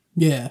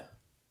 Yeah,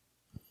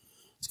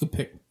 it's a good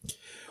pick.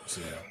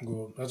 So yeah,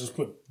 I'll just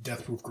put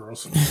Death Proof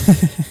Girls.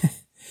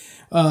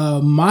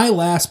 My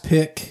last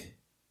pick.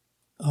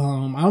 I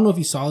don't know if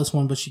you saw this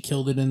one, but she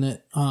killed it in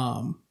it.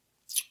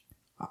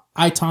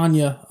 I,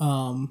 Tanya.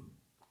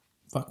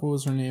 What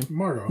was her name?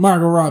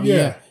 Margot Robbie.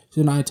 Yeah.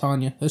 She's in I,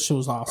 Tanya. That show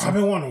was awesome. I've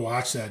been wanting to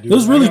watch that, dude. It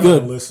was really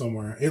good. On a list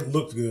somewhere. It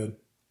looked good.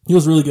 It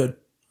was really good.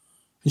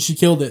 And she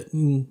killed it.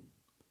 And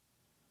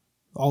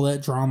all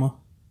that drama.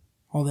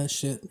 All that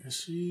shit. Is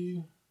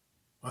she?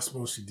 I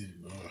suppose she did.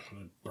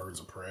 Birds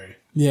of Prey.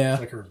 Yeah.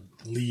 It's like her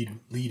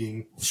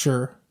leading.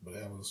 Sure. But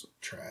that was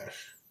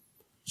trash.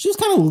 She was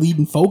kind of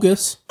leading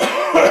focus.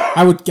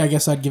 I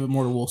guess I'd give it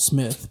more to Will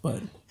Smith,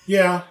 but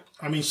yeah,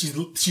 I mean she's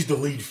the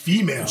lead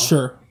female.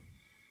 Sure.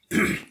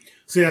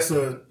 See, I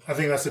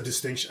think that's a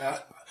distinction.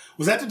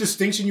 Was that the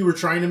distinction you were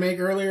trying to make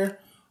earlier?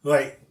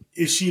 Like,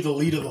 is she the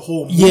lead of the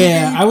whole movie?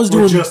 Yeah, I was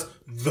doing just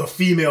the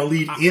female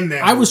lead in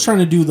that. I was trying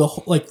to do the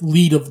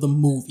lead of the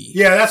movie.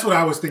 Yeah, that's what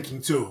I was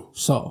thinking too.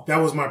 So that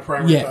was my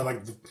primary thought,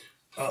 like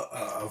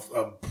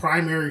a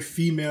primary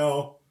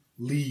female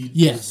lead.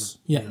 Yes,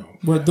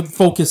 where the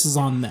focus is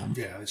on them.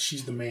 Yeah,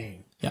 she's the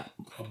main. Yeah,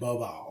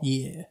 above all.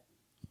 Yeah,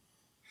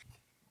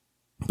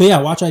 but yeah,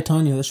 watch I,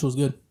 Tanya. That show's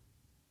good.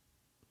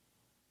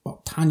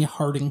 About Tanya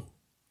Harding.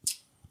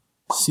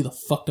 See the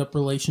fucked up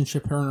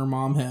relationship her and her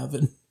mom have,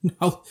 and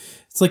how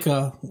it's like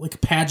a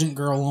pageant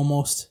girl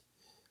almost.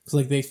 It's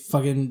like they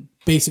fucking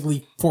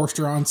basically forced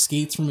her on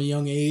skates from a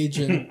young age,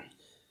 and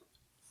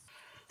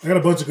I got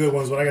a bunch of good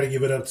ones, but I got to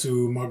give it up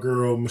to my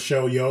girl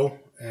Michelle Yeoh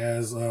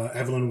as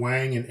Evelyn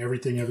Wang in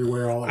Everything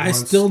Everywhere All at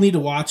Once. I still need to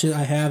watch it.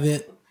 I have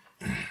it.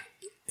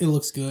 It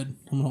looks good.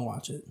 I'm gonna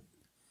watch it.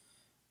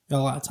 Got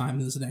a lot of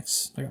time this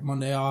next. I got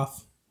Monday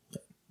off.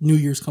 New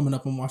Year's coming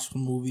up and watch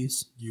some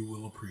movies. You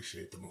will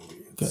appreciate the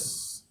movie.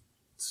 It's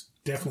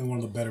definitely one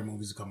of the better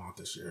movies to come out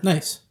this year.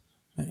 Nice.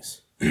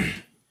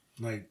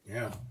 Like,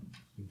 yeah,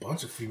 a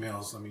bunch of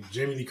females. I mean,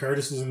 Jamie Lee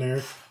Curtis is in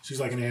there. She's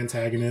like an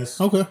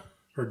antagonist. Okay.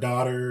 Her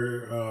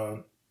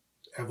daughter,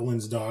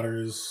 Evelyn's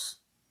daughter, is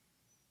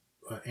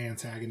an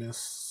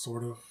antagonist,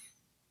 sort of.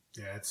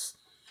 Yeah,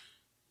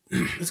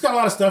 it's got a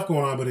lot of stuff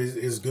going on, but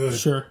it's good.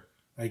 Sure.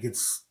 Like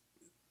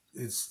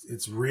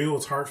it's real,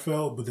 it's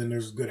heartfelt, but then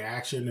there's good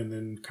action and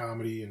then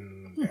comedy,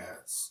 and yeah,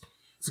 it's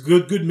a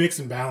good mix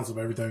and balance of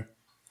everything.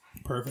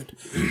 Perfect.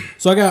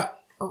 So I got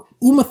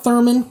Uma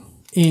Thurman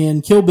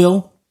in Kill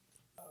Bill,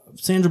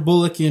 Sandra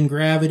Bullock in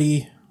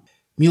Gravity,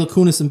 Mila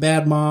Kunis in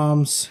Bad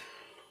Moms,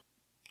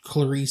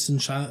 Clarice in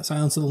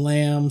Silence of the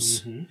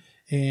Lambs,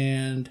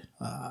 and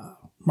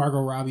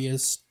Margot Robbie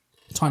as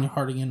Tanya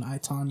Harding in I,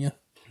 Tanya.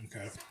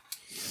 Okay.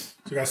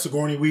 So we got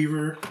Sigourney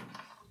Weaver,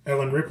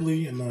 Ellen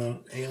Ripley, and the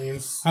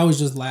Aliens. I always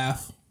just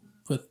laugh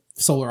with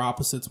Solar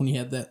Opposites when you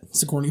had that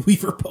Sigourney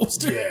Weaver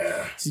poster.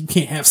 Yeah. So you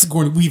can't have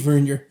Sigourney Weaver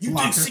in your think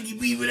locker. Siggy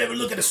Weaver would ever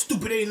look at a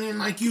stupid alien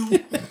like you?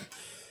 It's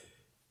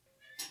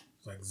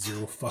like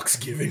Zero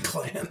Fucks Given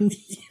Clan.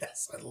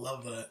 Yes, I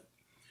love that.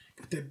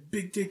 Got that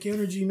big dick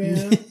energy,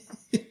 man.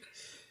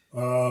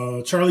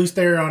 Charlize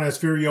Theron as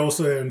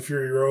Furiosa in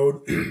Fury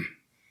Road.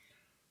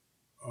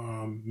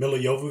 Mila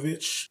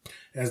Jovovich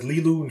as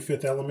Lilu in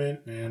Fifth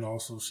Element, and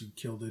also she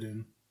killed it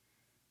in.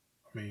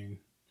 I mean,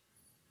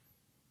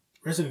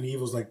 Resident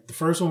Evil's like the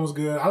first one was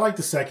good. I like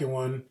the second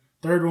one.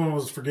 Third one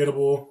was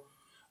forgettable.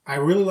 I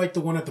really like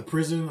the one at the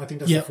prison. I think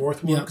that's the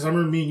fourth one because I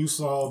remember me and you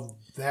saw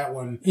that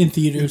one in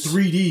theaters, in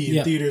 3D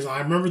in theaters. I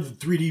remember the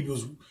 3D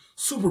was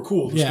super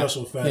cool. The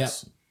special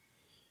effects.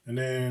 And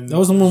then that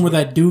was the one where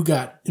that dude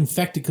got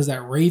infected because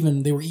that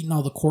raven. They were eating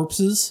all the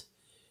corpses.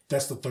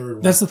 That's the third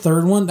one. That's the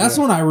third one? That's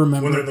the one I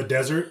remember. When they're in the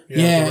desert?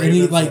 Yeah, and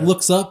he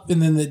looks up and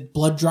then the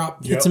blood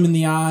drop hits him in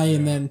the eye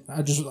and then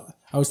I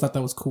always thought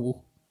that was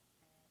cool.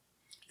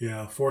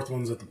 Yeah, fourth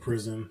one's at the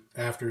prison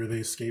after they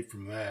escape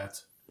from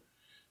that.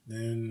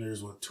 Then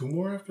there's, 2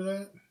 more after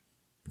that?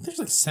 There's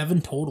like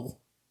 7 total.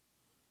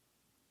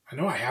 I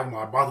know I have them.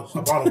 I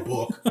bought a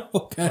book.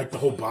 Okay. Like the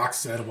whole box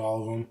set of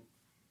all of them.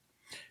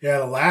 Yeah,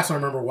 the last one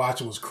I remember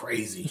watching was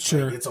crazy.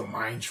 Sure. Like, it's a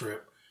mind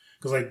trip.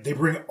 Because, like, they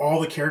bring all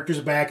the characters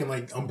back and,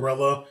 like,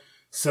 Umbrella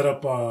set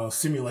up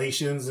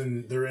simulations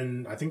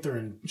and I think they're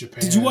in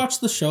Japan. Did you watch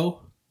the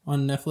show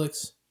on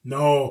Netflix?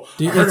 No.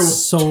 Dude, I heard it's it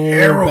was so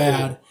terrible.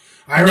 bad.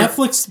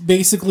 Netflix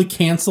basically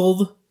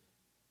canceled.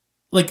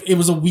 Like, it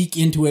was a week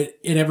into it,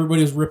 and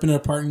everybody was ripping it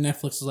apart, and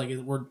Netflix was like,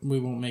 we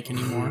won't make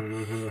any more.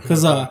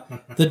 Because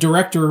the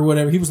director or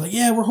whatever, he was like,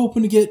 yeah, we're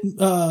hoping to get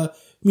Mila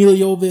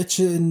Jovovich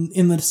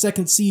in the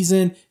second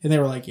season. And they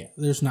were like, yeah,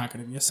 there's not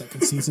going to be a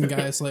second season,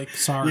 guys. Like,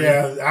 sorry.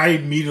 Yeah, I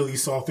immediately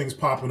saw things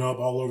popping up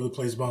all over the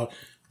place about,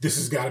 this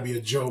has got to be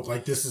a joke.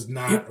 Like, this is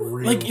not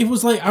real. Like, it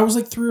was like, I was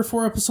like 3 or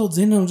 4 episodes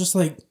in, and I'm just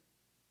like,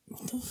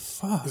 what the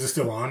fuck? Is it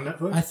still on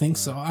Netflix? I think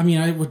so. I mean,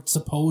 I would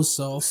suppose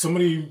so.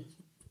 Somebody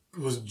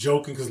was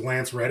joking because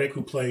Lance Reddick,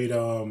 who played,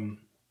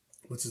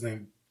 what's his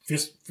name?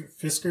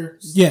 Fisker?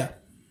 Yeah.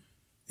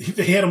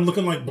 They had him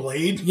looking like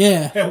Blade.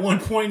 Yeah. At one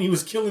point, he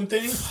was killing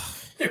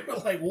things. They were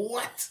like,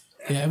 what?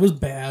 Yeah, it was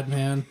bad,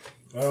 man.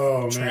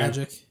 Oh, man.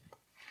 Tragic.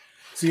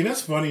 See, and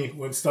that's funny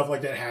when stuff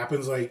like that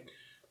happens. Like,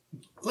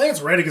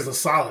 Lance Reddick is a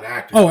solid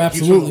actor. Oh, like,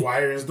 absolutely. He's on The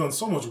Wire and has done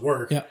so much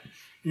work. Yeah.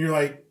 And you're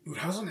like, dude,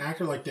 how's an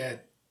actor like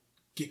that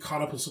get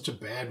caught up in such a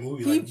bad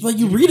movie?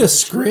 You read a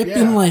script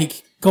and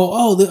like go,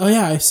 oh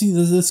yeah, I see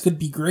this could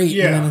be great.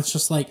 Yeah. And then it's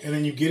just like, and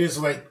then you get into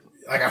like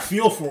I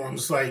feel for him.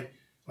 It's like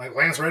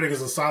Lance Reddick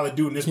is a solid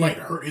dude, and this might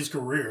hurt his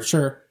career.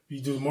 Sure. You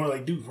do more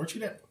like, dude, weren't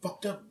you that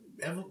fucked up?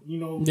 You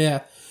know?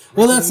 Yeah.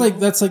 Well, that's like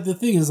the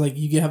thing is like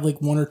you have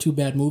like 1 or 2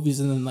 bad movies,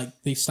 and then like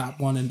they stop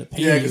wanting to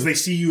pay. Yeah, because they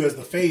see you as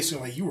the face,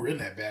 and like you were in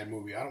that bad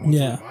movie. I don't want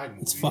to do my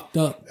movie. It's fucked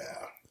up. Yeah.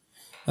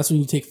 That's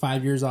when you take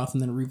 5 years off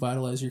and then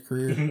revitalize your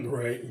career.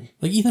 Right.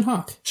 Like Ethan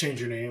Hawke.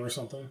 Change your name or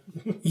something.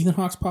 Ethan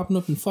Hawke's popping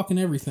up in fucking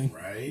everything.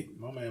 Right.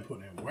 My man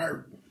putting in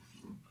work.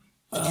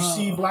 Did you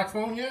see Black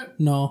Phone yet?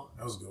 No.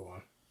 That was a good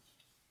one.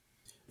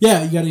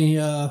 Yeah, you got any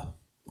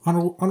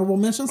honorable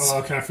mentions?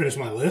 Can I finish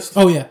my list?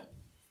 Oh, yeah.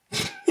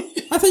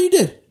 I thought you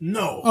did.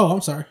 No. Oh,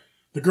 I'm sorry.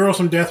 The Girls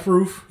from Death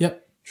Proof.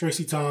 Yep.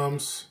 Tracy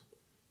Toms.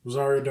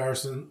 Rosario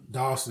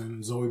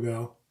Dawson. Zoe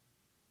Bell.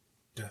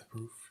 Death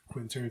Proof.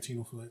 Quentin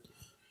Tarantino flick.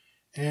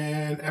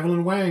 And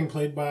Evelyn Wang,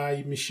 played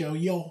by Michelle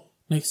Yeoh.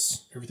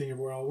 Nice. Everything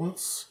Everywhere All at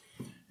Once.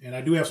 And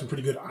I do have some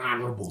pretty good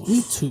honorables.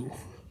 Me too.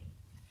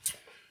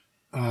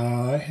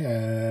 I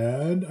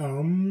had,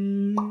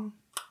 Uma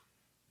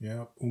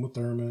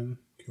Thurman,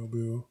 Kill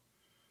Bill.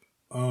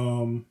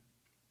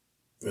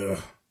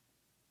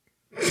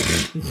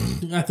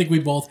 I think we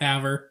both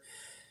have her.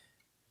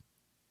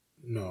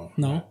 No.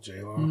 No?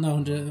 J-Lo.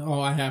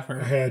 No, I have her.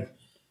 I had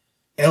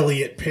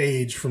Elliot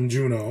Page from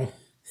Juno.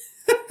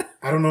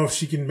 I don't know if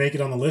she can make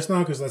it on the list now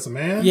because that's a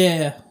man.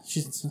 Yeah.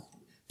 She's...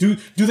 Do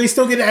they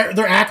still get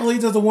their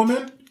accolades as a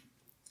woman?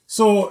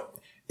 So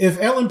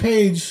if Ellen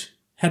Page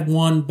had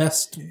won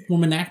Best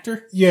Woman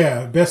Actor?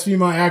 Yeah, Best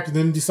Female Actor,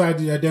 then decided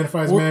to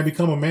identify as a man,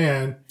 become a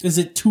man. Is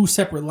it 2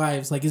 separate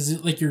lives? Like, is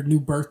it like your new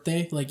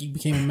birthday? Like you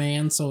became a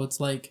man, so it's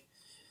like...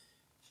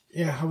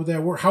 Yeah, how would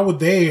that work? How would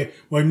they...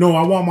 Like, no,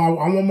 I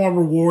want my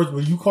rewards,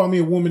 but you call me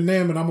a woman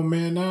then, and I'm a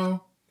man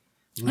now?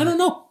 I don't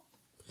know.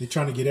 They're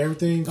trying to get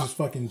everything, just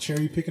fucking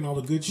cherry picking all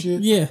the good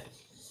shit. Yeah.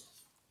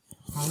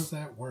 How does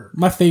that work?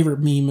 My favorite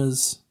meme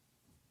is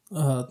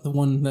the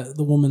one that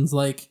the woman's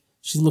like,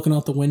 she's looking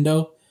out the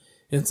window,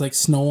 and it's like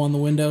snow on the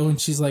window, and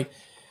she's like,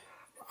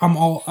 I'm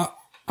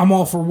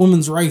all for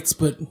women's rights,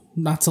 but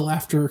not till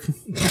after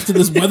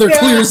this weather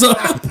clears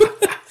up.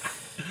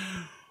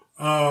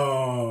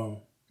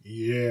 Oh,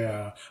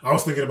 yeah. I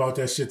was thinking about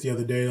that shit the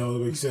other day, though.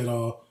 Like said,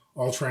 all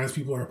trans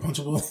people are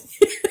punchable.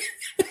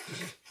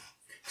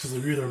 Because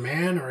they're either a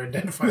man or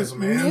identify as a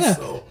man,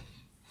 so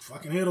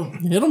fucking hit them.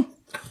 Hit them.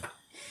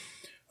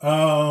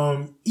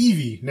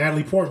 Evie,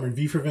 Natalie Portman,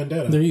 V for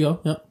Vendetta. There you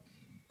go. Yep.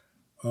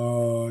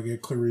 I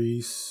get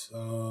Clarice.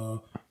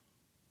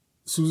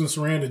 Susan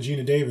Sarandon,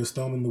 Gina Davis,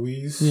 Thelma and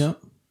Louise.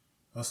 Yep.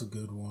 That's a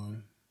good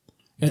one.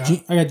 I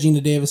got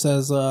Gina Davis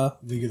as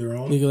League of Their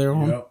Own. League of Their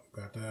Own. Yep,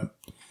 got that.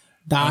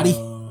 Dottie.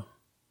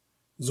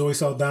 Zoe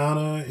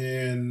Saldana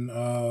in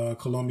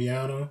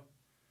Colombiana.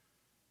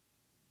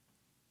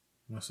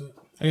 That's it.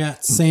 I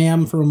got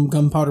Sam from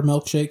Gunpowder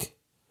Milkshake.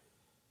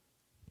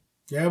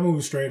 Yeah, that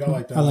movie's straight. I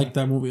like that. I like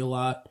that movie a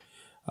lot.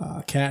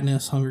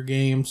 Katniss, Hunger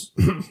Games.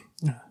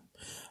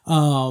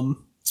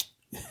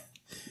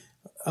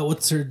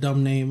 What's her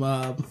dumb name?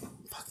 I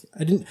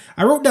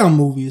wrote down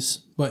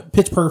movies, but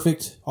Pitch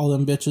Perfect, all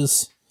them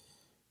bitches.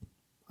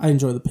 I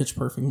enjoy the Pitch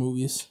Perfect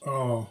movies.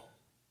 Oh.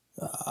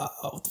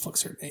 What the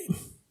fuck's her name?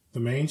 The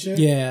main chick?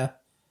 Yeah.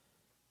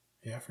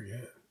 Yeah, I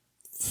forget.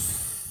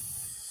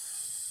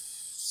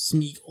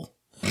 Smeagol.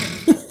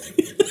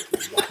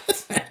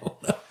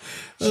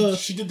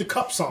 She did the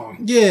Cup song.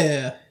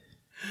 Yeah.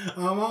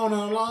 I'm on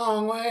a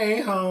long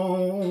way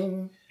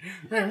home.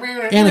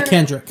 Anna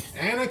Kendrick.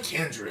 Anna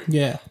Kendrick.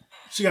 Yeah.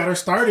 She got her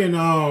start in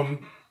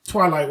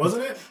Twilight,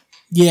 wasn't it?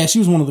 Yeah, she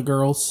was one of the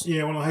girls.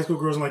 Yeah, one of the high school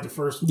girls in like the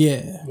first 1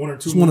 or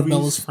 2 She's movies. One of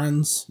Bella's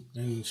friends.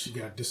 And she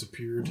got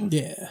disappeared.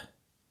 Yeah.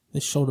 They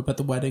showed up at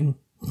the wedding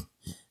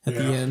at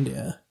the end,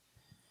 yeah.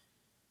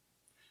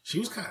 She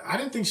was I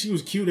didn't think she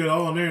was cute at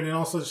all in there, and then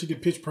all of a sudden she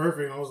did Pitch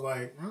Perfect, and I was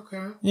like,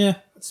 okay. Yeah.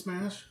 That's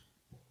smash.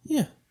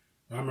 Yeah.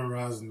 I remember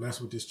I was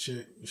messing with this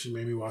chick, and she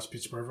made me watch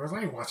Pitch Perfect. I was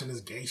like, I ain't watching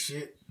this gay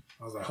shit.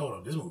 I was like, hold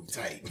up, this movie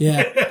tight.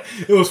 Yeah.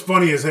 It was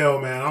funny as hell,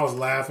 man. I was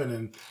laughing,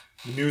 and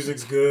the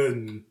music's good.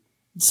 And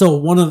so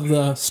one of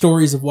the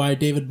stories of why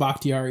David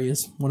Bakhtiari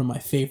is one of my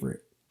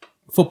favorite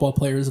football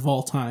players of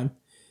all time.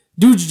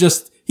 He's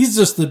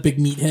just the big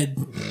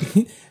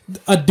meathead.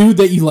 A dude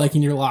that you like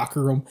in your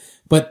locker room.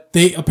 But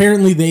they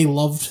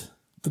loved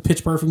the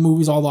Pitch Perfect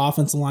movies, all the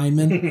offensive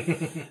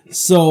linemen.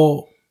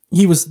 So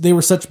they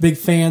were such big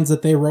fans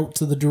that they wrote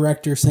to the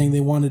director saying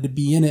they wanted to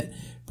be in it,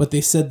 but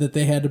they said that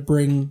they had to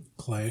bring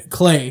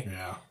Clay.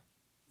 Yeah.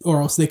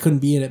 Or else they couldn't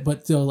be in it.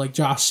 But like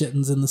Josh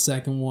Shitton's in the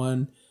second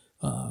one,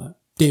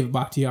 David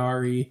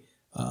Bakhtiari,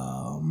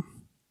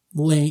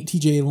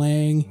 TJ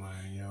Lang,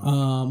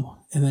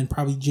 and then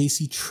probably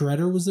J.C.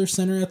 Treader was their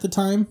center at the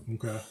time.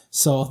 Okay.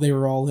 So they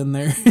were all in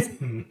there.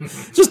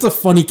 Just a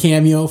funny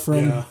cameo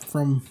from. I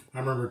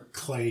remember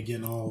Clay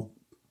getting all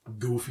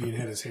goofy and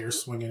had his hair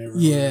swinging everywhere.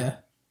 Yeah.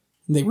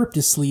 And they ripped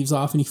his sleeves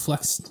off and he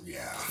flexed.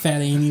 Yeah.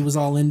 Fat Amy was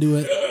all into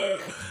it.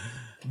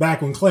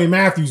 Back when Clay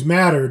Matthews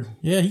mattered.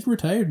 Yeah, he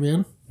retired,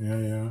 man.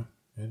 Yeah.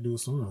 Had to do it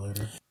sooner or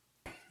later.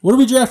 What are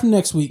we drafting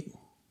next week?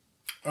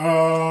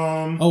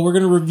 We're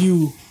gonna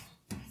review.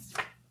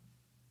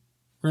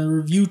 We're gonna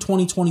review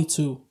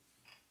 2022.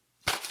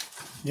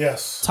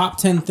 Yes. Top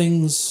 10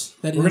 things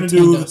that we're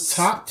entertained gonna do us. The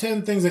top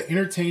 10 things that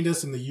entertained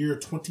us in the year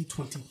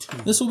 2022.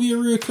 This will be a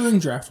recurring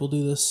draft. We'll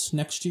do this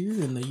next year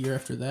and the year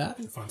after that.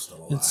 If I'm still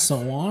alive. And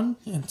so on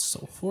and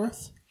so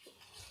forth.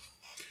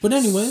 But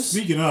anyways.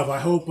 Speaking of, I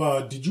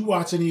hope, did you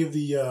watch any of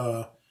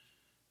the,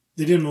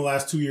 they did in the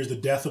last 2 years, the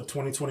Death of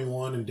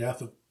 2021 and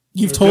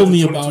You've told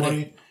me about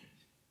it.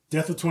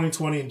 Death of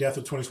 2020 and Death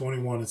of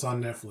 2021. It's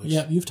on Netflix.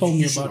 Yeah, you've told me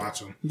about it. You should watch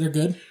them. They're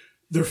good.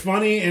 They're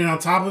funny, and on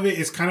top of it,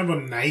 it's kind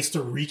of nice to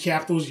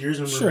recap those years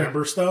and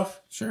remember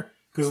stuff. Sure.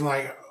 Because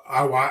like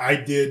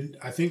I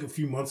think a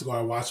few months ago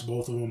I watched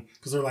both of them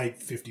because they're like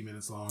 50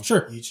 minutes long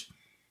each.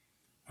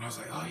 And I was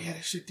like, oh yeah,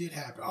 that shit did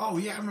happen. Oh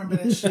yeah, I remember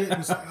that shit. And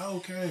it's like, oh,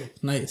 okay.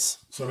 Nice.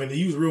 So I mean, they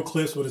use real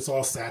clips, but it's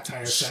all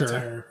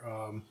satire,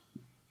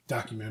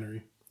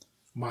 documentary,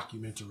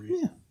 mockumentary.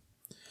 Yeah.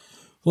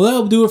 Well,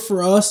 that'll do it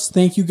for us.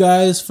 Thank you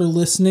guys for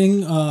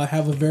listening.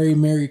 Have a very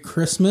Merry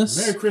Christmas.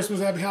 Merry Christmas,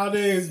 Happy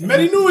Holidays.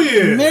 Merry New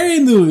Year. Merry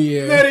New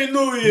Year. Merry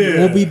New Year.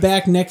 We'll be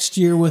back next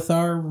year with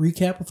our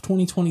recap of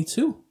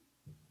 2022.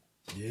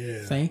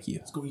 Yeah. Thank you.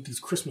 Let's go eat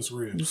these Christmas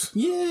ribs.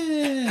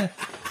 Yeah.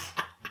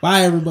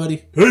 Bye, everybody.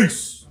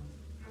 Peace.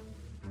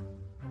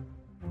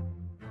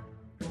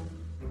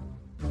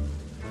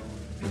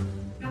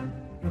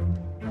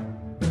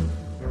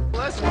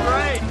 Let's